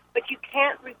before, but you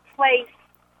can't replace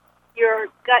your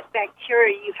gut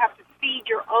bacteria. You have to feed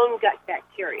your own gut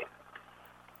bacteria.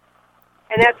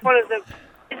 And that's one of the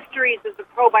mysteries of the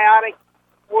probiotic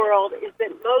world, is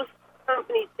that most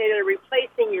companies say they're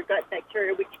replacing your gut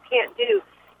bacteria, which you can't do.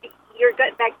 Your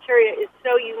gut bacteria is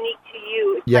so unique to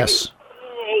you. It's Yes.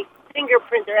 like a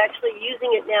fingerprint. They're actually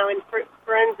using it now in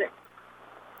forensics.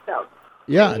 So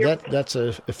Yeah, that's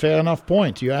a fair enough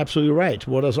point. You're absolutely right.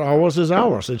 What is ours is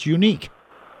ours. It's unique.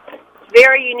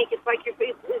 very unique. It's like as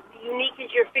unique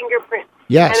as your fingerprint.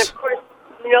 Yes. And of course,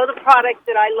 the product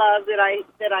that I love, that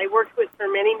I worked with for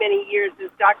many, many years, is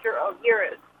Dr.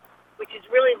 Ohhira's, which is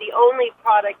really the only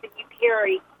product that you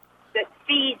carry that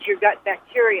feeds your gut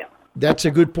bacteria. That's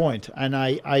a good point. And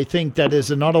I think that is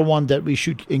another one that we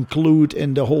should include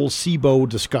in the whole SIBO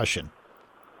discussion.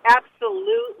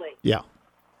 Absolutely. Yeah.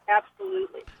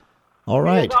 Absolutely. All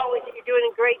right. As always, you're doing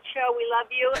a great show. We love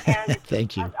you. And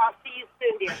Thank you. I'll see you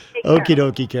soon, dear. Take Okie care.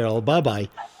 dokie, Carol. Bye-bye.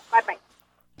 Bye-bye.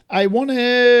 I want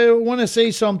to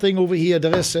say something over here.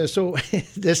 There is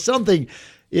there's something,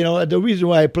 the reason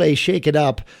why I play Shake It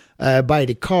Up by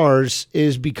the Cars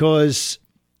is because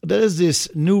there's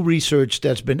this new research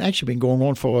that's been going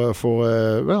on for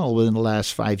within the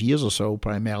last 5 years or so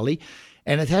primarily,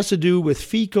 and it has to do with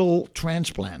fecal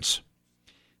transplants.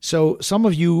 So some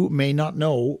of you may not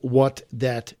know what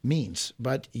that means,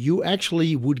 but you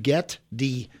actually would get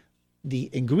the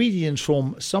ingredients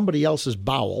from somebody else's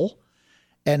bowel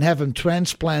and have them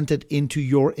transplanted into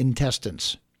your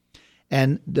intestines.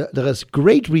 And there is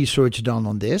great research done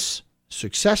on this,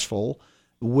 successful,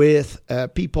 with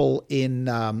people in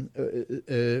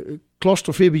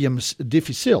Clostridium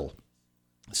difficile,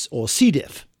 or C.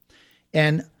 diff.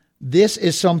 And this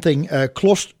is something,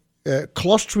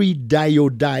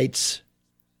 Clostridioides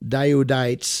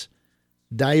difficile,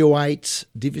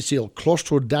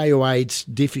 Clostridioides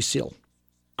difficile,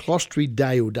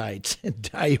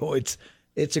 Clostridioides,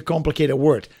 it's a complicated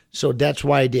word. So that's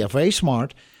why they're very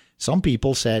smart. Some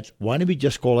people said, why don't we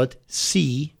just call it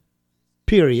C.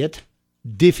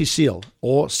 difficile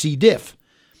or C. diff?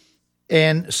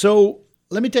 And so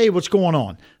let me tell you what's going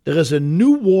on. There is a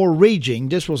new war raging.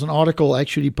 This was an article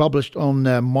actually published on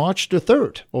March the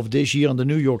 3rd of this year in the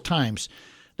New York Times.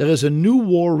 There is a new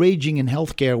war raging in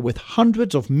healthcare with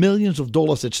hundreds of millions of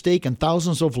dollars at stake and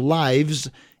thousands of lives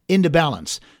in the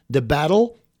balance. The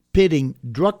battle pitting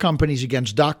drug companies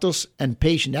against doctors and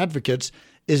patient advocates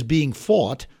is being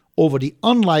fought over the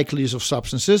unlikeliest of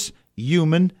substances,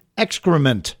 human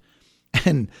excrement.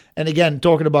 And again,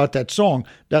 talking about that song,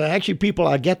 there are actually people,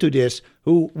 I'll get to this,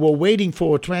 who were waiting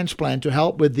for a transplant to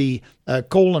help with the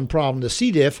colon problem, the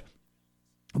C. diff,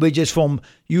 which is from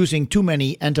using too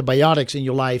many antibiotics in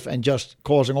your life and just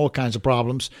causing all kinds of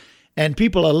problems. And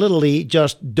people are literally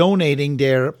just donating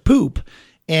their poop,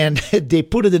 and they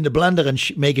put it in the blender and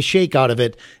make a shake out of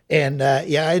it. And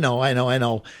I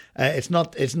know. It's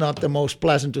not the most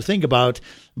pleasant to think about,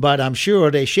 but I'm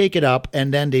sure they shake it up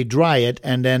and then they dry it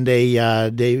and then they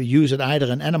use it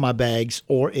either in enema bags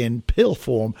or in pill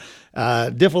form.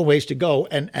 Different ways to go.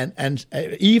 And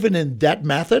even in that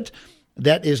method,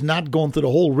 that is not going through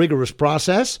the whole rigorous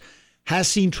process, has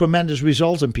seen tremendous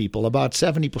results in people, about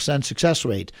 70% success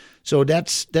rate. So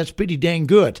that's pretty dang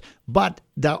good. But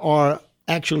there are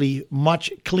actually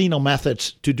much cleaner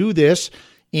methods to do this.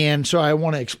 And so I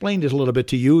want to explain this a little bit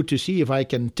to you to see if I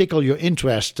can tickle your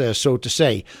interest, so to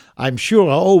say. I'm sure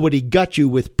I already got you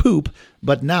with poop,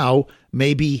 but now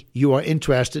maybe you are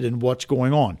interested in what's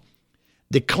going on.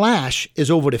 The clash is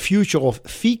over the future of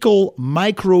fecal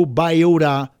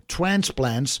microbiota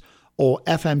transplants, or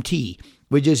FMT,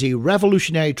 which is a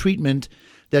revolutionary treatment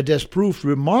that has proved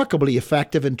remarkably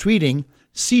effective in treating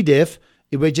C. diff,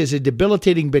 which is a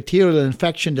debilitating bacterial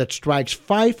infection that strikes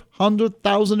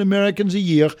 500,000 Americans a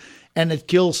year and it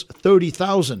kills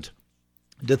 30,000.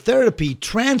 The therapy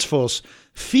transfers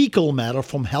fecal matter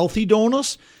from healthy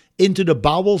donors into the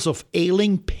bowels of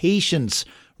ailing patients,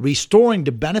 restoring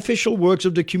the beneficial works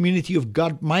of the community of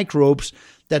gut microbes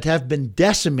that have been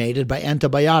decimated by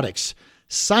antibiotics.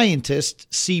 Scientists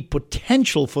see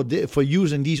potential for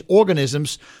using these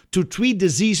organisms to treat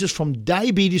diseases from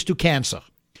diabetes to cancer.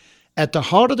 At the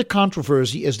heart of the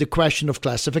controversy is the question of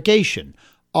classification.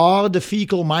 Are the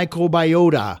fecal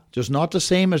microbiota just not the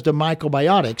same as the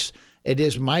microbiotics? It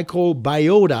is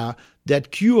microbiota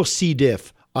that cure C.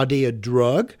 diff. Are they a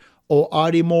drug, or are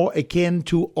they more akin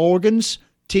to organs,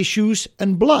 tissues,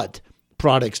 and blood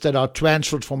products that are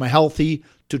transferred from a healthy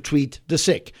to treat the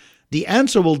sick? The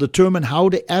answer will determine how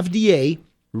the FDA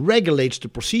regulates the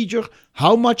procedure,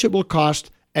 how much it will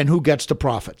cost, and who gets the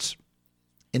profits.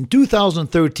 In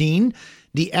 2013,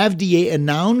 the FDA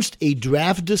announced a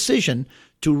draft decision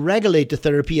to regulate the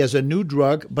therapy as a new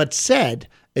drug, but said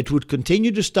it would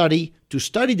continue to study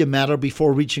the matter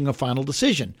before reaching a final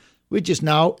decision, which is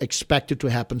now expected to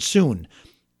happen soon.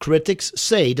 Critics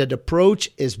say that approach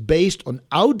is based on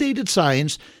outdated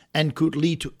science and could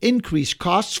lead to increased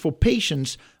costs for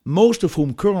patients, most of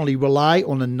whom currently rely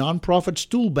on a nonprofit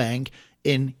stool bank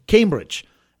in Cambridge.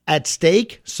 At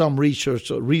stake, some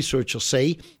researchers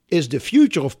say, is the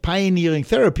future of pioneering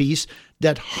therapies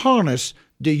that harness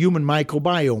the human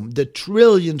microbiome, the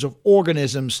trillions of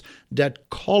organisms that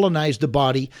colonize the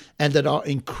body and that are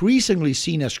increasingly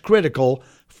seen as critical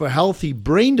for healthy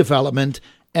brain development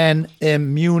and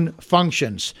immune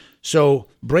functions. So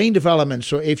brain development,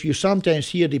 so if you sometimes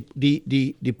hear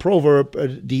the proverb,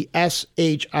 the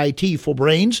SHIT for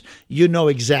brains, you know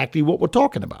exactly what we're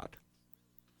talking about.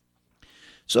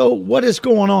 So what is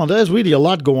going on? There's really a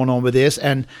lot going on with this,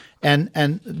 and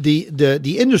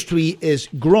the industry is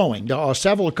growing. There are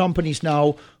several companies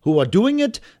now who are doing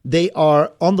it. They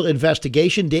are under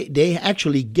investigation. They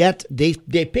actually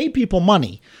they pay people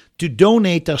money to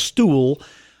donate their stool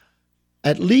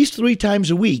at least 3 times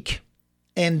a week,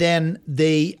 and then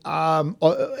they,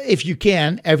 if you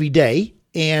can, every day,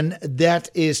 and that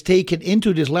is taken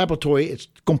into this laboratory. It's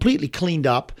completely cleaned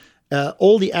up.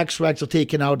 All the extracts are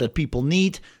taken out that people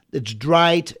need. It's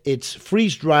dried. It's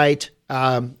freeze-dried.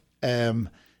 And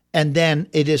then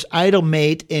it is either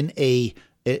made in a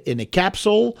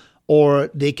capsule, or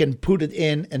they can put it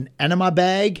in an enema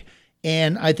bag.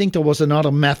 And I think there was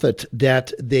another method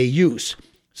that they use.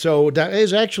 So there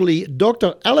is actually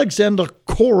Dr. Alexander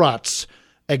Koratz,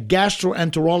 a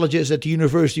gastroenterologist at the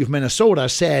University of Minnesota,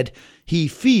 said he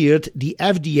feared the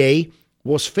FDA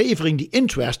was favoring the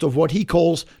interest of what he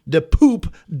calls the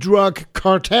poop drug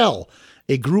cartel,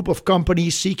 a group of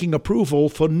companies seeking approval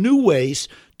for new ways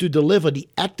to deliver the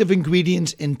active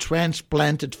ingredients in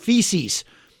transplanted feces.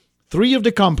 3 of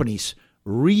the companies,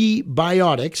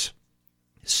 Rebiotics,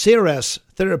 Ceres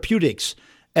Therapeutics,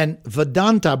 and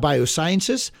Vedanta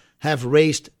Biosciences, have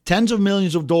raised tens of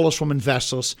millions of dollars from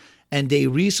investors, and they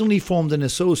recently formed an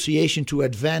association to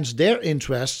advance their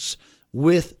interests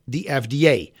with the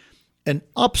FDA. An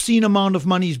obscene amount of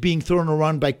money is being thrown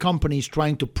around by companies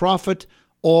trying to profit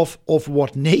off of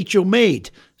what nature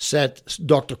made, said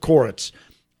Dr. Koratz.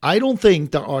 I don't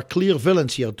think there are clear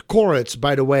villains here. Koratz,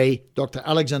 by the way, Dr.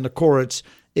 Alexander Koratz,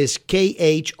 is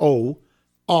Khoruts.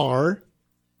 Khoruts.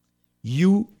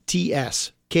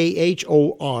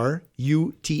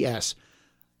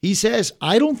 He says,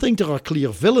 I don't think there are clear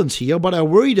villains here, but I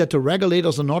worry that the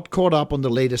regulators are not caught up on the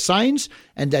latest science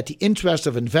and that the interests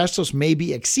of investors may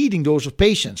be exceeding those of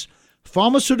patients.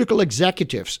 Pharmaceutical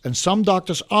executives and some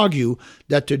doctors argue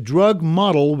that the drug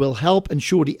model will help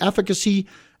ensure the efficacy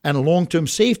and long-term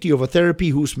safety of a therapy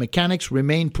whose mechanics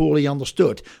remain poorly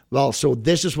understood. Well, so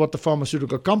this is what the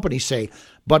pharmaceutical companies say.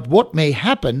 But what may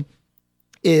happen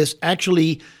is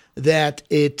actually that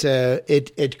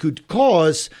it could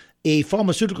cause a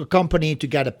pharmaceutical company to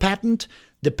get a patent.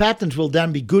 The patent will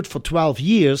then be good for 12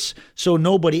 years, so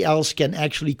nobody else can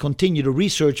actually continue the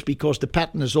research because the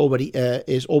patent is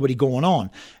already going on.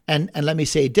 And let me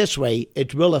say it this way,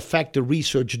 it will affect the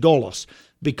research dollars,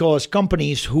 because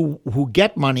companies who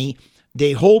get money,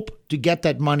 they hope to get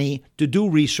that money to do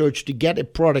research, to get a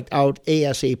product out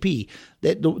ASAP.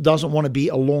 That doesn't want to be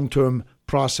a long-term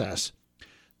process.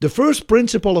 The first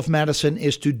principle of medicine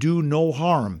is to do no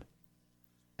harm.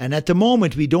 And at the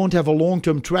moment, we don't have a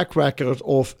long-term track record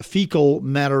of fecal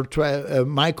matter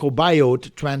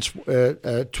microbiota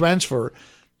transfer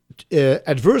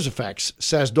adverse effects,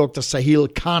 says Dr. Sahil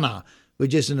Khanna,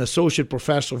 which is an associate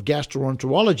professor of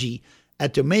gastroenterology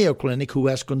at the Mayo Clinic, who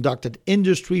has conducted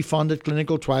industry-funded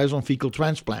clinical trials on fecal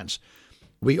transplants.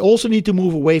 We also need to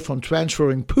move away from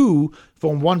transferring poo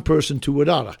from one person to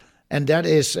another. And that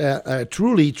is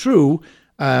truly true.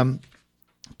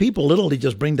 People literally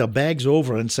just bring their bags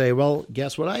over and say, well,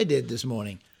 guess what I did this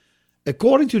morning?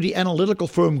 According to the analytical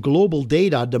firm Global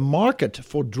Data, the market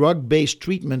for drug-based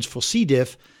treatments for C.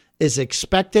 diff is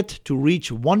expected to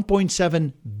reach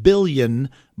 $1.7 billion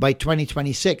by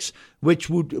 2026, which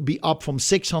would be up from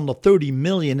 $630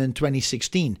 million in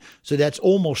 2016. So that's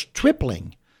almost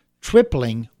tripling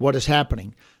what is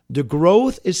happening. The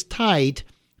growth is tied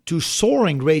to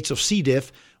soaring rates of C.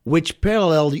 diff, which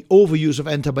parallel the overuse of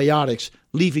antibiotics,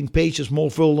 leaving patients more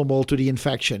vulnerable to the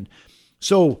infection.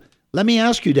 So let me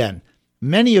ask you then,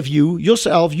 many of you,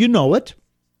 yourself, you know it,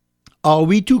 are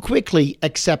we too quickly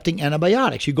accepting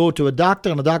antibiotics? You go to a doctor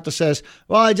and the doctor says,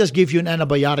 well, I just give you an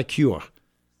antibiotic cure.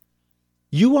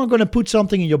 You are going to put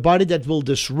something in your body that will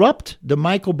disrupt the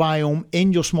microbiome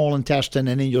in your small intestine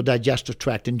and in your digestive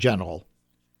tract in general.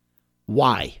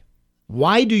 Why?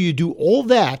 Why do you do all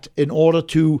that in order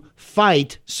to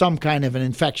fight some kind of an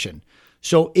infection?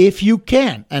 So if you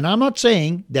can, and I'm not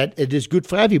saying that it is good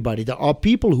for everybody, there are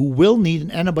people who will need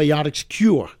an antibiotics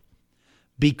cure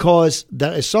because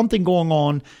there is something going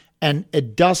on and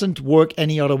it doesn't work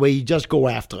any other way. You just go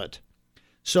after it.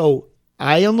 So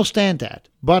I understand that.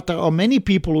 But there are many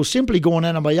people who simply go on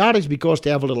antibiotics because they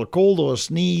have a little cold or a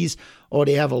sneeze or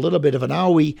they have a little bit of an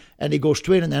owie and they go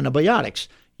straight on antibiotics.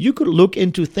 You could look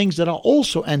into things that are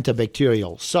also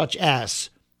antibacterial, such as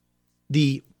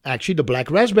the black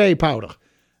raspberry powder,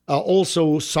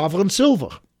 also Sovereign Silver,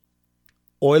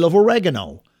 oil of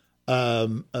oregano,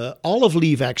 olive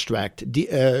leaf extract,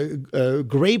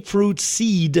 grapefruit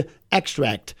seed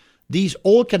extract. These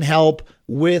all can help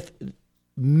with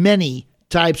many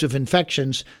types of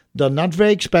infections. They're not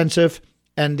very expensive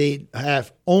and they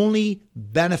have only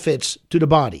benefits to the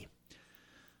body.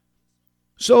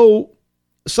 So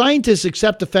scientists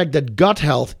accept the fact that gut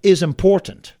health is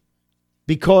important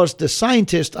because the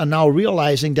scientists are now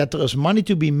realizing that there is money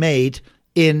to be made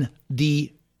in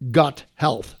the gut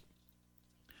health.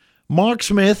 Mark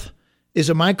Smith is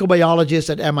a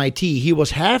microbiologist at MIT. He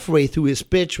was halfway through his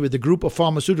pitch with a group of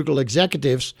pharmaceutical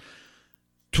executives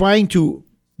trying to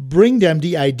bring them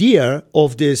the idea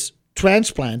of this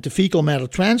transplant, the fecal matter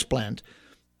transplant.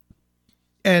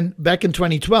 And back in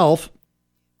 2012,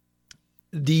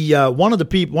 one of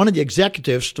the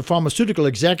executives, the pharmaceutical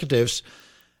executives,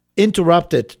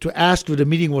 interrupted to ask if the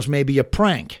meeting was maybe a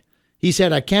prank. He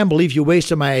said, "I can't believe you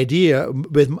wasted my idea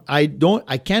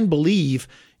I can't believe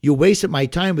you wasted my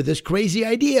time with this crazy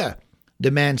idea," the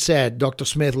man said, Dr.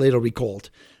 Smith later recalled.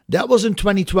 That was in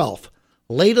 2012.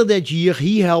 Later that year,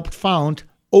 he helped found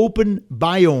Open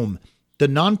Biome, the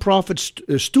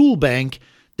nonprofit stool bank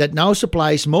that now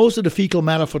supplies most of the fecal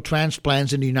matter for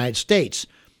transplants in the United States.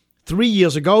 3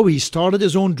 years ago, he started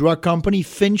his own drug company,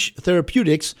 Finch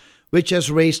Therapeutics, which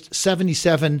has raised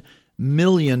 $77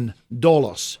 million.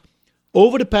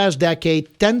 Over the past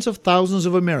decade, tens of thousands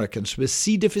of Americans with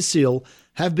C. difficile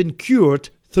have been cured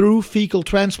through fecal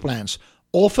transplants,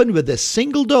 often with a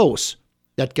single dose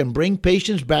that can bring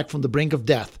patients back from the brink of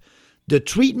death. The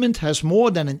treatment has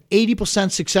more than an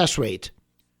 80% success rate,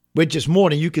 which is more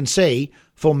than you can say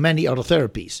for many other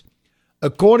therapies.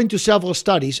 According to several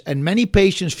studies, and many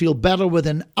patients feel better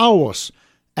within hours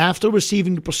after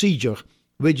receiving the procedure,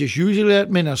 which is usually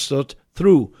administered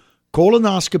through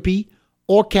colonoscopy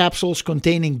or capsules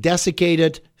containing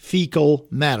desiccated fecal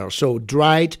matter, so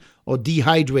dried or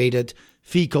dehydrated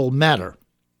fecal matter.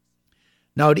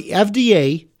 Now, the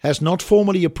FDA has not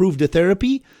formally approved the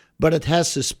therapy, but it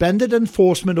has suspended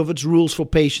enforcement of its rules for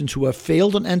patients who have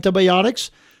failed on antibiotics,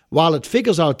 while it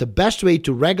figures out the best way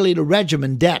to regulate a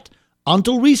regimen that,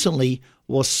 until recently,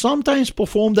 was sometimes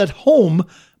performed at home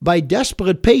by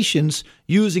desperate patients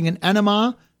using an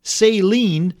enema,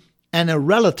 saline, and a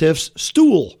relative's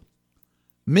stool.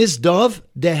 Ms. Dove,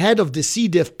 the head of the C.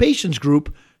 diff patients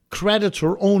group, credits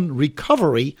her own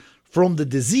recovery from the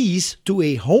disease to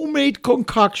a homemade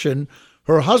concoction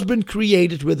her husband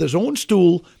created with his own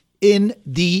stool in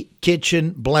the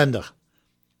kitchen blender.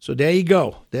 So there you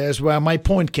go. There's where my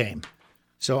point came.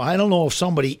 So I don't know if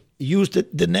somebody used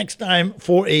it the next time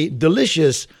for a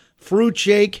delicious fruit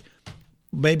shake.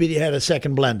 Maybe they had a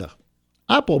second blender.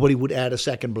 I probably would add a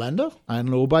second blender. I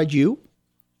don't know about you.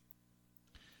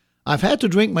 I've had to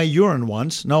drink my urine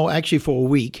once. No, actually for a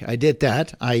week. I did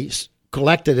that. I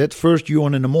collected it, first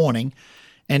urine in the morning,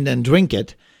 and then drink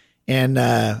it. And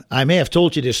I may have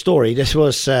told you this story. This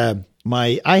was I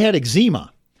had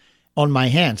eczema on my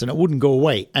hands, and it wouldn't go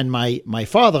away. And my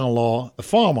father-in-law, a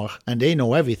farmer, and they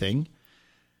know everything,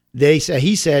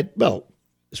 he said, well,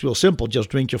 it's real simple. Just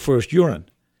drink your first urine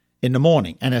in the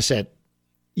morning. And I said,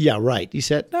 yeah, right. He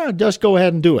said, no, just go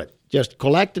ahead and do it. Just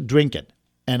collect it, drink it.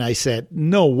 And I said,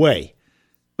 no way.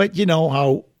 But you know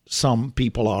how some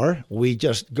people are. We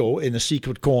just go in a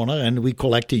secret corner and we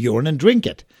collect the urine and drink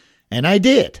it. And I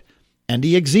did. And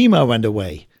the eczema went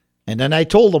away. And then I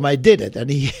told him I did it. And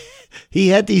he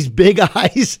had these big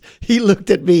eyes. He looked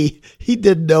at me. He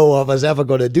didn't know I was ever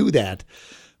going to do that.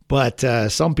 But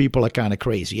some people are kind of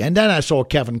crazy. And then I saw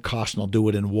Kevin Costner do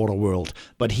it in Waterworld.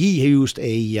 But he used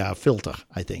a filter,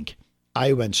 I think.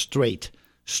 I went straight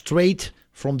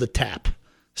from the tap,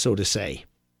 so to say.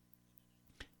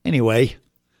 Anyway,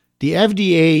 the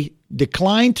FDA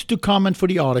declined to comment for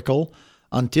the article.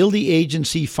 Until the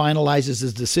agency finalizes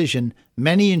its decision,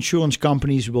 many insurance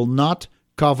companies will not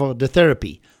cover the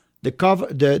therapy.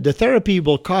 The therapy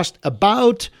will cost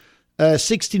about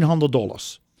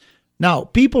 $1,600. Now,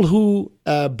 people who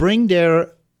bring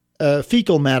their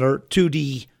fecal matter to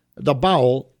the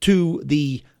bowel to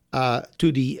the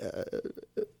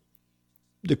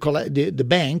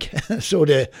bank, so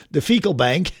the fecal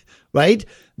bank, right?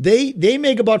 They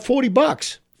make about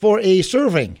 $40 for a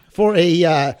serving, for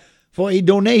a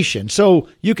donation. So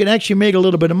you can actually make a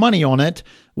little bit of money on it,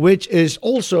 which is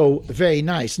also very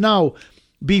nice. Now,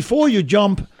 before you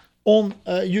jump on,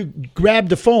 you grab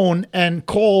the phone and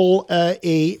call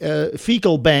a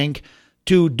fecal bank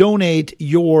to donate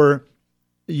your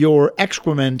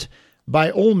excrement.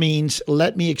 By all means,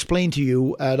 let me explain to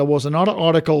you. There was another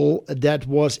article that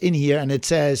was in here, and it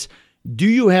says, do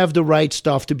you have the right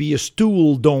stuff to be a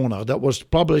stool donor? That was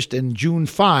published in June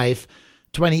 5,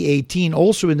 2018,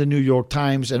 also in the New York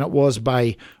Times, and it was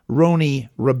by Roni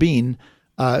Rabin,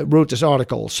 wrote this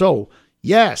article. So,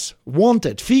 yes,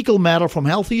 wanted fecal matter from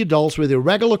healthy adults with a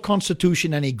regular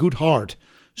constitution and a good heart.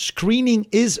 Screening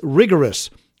is rigorous.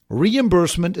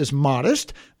 Reimbursement is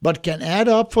modest, but can add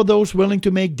up for those willing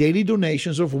to make daily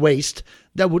donations of waste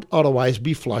that would otherwise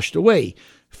be flushed away.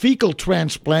 Fecal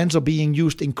transplants are being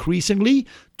used increasingly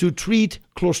to treat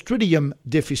Clostridium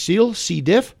difficile, C.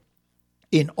 diff,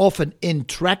 in often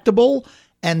intractable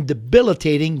and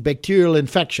debilitating bacterial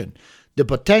infection. The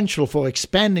potential for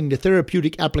expanding the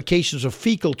therapeutic applications of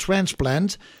fecal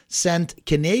transplants sent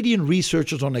Canadian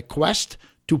researchers on a quest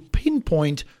to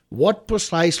pinpoint what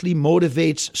precisely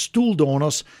motivates stool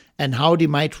donors and how they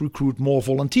might recruit more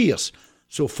volunteers.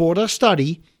 So for their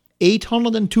study,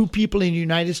 802 people in the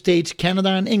United States, Canada,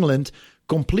 and England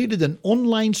completed an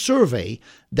online survey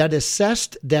that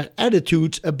assessed their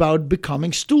attitudes about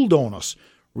becoming stool donors.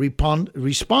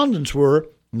 Respondents were,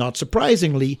 not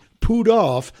surprisingly, put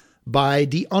off by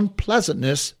the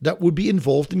unpleasantness that would be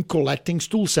involved in collecting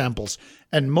stool samples,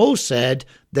 and most said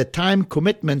the time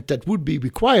commitment that would be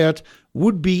required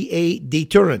would be a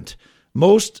deterrent.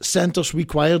 Most centers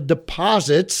required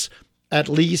deposits at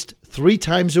least 3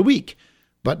 times a week,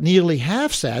 but nearly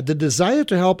half said the desire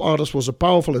to help others was a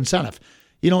powerful incentive.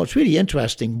 You know, it's really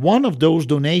interesting. One of those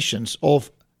donations of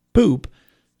poop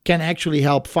can actually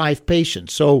help 5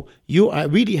 patients. So you are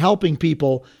really helping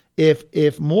people.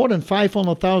 If more than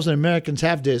 500,000 Americans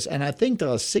have this, and I think there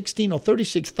are 16 or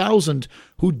 36,000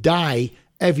 who die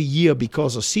every year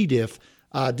because of C. diff,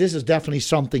 this is definitely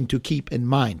something to keep in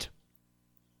mind.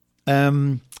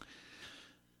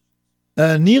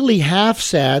 Nearly half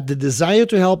said the desire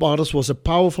to help others was a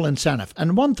powerful incentive,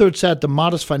 and 1/3 said the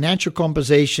modest financial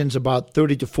compensations, about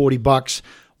 $30 to $40,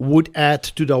 would add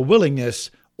to their willingness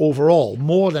overall.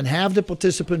 More than half the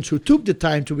participants who took the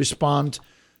time to respond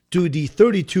to the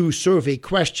 32 survey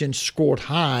questions scored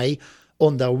high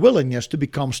on their willingness to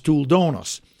become stool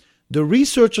donors. The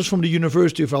researchers from the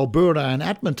University of Alberta and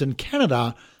Edmonton,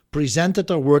 Canada, presented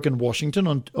their work in Washington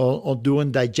on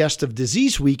during Digestive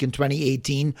Disease Week in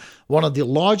 2018, one of the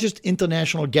largest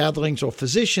international gatherings of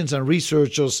physicians and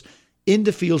researchers in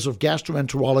the fields of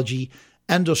gastroenterology,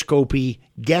 endoscopy,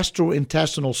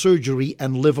 gastrointestinal surgery,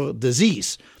 and liver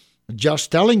disease.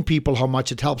 Just telling people how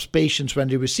much it helps patients when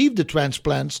they receive the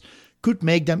transplants could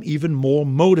make them even more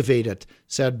motivated,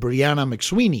 said Brianna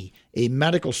McSweeney, a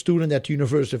medical student at the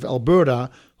University of Alberta,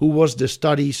 who was the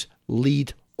study's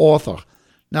lead author.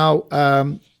 Now,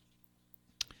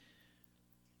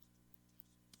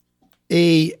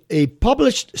 a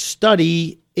published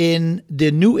study in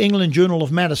the New England Journal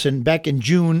of Medicine back in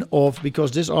June of,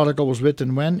 because this article was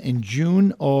written when? In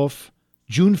June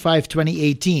June 5,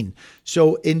 2018.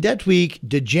 So in that week,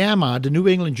 the JAMA, the New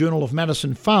England Journal of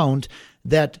Medicine, found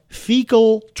that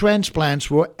fecal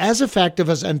transplants were as effective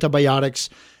as antibiotics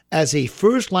as a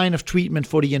first line of treatment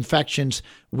for the infections,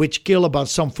 which kill about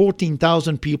some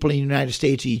 14,000 people in the United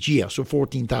States each year, so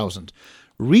 14,000.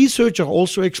 Research are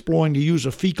also exploring the use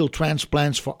of fecal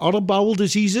transplants for other bowel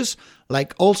diseases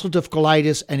like ulcerative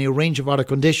colitis and a range of other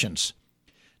conditions.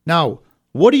 Now,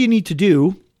 what do you need to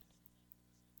do?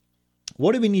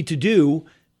 What do we need to do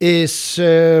is, this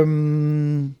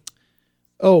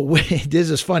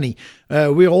is funny.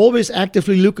 We're always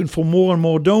actively looking for more and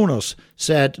more donors,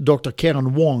 said Dr.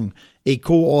 Karen Wong, a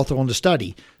co-author on the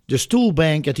study. The stool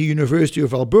bank at the University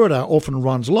of Alberta often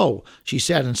runs low, she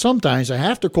said, and sometimes I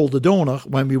have to call the donor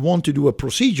when we want to do a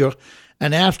procedure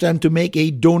and ask them to make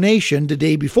a donation the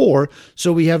day before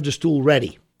so we have the stool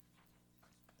ready.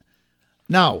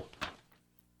 Now,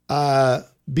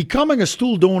 becoming a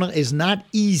stool donor is not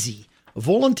easy.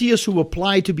 Volunteers who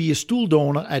apply to be a stool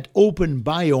donor at Open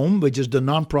Biome, which is the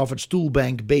nonprofit stool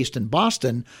bank based in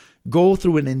Boston, go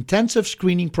through an intensive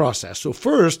screening process. So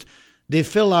first, they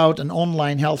fill out an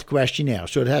online health questionnaire.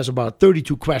 So it has about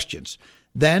 32 questions.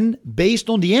 Then, based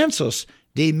on the answers,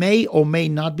 they may or may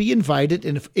not be invited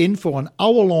in for an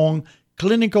hour-long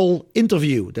clinical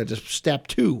interview. That is step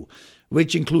 2,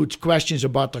 which includes questions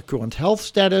about their current health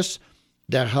status,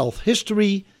 their health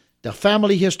history, their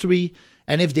family history,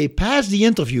 and if they pass the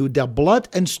interview, their blood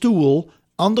and stool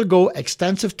undergo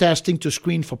extensive testing to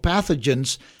screen for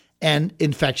pathogens and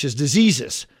infectious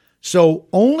diseases. So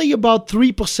only about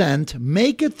 3%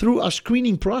 make it through our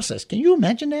screening process. Can you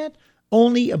imagine that?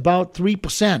 Only about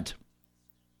 3%.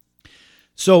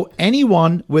 So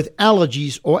anyone with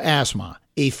allergies or asthma,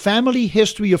 a family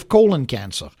history of colon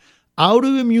cancer,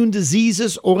 autoimmune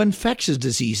diseases or infectious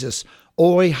diseases,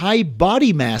 or a high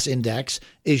body mass index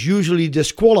is usually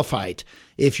disqualified.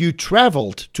 If you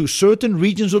traveled to certain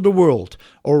regions of the world,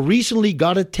 or recently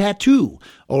got a tattoo,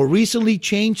 or recently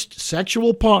changed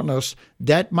sexual partners,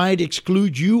 that might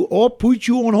exclude you or put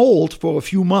you on hold for a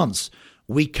few months.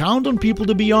 We count on people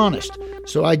to be honest.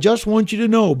 So I just want you to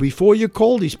know before you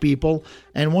call these people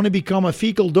and want to become a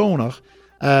fecal donor,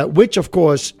 which of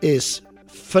course is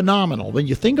phenomenal. When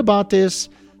you think about this,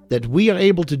 that we are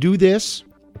able to do this,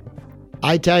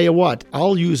 I tell you what,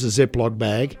 I'll use a Ziploc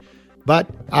bag, but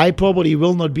I probably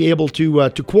will not be able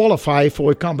to qualify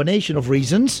for a combination of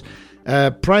reasons,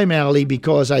 primarily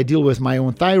because I deal with my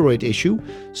own thyroid issue,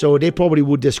 so they probably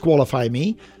would disqualify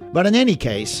me. But in any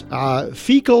case,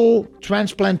 fecal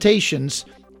transplantations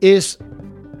is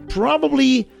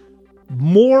probably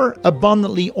more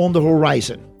abundantly on the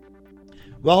horizon.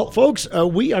 Well, folks,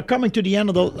 we are coming to the end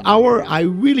of the hour. I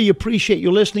really appreciate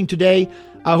you listening today.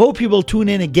 I hope you will tune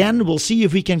in again. We'll see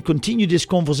if we can continue this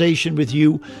conversation with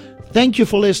you. Thank you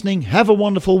for listening. Have a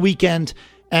wonderful weekend,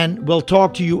 and we'll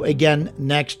talk to you again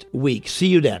next week. See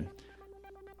you then.